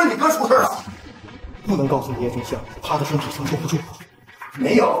是不是你哥出事了？不能告诉爷爷真相，他的身体承受不住。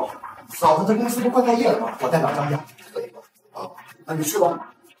没有，嫂子在公司不快开业了吗？我代表张家。啊，那你去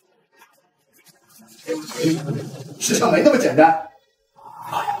吧。事情没那么简单。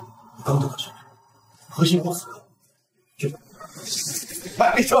妈呀，你刚得知，核心公司就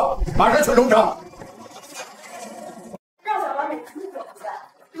快备车，马上去荣城。让小白每天都回来，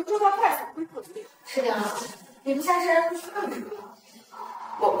就祝他快速恢复体力。师娘，你不下山去看看吗？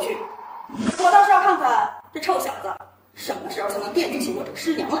我不去，我倒是要看看这臭小子什么时候才能惦记起我这个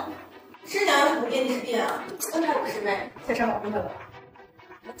师娘来。师娘要是不惦记是惦啊，跟着我师妹下山保护他吧。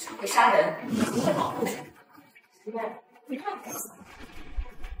我只会杀人，不会保护谁。师妹，你看看。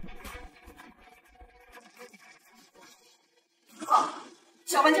好，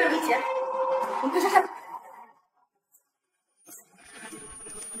小半截理解，我们快下山。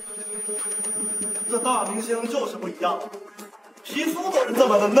这大明星就是不一样，皮肤都是这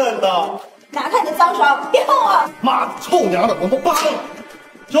么的嫩的。拿开你的脏手，别碰我！妈的，臭娘的，王八巴掌！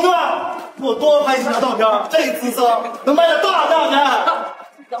兄弟们，我多拍几张照片，这姿色能卖点大价钱。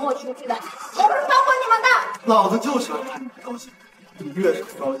等我出去的，我不是教会你们的。老子就喜欢看你高兴，你越是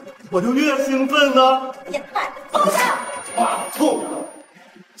不高兴，我就越兴奋呢。变态，放下！妈的，臭娘的，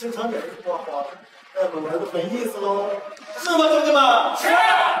经常演花花，那么玩的没意思喽，是吗，兄弟们？是。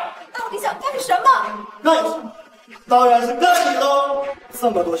到底想干什么？干什么？当然是干你喽！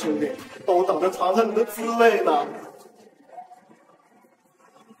这么多兄弟都等着尝尝你的滋味呢。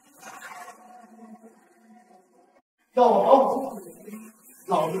要我保护，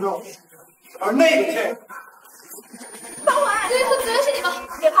老子让而那个天，放我！对不起，是你们，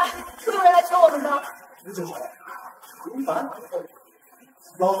别怕，会有人来救我们的。你这是平凡，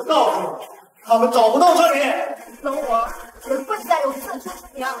老子告诉你，他们找不到这里。等我也不再有自知之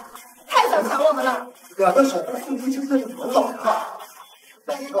明，太想抢我们了。2个手不轻轻的很老怕。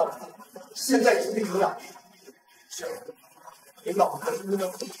老子告诉你，现在已经被你俩，给老子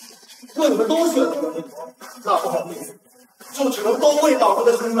的若你们都选择了那不好意思，就只能都为老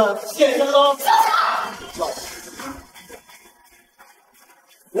子的身份献身了。老子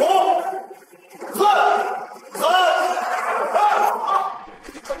5、4、3、2，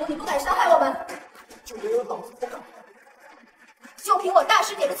可能你不敢伤害我们，就没有老子不敢。就凭我大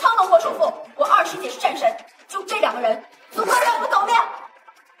师姐的苍龙国首富，我二师姐是战神，就这2个人，足够让我们狗命。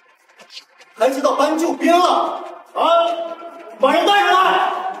还知道搬救兵了啊！把人带上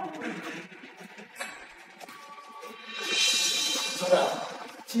来！兄弟，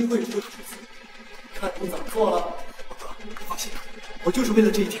机会只有一次，看你怎么做了。放心，我就是为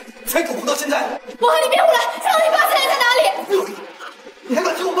了这一天才苟活到现在。我和你别胡来，想你爸现在在哪里？你还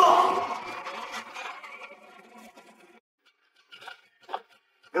敢听我报？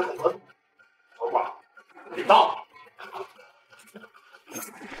别捅我！头发，领到。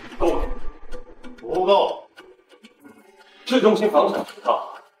够了。不够，市中心房产10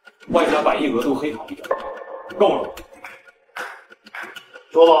套，外加100亿额度黑卡1张，够了。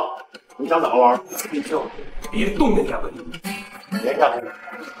说吧，你想怎么玩？你就别动那2个亿，别下去。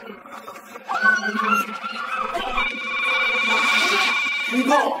你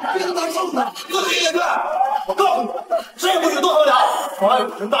够，别能难受的，自己解决。我告诉你，谁也不许多说两，妨碍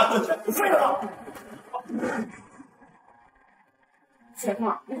武神大事前，我废了他。姐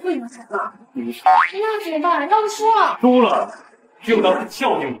夫，你会吗？姐夫，那怎么办？要是输了，输了就当是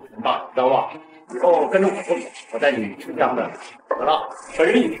孝敬武神大人，知道吧？以后跟着我混，我带你吃香的，得了，本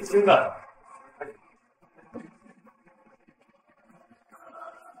人也挺清的。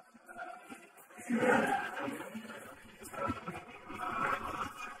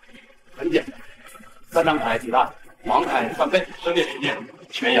很简单，3张牌几大，盲牌3倍，生电时间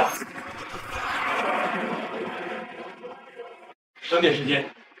全压。生电时间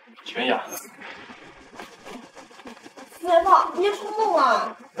全压。姐夫，别冲动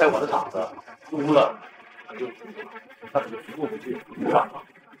了。在我的场子输了，他就输不去，输了。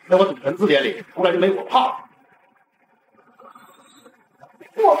在我赌神字典里，出来就没我怕。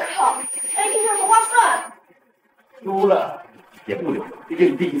我靠 ，AK 上的花帅。输了也不留，毕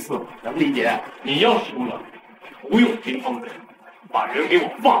竟第一次，能理解。你要输了，不用听风的，把人给我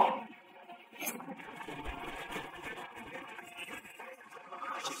放了。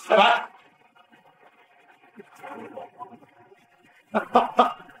拜拜。哈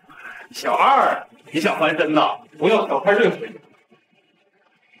哈，小二，你想翻身呐？不要小看热水。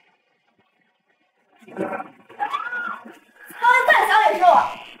再小点声，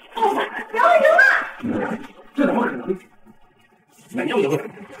然后赢了。这怎么可能？没有的问题，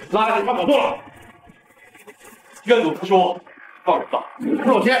拉下去看宝座了。愿赌服输，告诉他，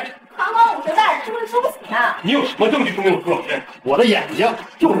朱老千。堂堂武神大人，是不是输不起啊？你有什么证据证明朱老千？我的眼睛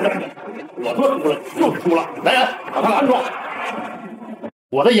就是认的，我说输了就是输了。来人，把他拦住！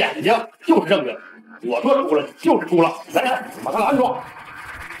我的眼睛就是正的，我说输了就是输了。来人，把他拦住！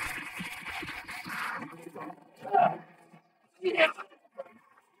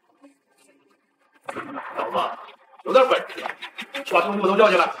小子，有点本事，去把兄弟们都叫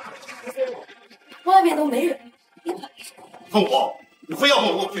进来。外面都没人，凤舞，你非要跟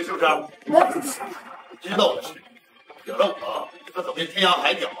我过不去是不是？我不是。知道的是，惹了我，他走遍天涯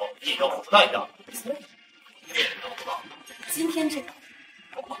海角也要付出代价。今天这个，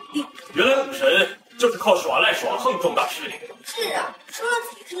原来武神就是靠耍赖耍横壮大势力。是啊，输了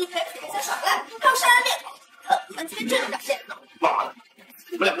几次还可以再耍赖，靠杀人灭口，完全这种表现。妈的，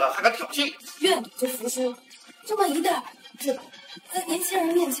你们两个还敢挑衅！愿赌就服输，这么一代这在年轻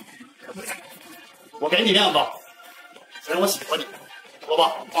人面前，我给你面子，虽然我喜欢你，说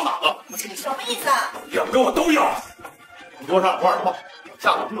吧，放哪个？什么意思啊？两个我都要。你桌上有多少套？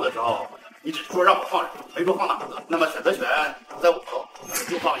下赌注的时候，你只说让我放人，没说放哪个。那么选择权在我，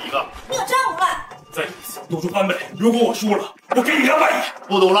就放一个。你有占无赖！再一次赌注翻倍，如果我输了，我给你200亿。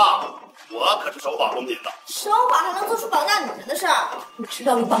不赌了，我可是守法公民的。守法还能做出绑架女人的事儿？你知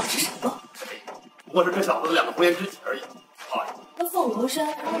道你绑的是什么？不过是这小子的2个红颜知己而已。哎，那凤舞山，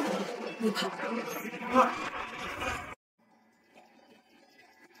你怕？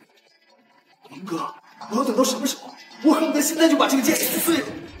龙哥，我要等到什么时候？我恨不得现在就把这个剑撕碎了。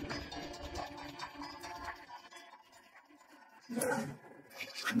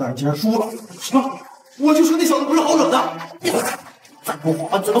陈大人竟然输了！什么？我就说那小子不是好惹的！再不好，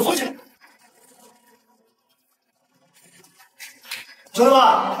把嘴巴锁起来！兄弟们，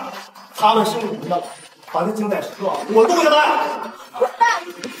他们是你们的，把那精彩时刻我录下来！滚蛋！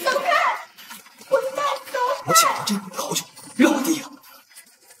走开！滚蛋！走开！我想到这个好久，让我第一个。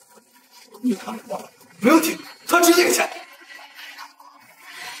你看我，没问题，他值这个钱。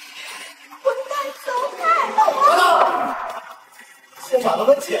滚蛋！走开！等等，先把他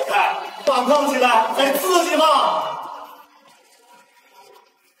们解开，反抗起来，再刺激嘛！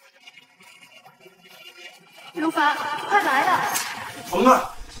如凡，快来呀！冯二，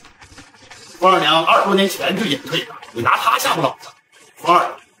关二娘20多年前就隐退了，你拿他吓唬老子？冯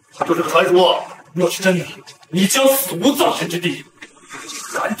二，他就是个传说，若是真的，你将死无葬身之地。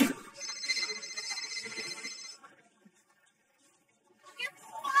赶紧！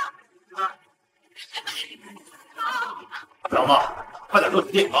小子，快点做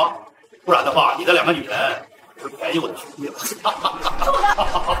决定啊，不然的话，你的2个女人就便宜我的兄弟了。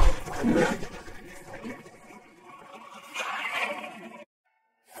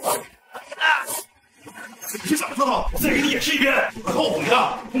你想知道，再给你演示一遍。后补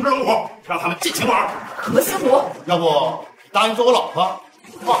的，通知龙虎，让他们尽情玩。何西湖，要不答应做我老婆，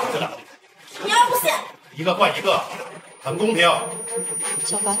放了这2个。你要不信，一个换一个，很公平。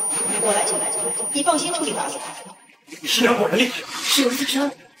小凡，我来解，你放心处理大事。你师娘果然厉害，是有自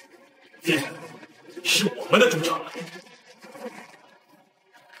身。今天是我们的主场。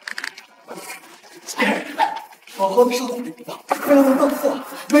好好的上场领导，非常的放肆，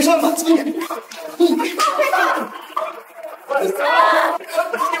没上满经验。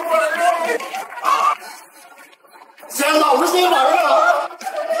先老子先玩了。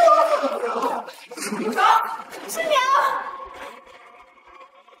师娘。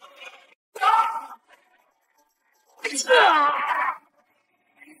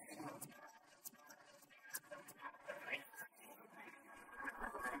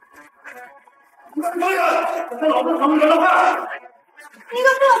来人，给老子腾人了快！你个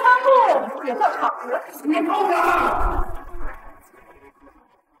这番路也叫场子？你偷啥？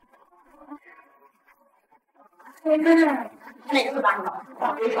哪个是大哥？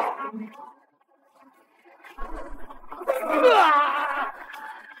大哥少。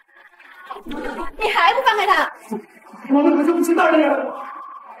你还不放开他？我们可是不知道的人。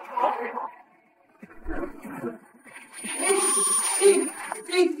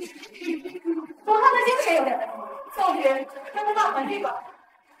我看他精神有点，或许让他当玩具吧。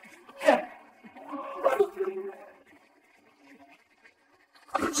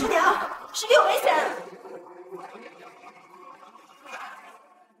师娘，师弟有危险！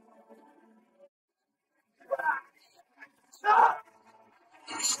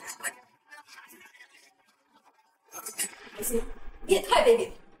不行，你也太卑鄙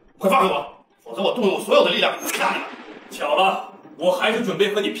了！快放开我，否则我动用我所有的力量杀你！巧了，我还是准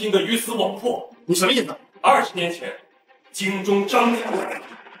备和你拼个鱼死网破。你什么意思？20年前，京中张家，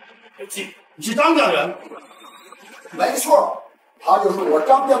还记得？你是张家人？没错，他就是我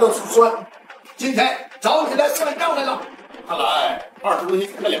张家的子孙。今天找你来算账来了。看来20多年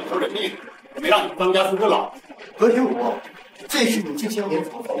前的2条人命，没让你张家孙老。何天武，这是你这些年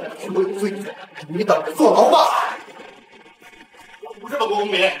所犯的罪，你等着坐牢吧。不这么不公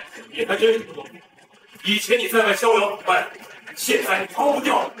平，你还真是不公平。以前你在外逍遥法外，现在你逃不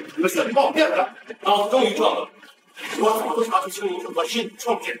掉了。你们是你把我骗了，老子终于撞了，我早就查出清明手段是你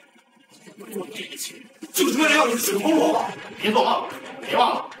创建的。我做的这一切，就是为了让你指头我。别做梦，别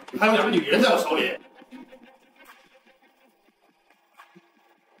忘了，还有2个女人在我手里。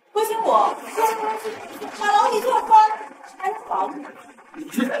不行，我马龙，你做官还好。你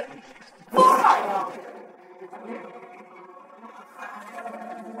是谁？疯孩呀！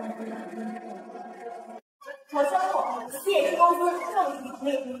我宣布，电视公司正式成立。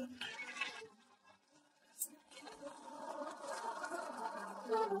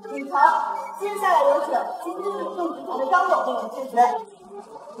女曹，接下来有请金枝律政集团的张总为我们致辞。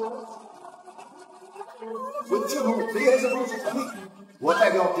文庆路联合公司成立，我代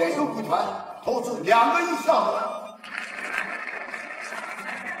表点油集团投资2个亿项目。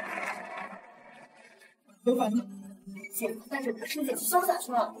刘凡呢？姐带着你的师姐去乡下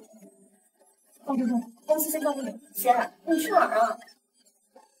去了。方先生，公司先交给你。姐，你去哪儿啊？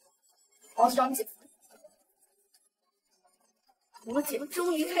我要去找你姐夫。我姐夫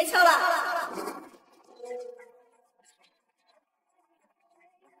终于开窍了。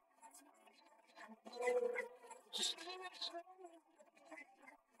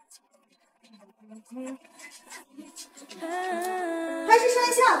还是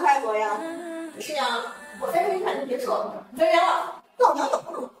山下快活呀！师娘，我在这里买的别墅，没人了，老娘懂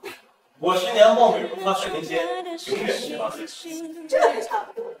不懂？我师娘貌美如花水天仙，永远是花仙。这也差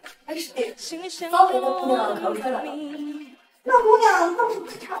不多。哎，师弟，高平的姑娘可开了。那姑娘倒是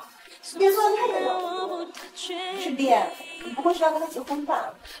不差，也算太美了。师弟，你不会是要跟她结婚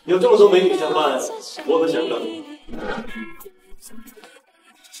吧？有这么多美女相伴，我可想不了你。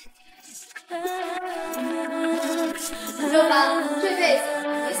刘凡，这辈子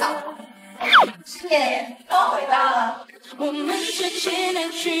别想了。师爷，刚回家了。我们之间的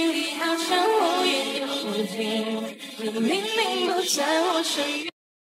距离好像无言有时间，你明明不在我身边。